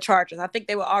and the Chargers. I think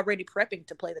they were already prepping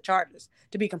to play the Chargers,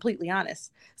 to be completely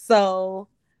honest. So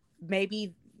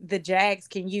maybe the Jags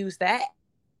can use that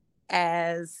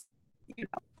as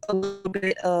a little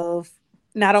bit of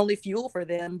not only fuel for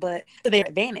them, but to their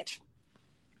advantage.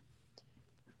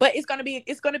 But it's gonna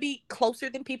be closer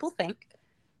than people think.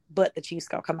 But the Chiefs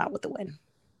gonna come out with the win.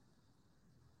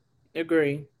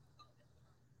 Agree.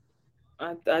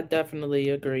 I definitely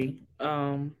agree.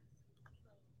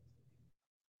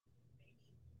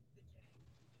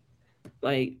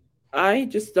 Like I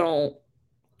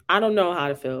don't know how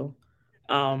to feel.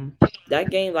 That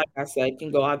game, like I said,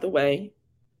 can go either way.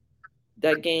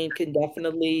 That game can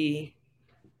definitely,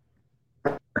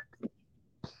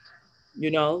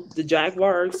 the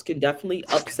Jaguars can definitely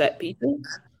upset people,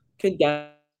 can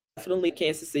definitely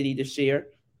Kansas City this year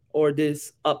or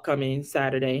this upcoming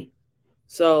Saturday.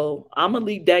 So I'm gonna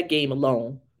leave that game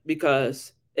alone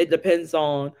because it depends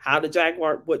on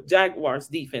what Jaguars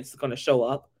defense is gonna show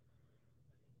up,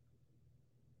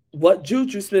 what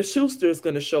Juju Smith Schuster is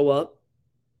gonna show up,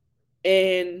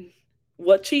 and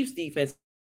what Chiefs defense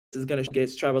is gonna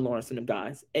against Trevor Lawrence and them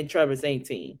guys and Trevor's same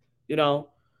team. You know,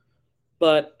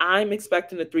 but I'm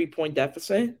expecting a 3-point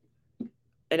deficit.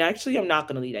 And actually, I'm not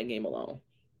going to leave that game alone.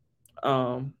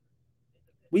 Um,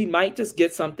 we might just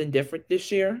get something different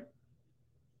this year.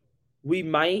 We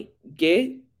might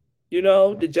get,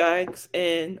 the Jags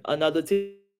and another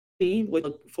team, which I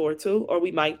look forward to, or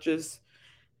we might just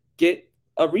get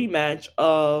a rematch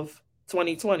of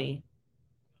 2020.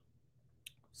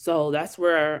 So that's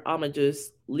where I'm going to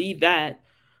just leave that.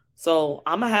 So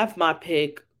I'm going to have my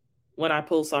pick when I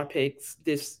post our picks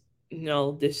this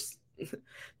this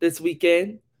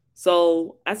weekend.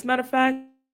 So as a matter of fact,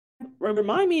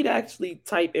 remind me to actually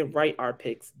type and write our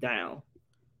picks down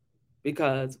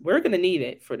because we're gonna need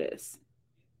it for this.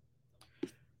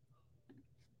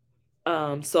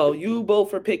 So you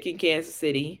both are picking Kansas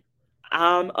City.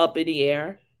 I'm up in the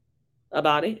air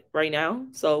about it right now.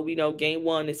 So we know game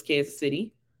one is Kansas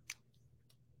City.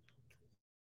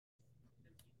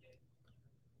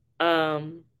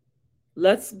 Um,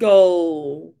 let's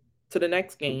go to the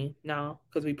next game now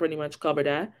because we pretty much covered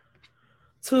that.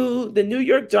 To the New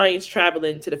York Giants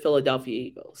traveling to the Philadelphia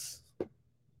Eagles.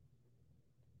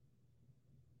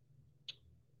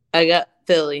 I got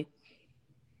Philly.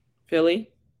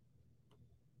 Philly.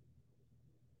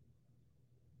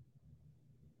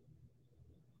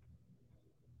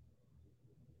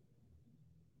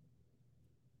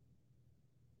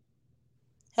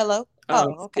 Hello.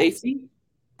 Oh, okay. Stacy.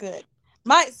 Good.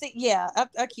 Yeah,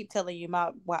 I keep telling you my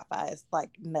Wi-Fi is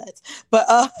like nuts. But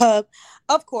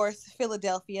of course,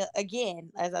 Philadelphia,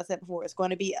 again, as I said before, it's going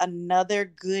to be another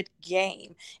good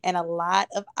game. And a lot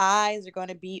of eyes are going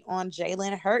to be on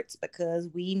Jalen Hurts because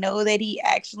we know that he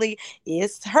actually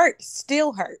is hurt,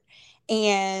 still hurt.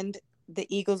 And the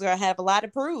Eagles are going to have a lot to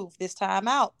prove this time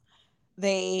out.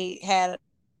 They had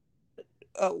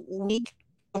a week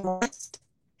of rest.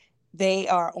 They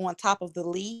are on top of the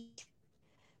league.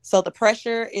 So the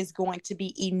pressure is going to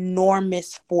be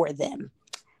enormous for them.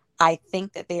 I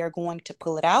think that they are going to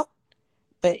pull it out,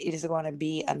 but it is going to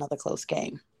be another close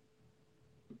game.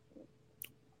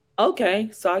 Okay,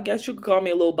 so I guess you could call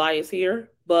me a little biased here,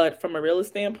 but from a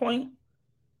realist standpoint,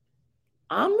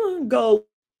 I'm gonna go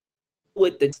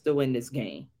with the Giants to win this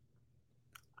game.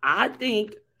 I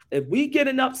think if we get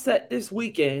an upset this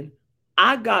weekend,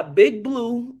 I got Big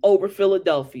Blue over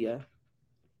Philadelphia.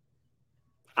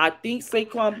 I think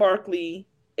Saquon Barkley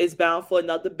is bound for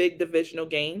another big divisional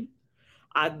game.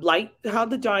 I like how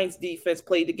the Giants defense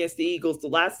played against the Eagles the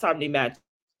last time they matched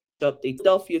up. They took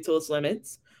Philadelphia to its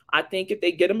limits. I think if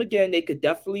they get them again, they could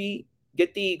definitely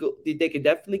get the Eagle. They could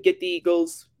definitely get the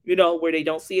Eagles. Where they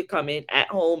don't see it coming at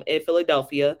home in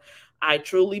Philadelphia. I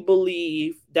truly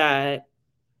believe that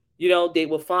they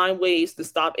will find ways to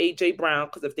stop AJ Brown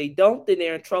because if they don't, then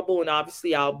they're in trouble. And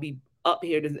obviously, I'll be up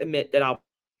here to admit that I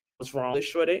was wrong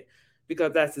with it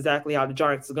because that's exactly how the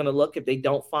Giants are going to look if they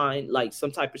don't find like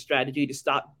some type of strategy to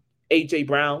stop AJ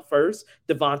Brown first,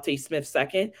 Devontae Smith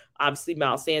second, obviously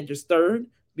Miles Sanders third.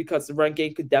 Because the run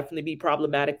game could definitely be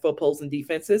problematic for opposing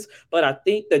defenses. But I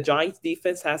think the Giants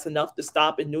defense has enough to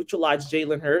stop and neutralize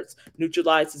Jalen Hurts,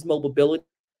 neutralize his mobility,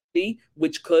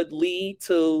 which could lead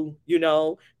to,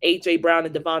 AJ Brown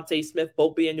and Devontae Smith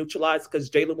both being neutralized because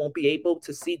Jalen won't be able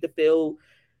to see the field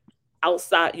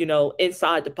outside,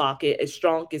 inside the pocket as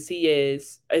strong as he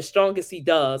is, as strong as he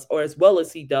does, or as well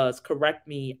as he does, correct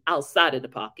me, outside of the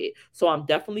pocket. So I'm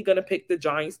definitely going to pick the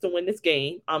Giants to win this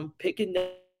game. I'm picking them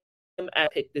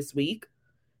at pick this week.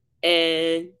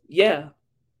 And yeah,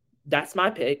 that's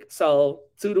my pick. So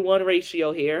 2-1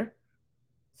 ratio here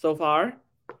so far.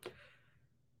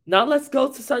 Now let's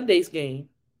go to Sunday's game.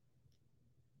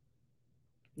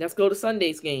 Let's go to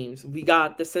Sunday's games. We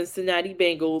got the Cincinnati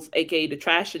Bengals, aka the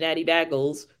Trashinati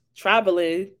Bagels,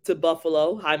 traveling to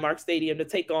Buffalo, Highmark Stadium to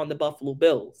take on the Buffalo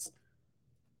Bills.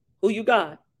 Who you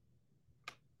got?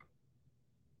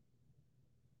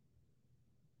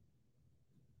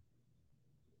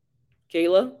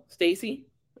 Kayla? Stacy?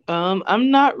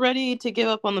 I'm not ready to give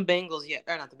up on the Bengals yet,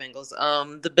 or not the Bengals.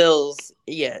 The Bills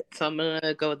yet. So I'm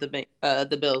gonna go with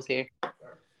the Bills here.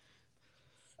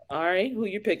 All right, who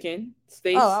you picking?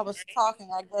 Stace? Oh, I was talking.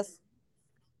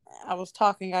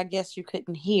 I guess you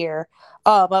couldn't hear.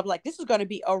 I'm like, this is going to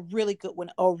be a really good one,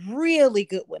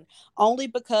 only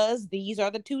because these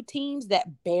are the two teams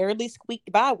that barely squeaked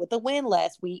by with a win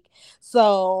last week.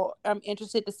 So I'm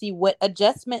interested to see what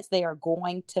adjustments they are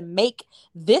going to make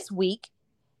this week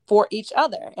for each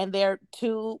other, and they're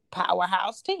two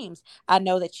powerhouse teams. I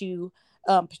know that you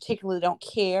particularly don't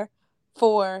care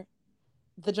for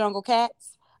the Jungle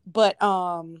Cats, but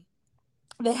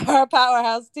they are a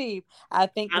powerhouse team. I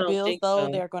think the Bills,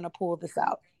 though, they're going to pull this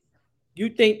out. You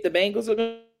think the Bengals are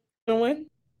going to win?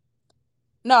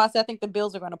 No, I said I think the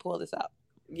Bills are going to pull this out.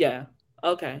 Yeah.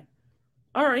 Okay.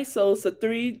 All right, so it's a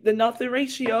 3-0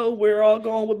 ratio. We're all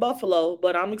going with Buffalo,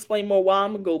 but I'm explaining more why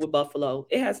I'm gonna go with Buffalo.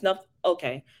 It has nothing.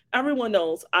 Okay, everyone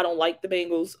knows I don't like the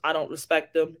Bengals. I don't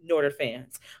respect them nor their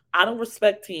fans. I don't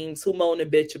respect teams who moan and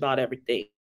bitch about everything.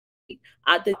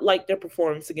 I didn't like their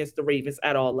performance against the Ravens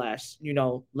at all last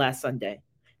Sunday.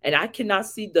 And I cannot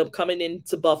see them coming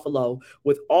into Buffalo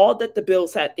with all that the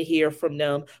Bills had to hear from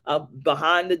them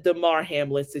behind the DeMar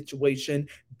Hamlin situation,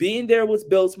 being there was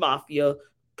Bills Mafia,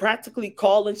 practically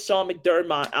calling Sean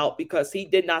McDermott out because he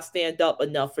did not stand up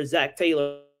enough for Zach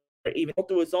Taylor, even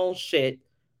through his own shit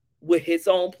with his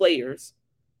own players,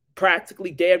 practically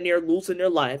damn near losing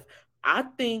their life. I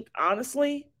think,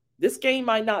 honestly, this game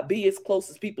might not be as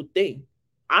close as people think.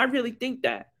 I really think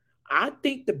that. I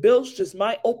think the Bills just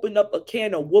might open up a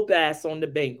can of whoop ass on the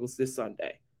Bengals this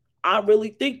Sunday. I really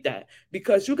think that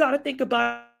because you got to think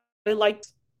about it like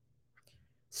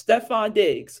Stephon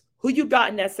Diggs. Who you got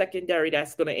in that secondary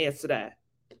that's going to answer that?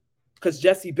 Because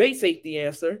Jesse Bates ain't the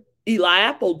answer. Eli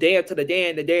Apple, Dan to the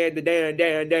Dan, the Dan, the Dan,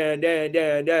 Dan, Dan, Dan,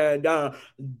 Dan, Dan, Dan.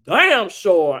 Damn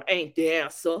sure ain't the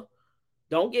answer.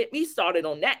 Don't get me started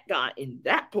on that guy in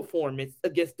that performance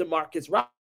against DeMarcus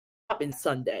Robinson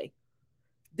Sunday.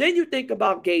 Then you think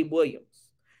about Gabe Williams.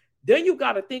 Then you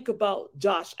got to think about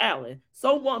Josh Allen,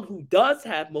 someone who does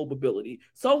have mobility,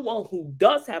 someone who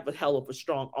does have a hell of a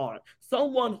strong arm,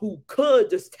 someone who could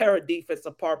just tear a defense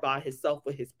apart by himself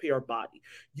with his pure body.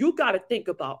 You got to think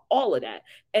about all of that.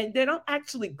 And then I'm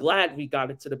actually glad we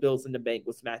got into the Bills and the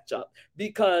Bengals matchup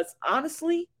because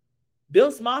honestly,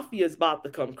 Bills Mafia is about to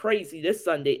come crazy this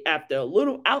Sunday after a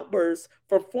little outburst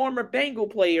from former Bengal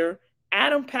player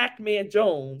Adam Pac-Man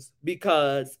Jones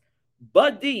because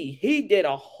Buddy, he did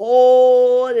a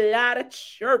whole lot of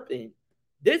chirping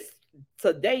this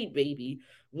today, baby,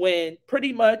 when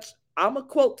pretty much I'm going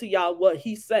to quote to y'all what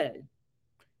he said.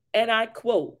 And I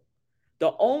quote,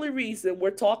 the only reason we're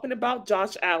talking about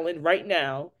Josh Allen right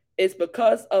now is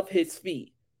because of his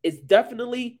feet. It's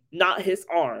definitely not his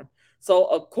arm. So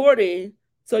according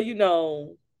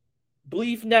to,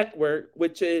 Belief Network,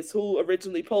 which is who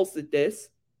originally posted this,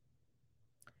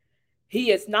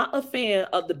 he is not a fan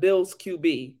of the Bills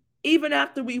QB. Even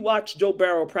after we watched Joe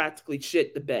Burrow practically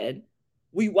shit the bed,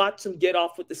 we watched him get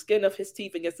off with the skin of his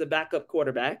teeth against the backup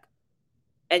quarterback.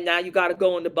 And now you got to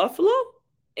go into Buffalo?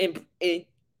 And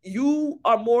you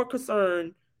are more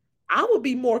concerned. I would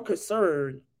be more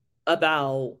concerned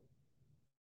about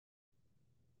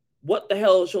what the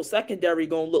hell is your secondary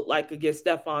going to look like against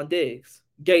Stephon Diggs,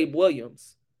 Gabe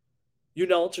Williams.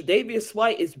 Tre'Davious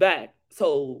White is back.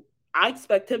 So I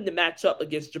expect him to match up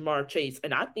against Jamar Chase,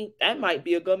 and I think that might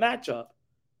be a good matchup.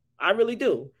 I really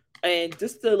do. And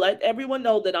just to let everyone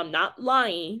know that I'm not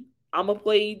lying, I'm going to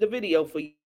play the video for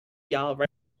y'all right.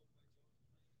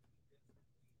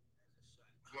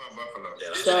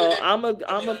 So I'm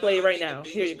gonna play it right now.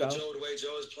 Here you go. The way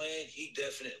Joe is playing, he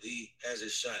definitely has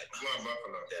his shot. Come on,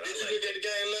 Buffalo. Did you look at the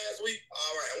game last week?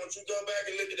 All right, I want you to go back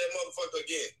and look at that motherfucker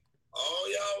again. All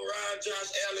y'all ride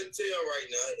Josh Allen tail right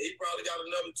now. He probably got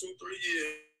another 2-3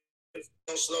 years.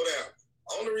 Don't slow down.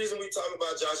 Only reason we talking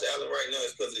about Josh Allen right now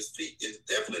is because his feet is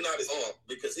definitely not his arm.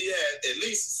 Because he had at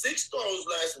least 6 throws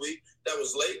last week that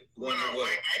was late. I'm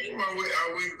going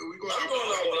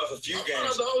off a few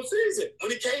games. The whole season.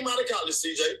 When he came out of college,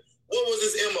 CJ, what was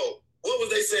his MO? What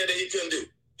was they saying that he couldn't do?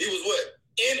 He was what?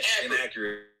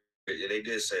 Inaccurate. Yeah, they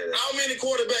did say that. How many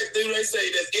quarterbacks do they say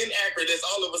that's inaccurate that's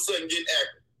all of a sudden get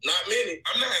accurate? Not many.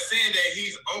 I'm not saying that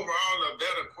he's overall a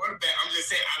better quarterback. I'm just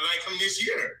saying I like him this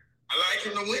year. I like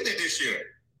him to win it this year.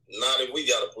 Not if we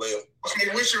got to play him.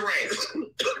 Okay, what's your rank?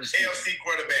 AFC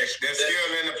quarterbacks that's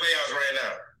still in the playoffs right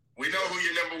now. We know who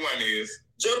your number one is.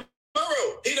 Joe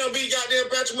Burrow. He done beat goddamn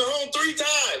Patrick Mahomes 3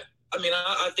 times. I mean,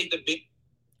 I think the big...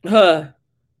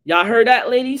 Y'all heard that,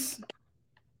 ladies?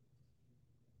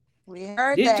 We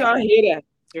heard Did that. y'all hear that?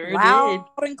 Sure loud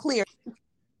and clear.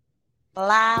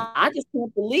 Loud. I just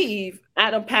can't believe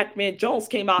Adam Pac-Man Jones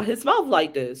came out his mouth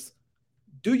like this.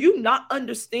 Do you not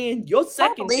understand your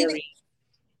secondary?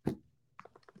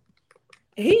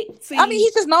 He's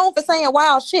just known for saying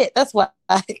wild shit. That's why.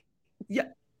 Yeah.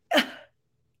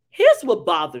 Here's what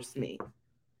bothers me.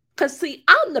 Because, see,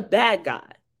 I'm the bad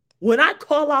guy. When I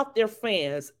call out their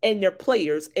fans and their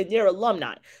players and their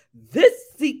alumni,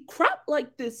 crap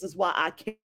like this is why I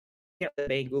can't the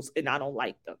Bengals and I don't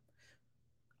like them.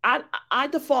 I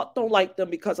default don't like them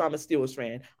because I'm a Steelers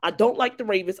fan. I don't like the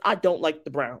Ravens. I don't like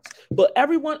the Browns. But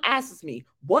everyone asks me,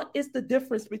 what is the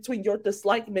difference between your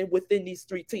dislikement within these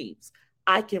 3 teams?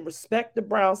 I can respect the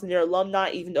Browns and their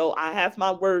alumni, even though I have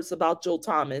my words about Joe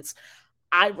Thomas.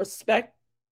 I respect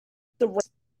the Ravens.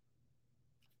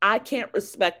 I can't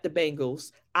respect the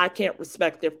Bengals. I can't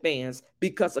respect their fans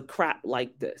because of crap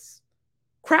like this.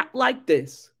 Crap like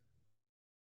this.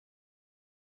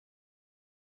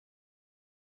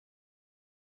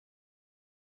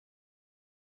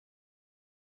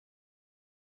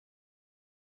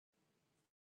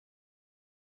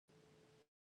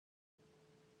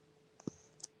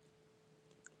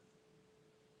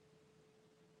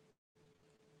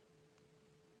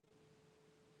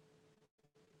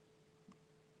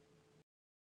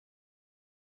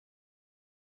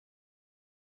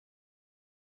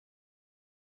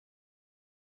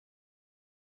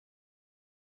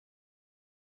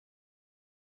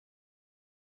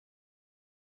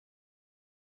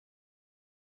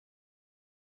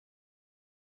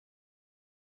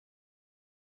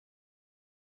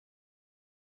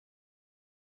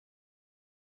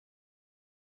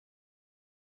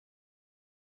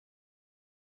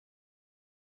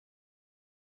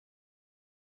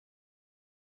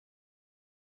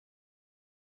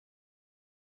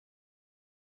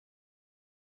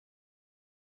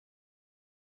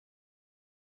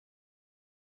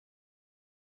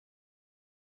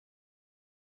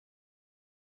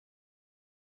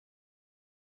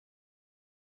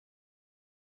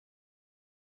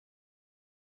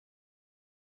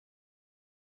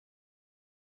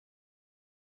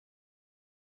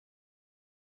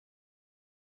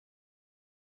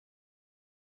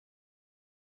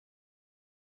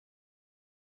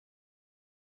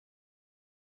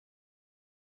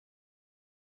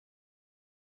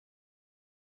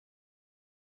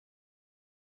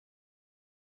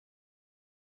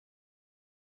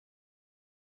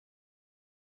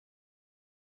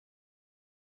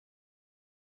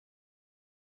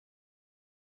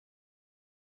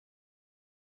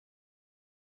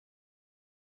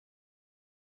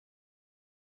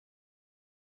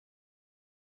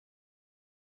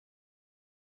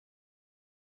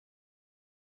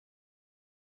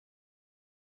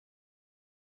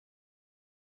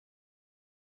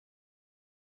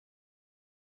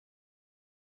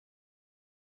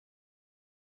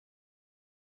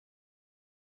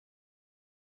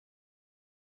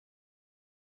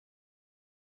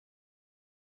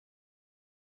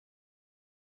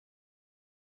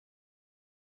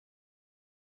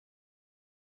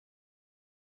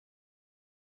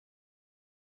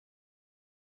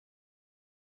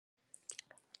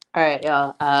 All right,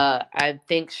 y'all. I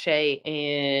think Shay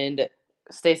and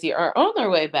Stacy are on their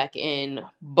way back in,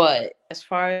 but as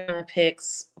far as my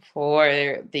picks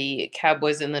for the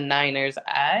Cowboys and the Niners,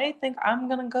 I think I'm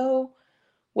gonna go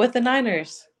with the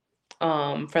Niners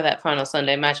for that final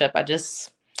Sunday matchup.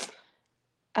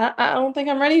 I don't think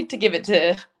I'm ready to give it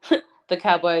to the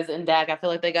Cowboys and Dak. I feel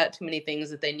like they got too many things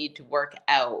that they need to work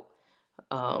out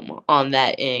on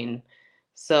that end.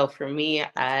 So for me,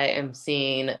 I am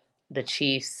seeing the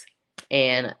Chiefs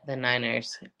and the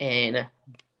Niners in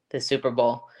the Super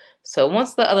Bowl. So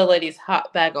once the other ladies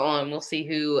hop back on, we'll see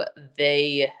who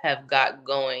they have got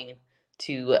going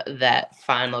to that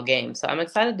final game. So I'm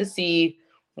excited to see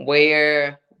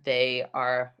where they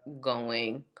are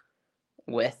going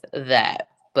with that.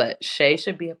 But Shay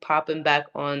should be popping back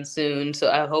on soon. So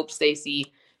I hope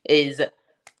Stacy is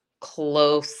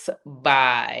close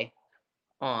by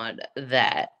on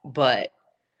that. But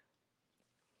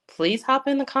please hop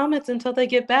in the comments until they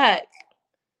get back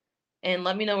and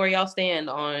let me know where y'all stand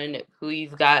on who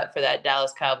you've got for that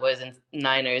Dallas Cowboys and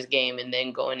Niners game and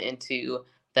then going into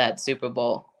that Super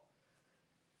Bowl.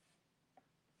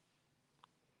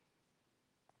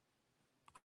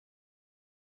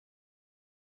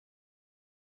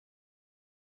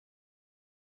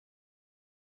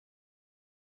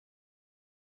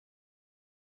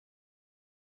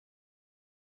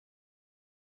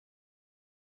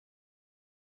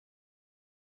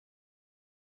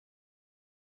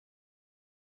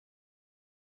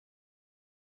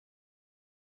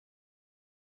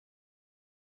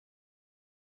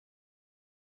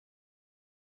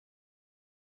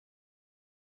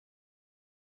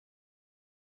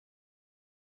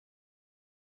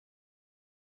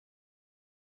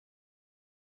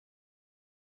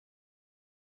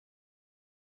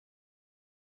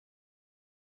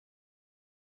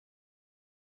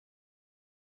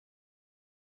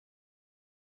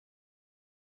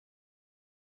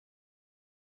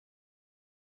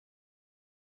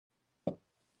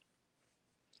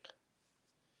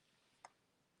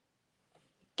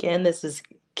 Again, this is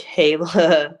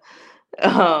Kayla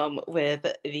with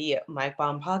the Mike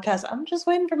Bomb podcast. I'm just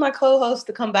waiting for my co-host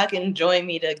to come back and join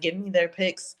me to give me their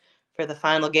picks for the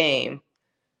final game.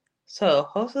 So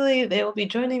hopefully they will be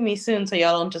joining me soon so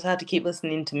y'all don't just have to keep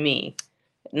listening to me.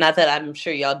 Not that I'm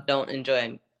sure y'all don't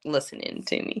enjoy listening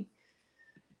to me.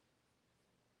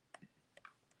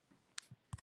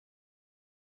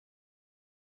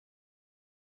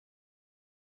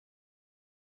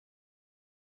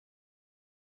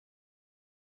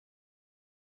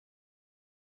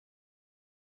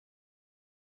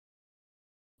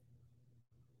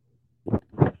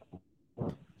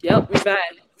 Yep, we back.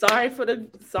 Sorry for the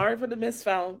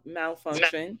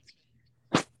malfunction.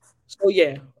 So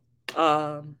yeah,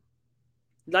 um,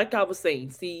 like I was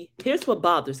saying, see, here's what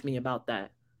bothers me about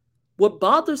that. What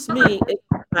bothers me is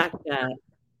the fact that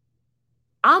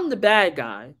I'm the bad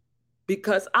guy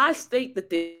because I state the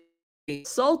things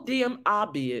so damn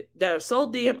obvious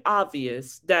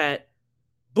that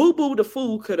Boo Boo the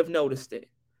fool could have noticed it.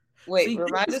 Wait, See,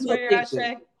 remind this us is where what you're they at, do.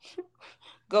 Shay.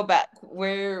 Go back.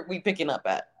 Where are we picking up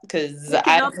at? Because Picking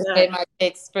I up just at- made my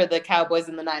picks for the Cowboys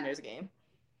and the Niners game.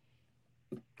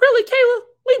 Really, Kayla?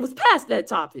 We was past that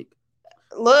topic.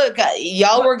 Look,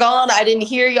 y'all were gone. I didn't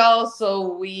hear y'all,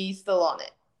 so we still on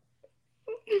it.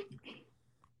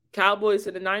 Cowboys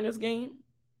and the Niners game.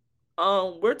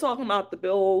 We're talking about the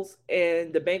Bills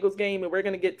and the Bengals game, and we're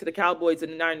gonna get to the Cowboys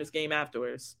and the Niners game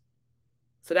afterwards.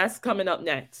 So that's coming up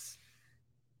next.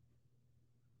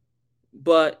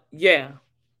 But yeah,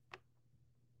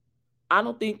 I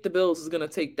don't think the Bills is gonna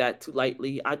take that too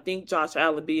lightly. I think Josh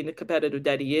Allen, being the competitor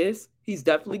that he is, he's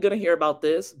definitely gonna hear about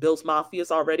this. Bills Mafia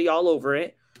is already all over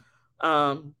it.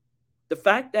 The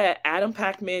fact that Adam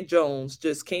Pac-Man Jones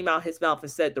just came out his mouth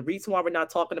and said the reason why we're not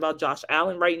talking about Josh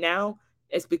Allen right now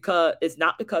is because it's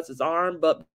not because his arm,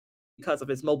 but because of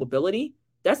his mobility.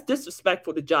 That's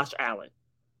disrespectful to Josh Allen.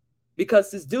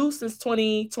 Because this dude since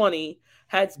 2020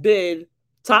 has been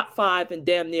top 5 in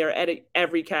damn near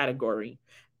every category.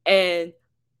 And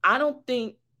I don't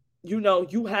think,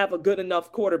 you have a good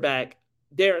enough quarterback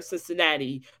there in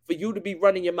Cincinnati for you to be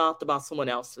running your mouth about someone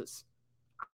else's.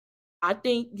 I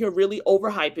think you're really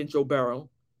overhyping Joe Burrow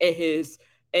and his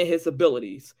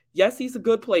abilities. Yes, he's a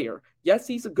good player. Yes,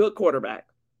 he's a good quarterback.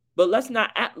 But let's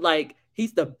not act like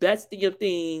he's the best damn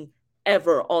thing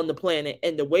ever on the planet.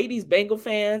 And the way these Bengal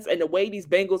fans and the way these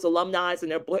Bengals alumni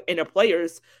and their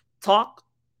players talk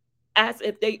as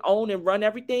if they own and run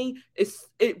everything,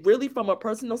 it really, from a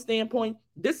personal standpoint,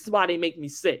 this is why they make me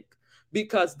sick.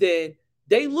 Because then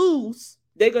they lose,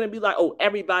 they're going to be like, oh,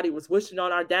 everybody was wishing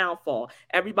on our downfall.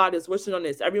 Everybody was wishing on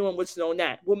this. Everyone wishing on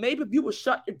that. Well, maybe if you would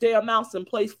shut your damn mouth and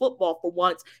play football for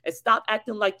once and stop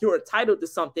acting like you're entitled to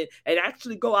something and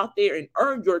actually go out there and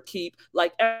earn your keep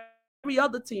like every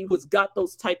other team who's got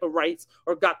those type of rights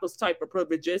or got those type of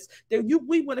privileges, then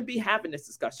we wouldn't be having this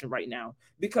discussion right now.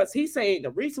 Because he's saying the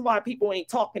reason why people ain't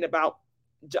talking about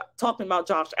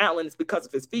Josh Allen is because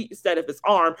of his feet instead of his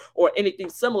arm or anything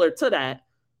similar to that.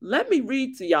 Let me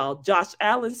read to y'all Josh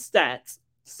Allen's stats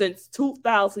since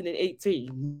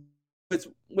 2018,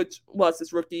 which was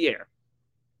his rookie year.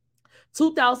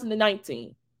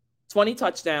 2019, 20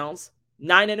 touchdowns,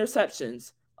 9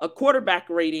 interceptions, a quarterback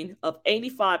rating of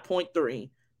 85.3,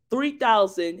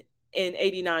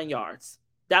 3,089 yards.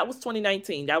 That was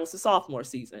 2019. That was the sophomore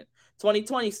season.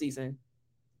 2020 season,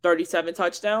 37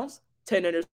 touchdowns, 10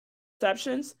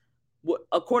 interceptions,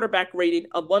 a quarterback rating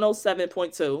of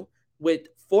 107.2 with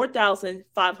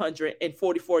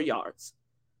 4,544 yards.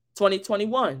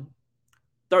 2021,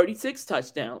 36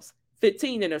 touchdowns,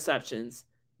 15 interceptions,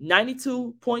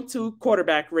 92.2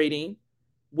 quarterback rating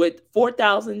with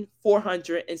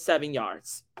 4,407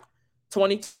 yards.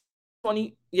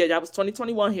 2020, that was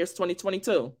 2021. Here's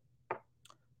 2022.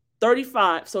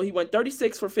 35, so he went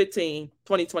 36 for 15,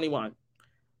 2021.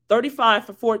 35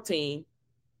 for 14,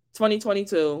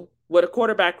 2022, with a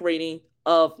quarterback rating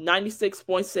of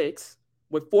 96.6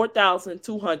 with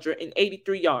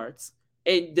 4,283 yards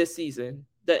in this season,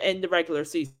 in the regular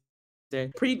season.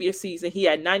 Previous season, he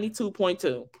had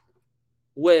 92.2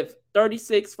 with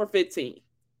 36 for 15.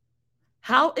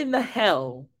 How in the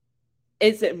hell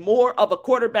is it more of a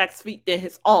quarterback's feet than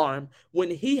his arm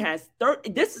when he has 30?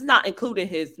 This is not including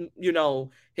his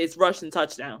rushing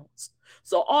touchdowns.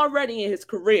 So already in his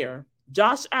career,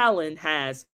 Josh Allen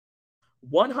has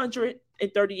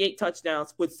 138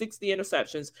 touchdowns with 60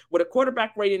 interceptions with a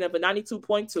quarterback rating of a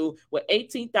 92.2 with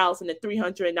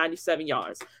 18,397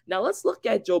 yards. Now let's look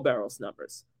at Joe Burrow's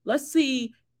numbers. Let's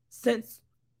be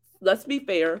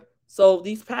fair. So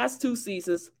these past 2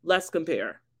 seasons, let's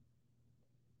compare.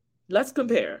 Because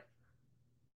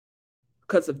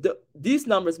these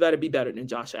numbers better be better than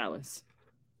Josh Allen's.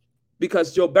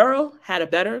 Because Joe Burrow had a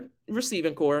better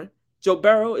receiving core. Joe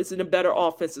Burrow is in a better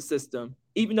offensive system.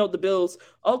 Even though the Bills,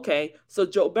 okay, so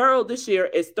Joe Burrow this year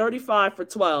is 35 for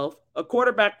 12, a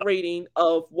quarterback rating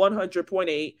of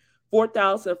 100.8,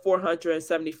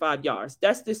 4,475 yards.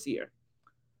 That's this year.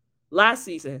 Last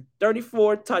season,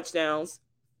 34 touchdowns,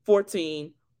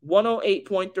 14,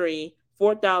 108.3,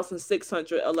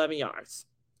 4,611 yards.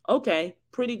 Okay,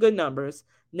 pretty good numbers.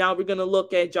 Now we're going to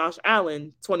look at Josh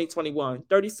Allen 2021,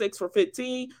 36 for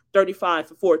 15, 35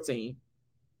 for 14.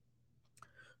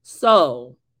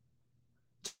 So,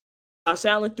 Josh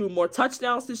Allen threw more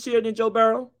touchdowns this year than Joe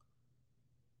Burrow,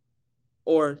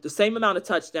 or the same amount of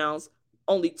touchdowns,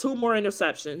 only 2 more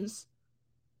interceptions.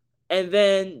 And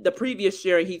then the previous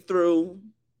year, he threw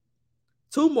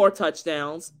 2 more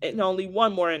touchdowns and only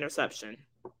 1 more interception.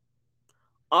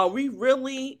 Are we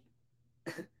really...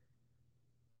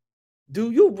 Do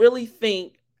you really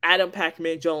think Adam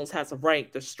Pac-Man Jones has a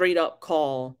right to straight up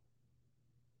call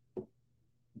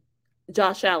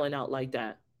Josh Allen out like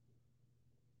that?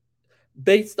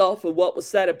 Based off of what was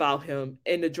said about him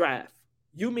in the draft.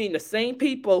 You mean the same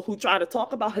people who try to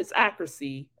talk about his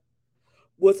accuracy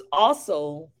was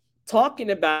also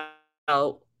talking about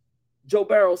Joe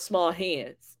Burrow's small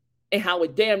hands and how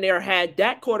it damn near had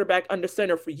that quarterback under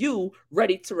center for you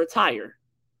ready to retire.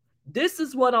 This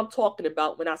is what I'm talking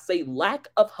about when I say lack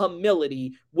of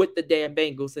humility with the damn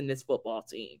Bengals in this football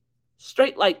team.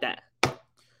 Straight like that.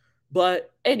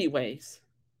 But anyways,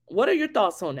 what are your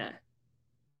thoughts on that?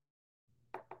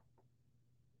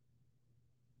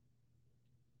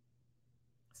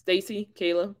 Stacy,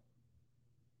 Kayla?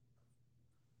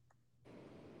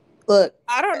 Look,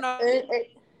 I don't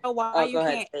know why you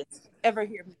can't ever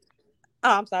hear me.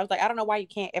 Oh, I'm sorry. I was like, I don't know why you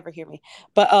can't ever hear me.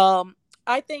 But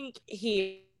I think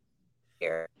here,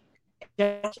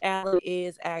 Josh Allen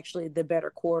is actually the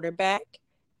better quarterback.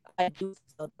 I do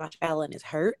feel Josh Allen is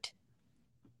hurt,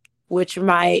 which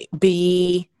might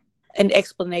be an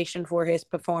explanation for his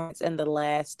performance in the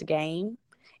last game,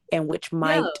 and which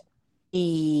might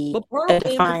be but Burrow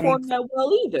didn't perform that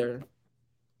well either.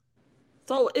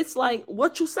 So it's like,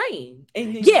 what you saying?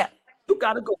 And you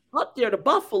got to go up there to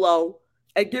Buffalo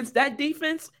against that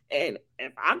defense. And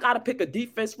if I got to pick a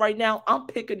defense right now, I'm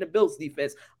picking the Bills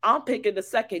defense. I'm picking the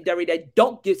secondary that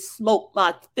don't get smoked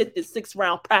by 5th and 6th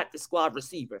round practice squad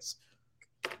receivers.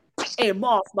 And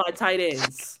Moss my tight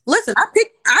ends. Listen, I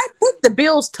picked the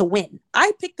Bills to win.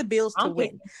 I picked the Bills to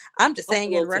win. I'm just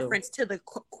saying in reference to the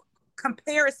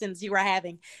comparisons you were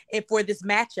having for this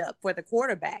matchup for the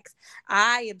quarterbacks.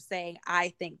 I am saying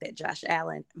I think that Josh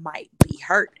Allen might be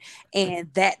hurt,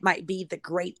 and that might be the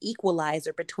great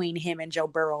equalizer between him and Joe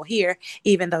Burrow here,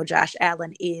 even though Josh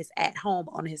Allen is at home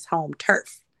on his home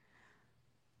turf.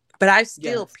 But I'm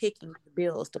still picking the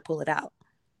Bills to pull it out.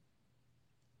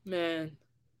 Man.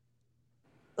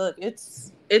 Look,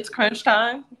 it's crunch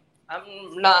time.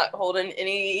 I'm not holding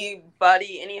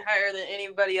anybody any higher than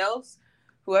anybody else.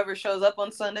 Whoever shows up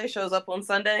on Sunday shows up on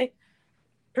Sunday.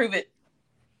 Prove it.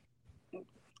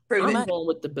 I'm going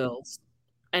with the Bills.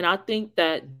 And I think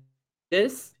that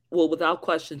this will, without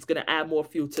question, is going to add more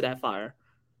fuel to that fire.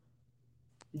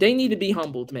 They need to be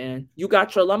humbled, man. You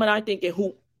got your alumni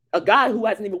thinking a guy who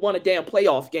hasn't even won a damn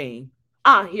playoff game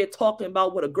out here talking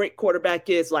about what a great quarterback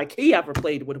is like he ever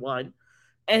played with one.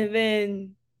 And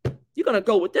then you're going to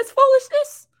go with this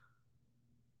foolishness?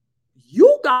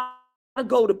 You got to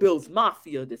go to Bills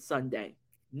Mafia this Sunday.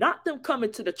 Not them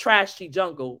coming to the trashy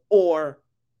jungle or,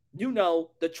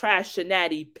 the trash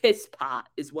shenanity piss pot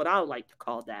is what I like to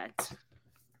call that.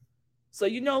 So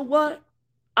you know what?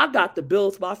 I got the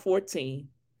Bills by 14.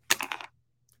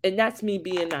 And that's me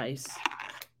being nice.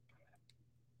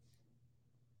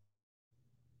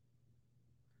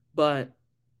 But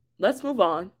let's move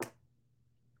on.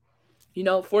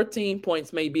 14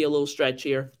 points may be a little stretch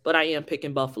here, but I am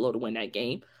picking Buffalo to win that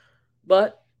game.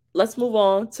 But let's move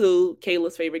on to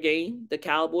Kayla's favorite game. The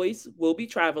Cowboys will be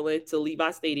traveling to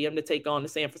Levi Stadium to take on the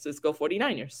San Francisco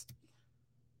 49ers.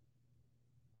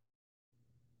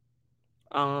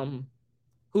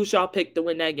 Who shall pick to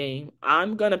win that game?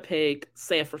 I'm going to pick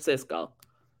San Francisco.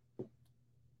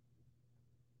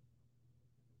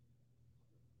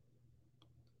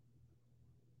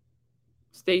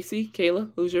 Stacy,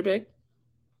 Kayla, who's your pick?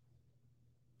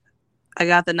 I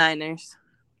got the Niners.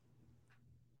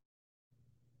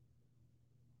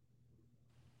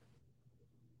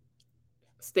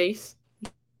 Stace?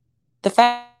 The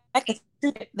fact that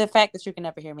you can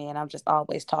never hear me and I'm just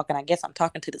always talking, I guess I'm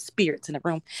talking to the spirits in the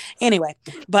room. Anyway,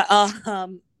 but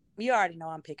you already know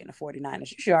I'm picking the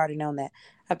 49ers. You should already know that.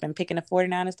 I've been picking the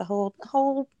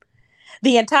 49ers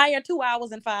the entire 2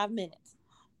 hours and 5 minutes.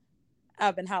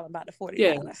 I've been hollering about the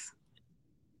 49ers.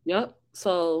 Yeah. Yep.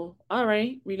 So, all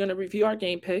right, we're going to review our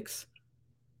game picks.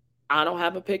 I don't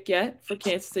have a pick yet for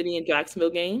Kansas City and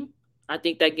Jacksonville game. I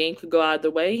think that game could go either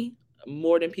way,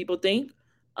 more than people think.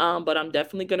 But I'm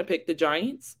definitely going to pick the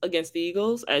Giants against the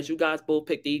Eagles, as you guys both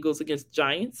picked the Eagles against the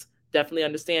Giants. Definitely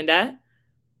understand that.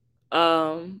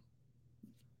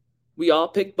 We all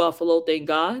picked Buffalo, thank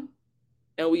God.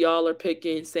 And we all are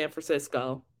picking San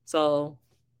Francisco. So,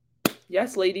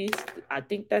 yes, ladies, I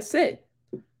think that's it.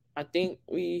 I think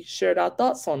we shared our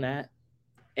thoughts on that.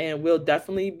 And we'll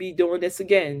definitely be doing this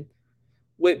again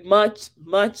with much,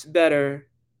 much better.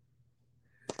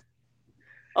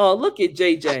 Oh, look at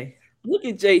JJ. Look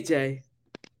at JJ.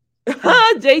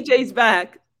 JJ's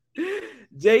back.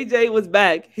 JJ was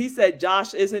back. He said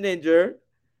Josh isn't injured.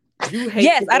 You hate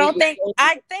Yes, the Bengals.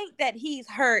 I think that he's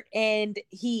hurt and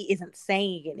he isn't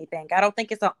saying anything. I don't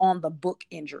think it's an on the book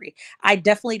injury. I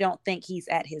definitely don't think he's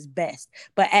at his best.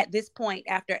 But at this point,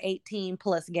 after 18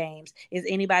 plus games, is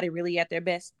anybody really at their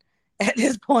best at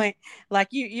this point? Like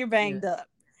you're banged up.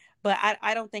 But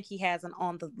I don't think he has an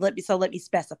on the let me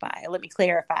specify. Let me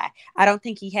clarify. I don't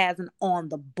think he has an on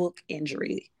the book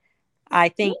injury. I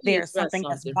think there's something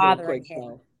that's bothering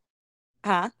him.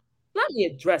 Huh? Let me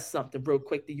address something real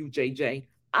quick to you, JJ.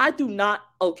 I do not,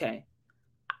 okay.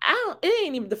 It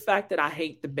ain't even the fact that I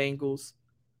hate the Bengals.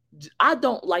 I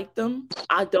don't like them.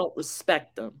 I don't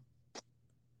respect them.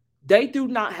 They do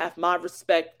not have my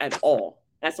respect at all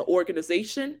as an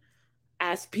organization,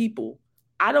 as people.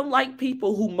 I don't like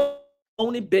people who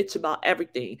moan and bitch about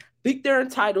everything. Think they're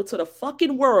entitled to the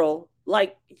fucking world.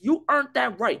 Like, you earned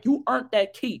that right. You earned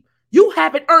that keep. You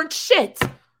haven't earned shit.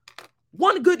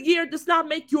 One good year does not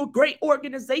make you a great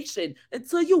organization.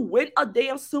 Until you win a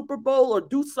damn Super Bowl or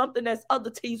do something that other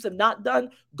teams have not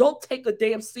done, go take a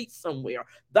damn seat somewhere.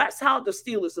 That's how the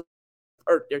Steelers have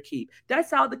earned their keep. That's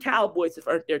how the Cowboys have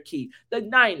earned their keep. The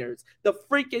Niners, the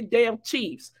freaking damn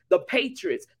Chiefs, the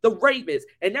Patriots, the Ravens,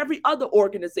 and every other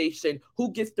organization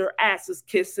who gets their asses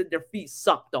kissed and their feet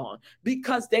sucked on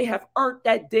because they have earned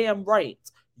that damn right.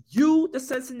 You, the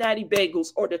Cincinnati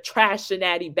Bengals, or the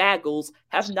Trash-Cincinnati Bagels,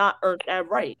 have not earned that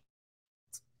right.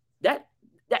 That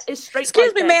is straight.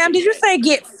 Excuse me, ma'am. Did you say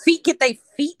get their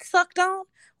feet sucked on?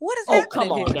 What is happening? Oh,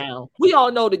 come on here? now. We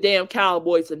all know the damn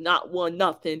Cowboys have not won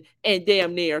nothing in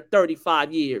damn near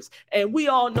 35 years, and we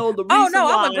all know the reason. Oh no,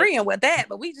 I'm agreeing with that.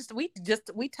 But we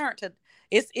turned to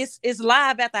it's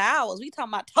live at the hours. We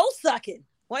talking about toe sucking.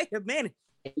 Wait a minute.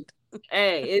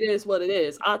 Hey, it is what it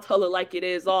is. I'll tell it like it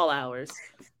is all hours.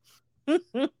 But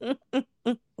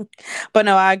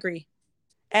no, I agree.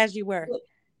 As you were.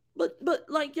 But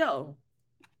like, yo.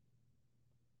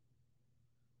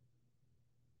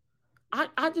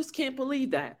 I just can't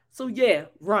believe that. So yeah,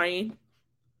 Ryan,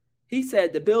 he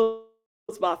said the Bills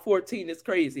by 14 is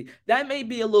crazy. That may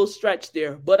be a little stretch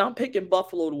there, but I'm picking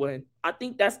Buffalo to win. I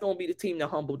think that's going to be the team to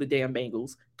humble the damn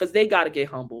Bengals because they got to get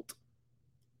humbled.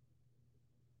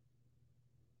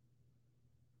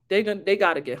 They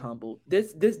got to get humbled.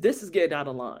 This is getting out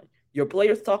of line. Your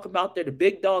players talk about they're the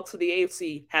big dogs of the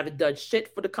AFC, haven't done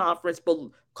shit for the conference, but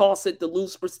cost it to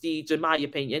lose prestige, in my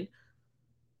opinion.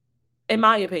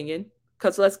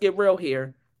 Because let's get real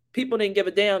here. People didn't give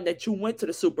a damn that you went to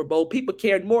the Super Bowl. People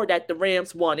cared more that the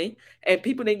Rams won it. And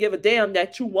people didn't give a damn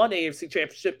that you won the AFC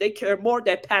Championship. They cared more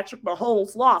that Patrick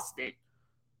Mahomes lost it.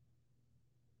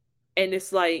 And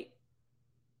it's like,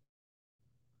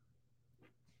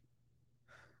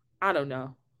 I don't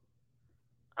know.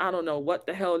 I don't know what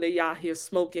the hell they out here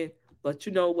smoking. But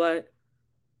you know what?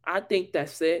 I think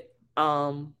that's it.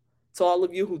 To all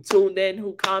of you who tuned in,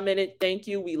 who commented, thank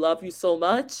you. We love you so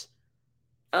much.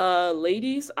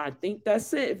 Ladies, I think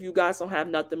that's it. If you guys don't have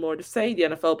nothing more to say, the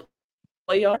NFL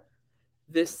playoff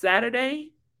this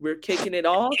Saturday, we're kicking it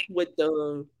off with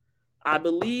the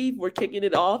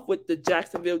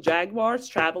Jacksonville Jaguars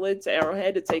traveling to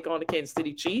Arrowhead to take on the Kansas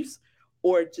City Chiefs.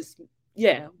 Or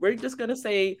we're just going to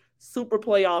say Super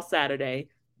Playoff Saturday.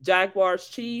 Jaguars,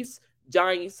 Chiefs,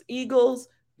 Giants, Eagles.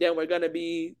 Then we're going to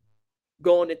be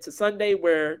going into Sunday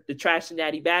where the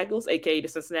Trash-Cincinnati Bagels, a.k.a. the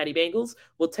Cincinnati Bengals,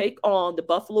 will take on the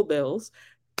Buffalo Bills.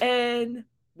 And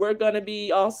we're going to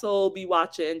be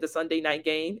watching the Sunday night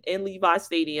game in Levi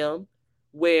Stadium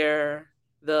where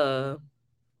the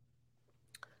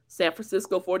San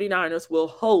Francisco 49ers will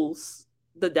host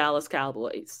the Dallas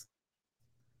Cowboys.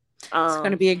 It's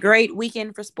going to be a great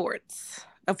weekend for sports.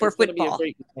 For football.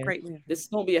 Great. This is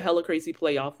going to be a hella crazy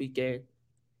playoff weekend.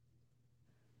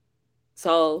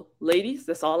 So, ladies,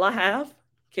 that's all I have.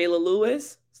 Kayla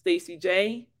Lewis, Stacey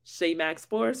J, Shay Max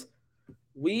Sports.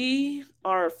 We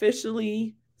are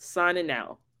officially signing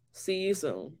out. See you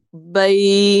soon.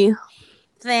 Bye.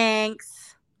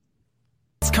 Thanks.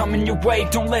 coming your way.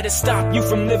 Don't let it stop you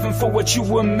from living for what you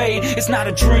were made. It's not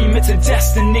a dream, it's a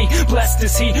destiny. Blessed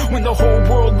is he when the whole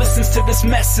world listens to this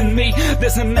mess in me.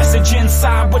 There's a message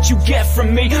inside what you get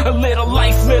from me. A little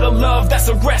life, little love, that's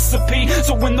a recipe.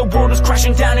 So when the world is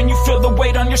crashing down and you feel the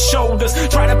weight on your shoulders,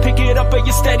 try to pick it up but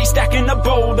you're steady stacking the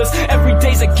boulders. Every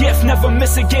day's a gift, never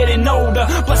miss it getting older.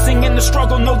 Blessing in the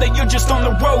struggle, know that you're just on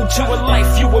the road to a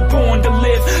life you were born to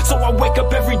live. So I wake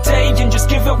up every day and just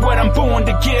give it what I'm born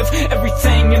to give.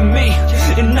 Everything in me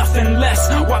and nothing less,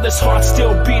 while this heart's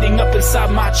still beating up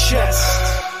inside my chest.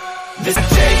 This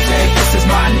day, this is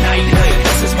my night,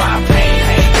 this is my pain,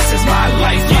 this is my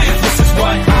life, this is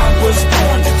what I was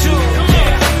born to do.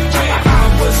 I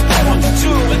was born to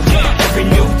do. Every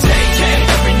new day,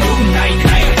 every new night,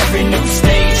 every new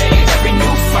stage, every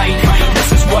new fight. This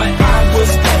is what I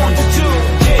was born to do.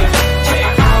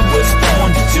 I was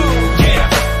born to do.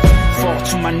 Fall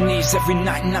to my knees every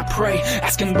night and I pray,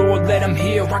 asking Lord, let him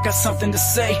hear. I got something to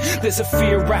say. There's a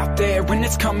fear out there and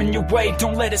it's coming your way.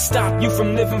 Don't let it stop you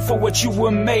from living for what you were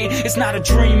made. It's not a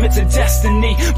dream, it's a destiny.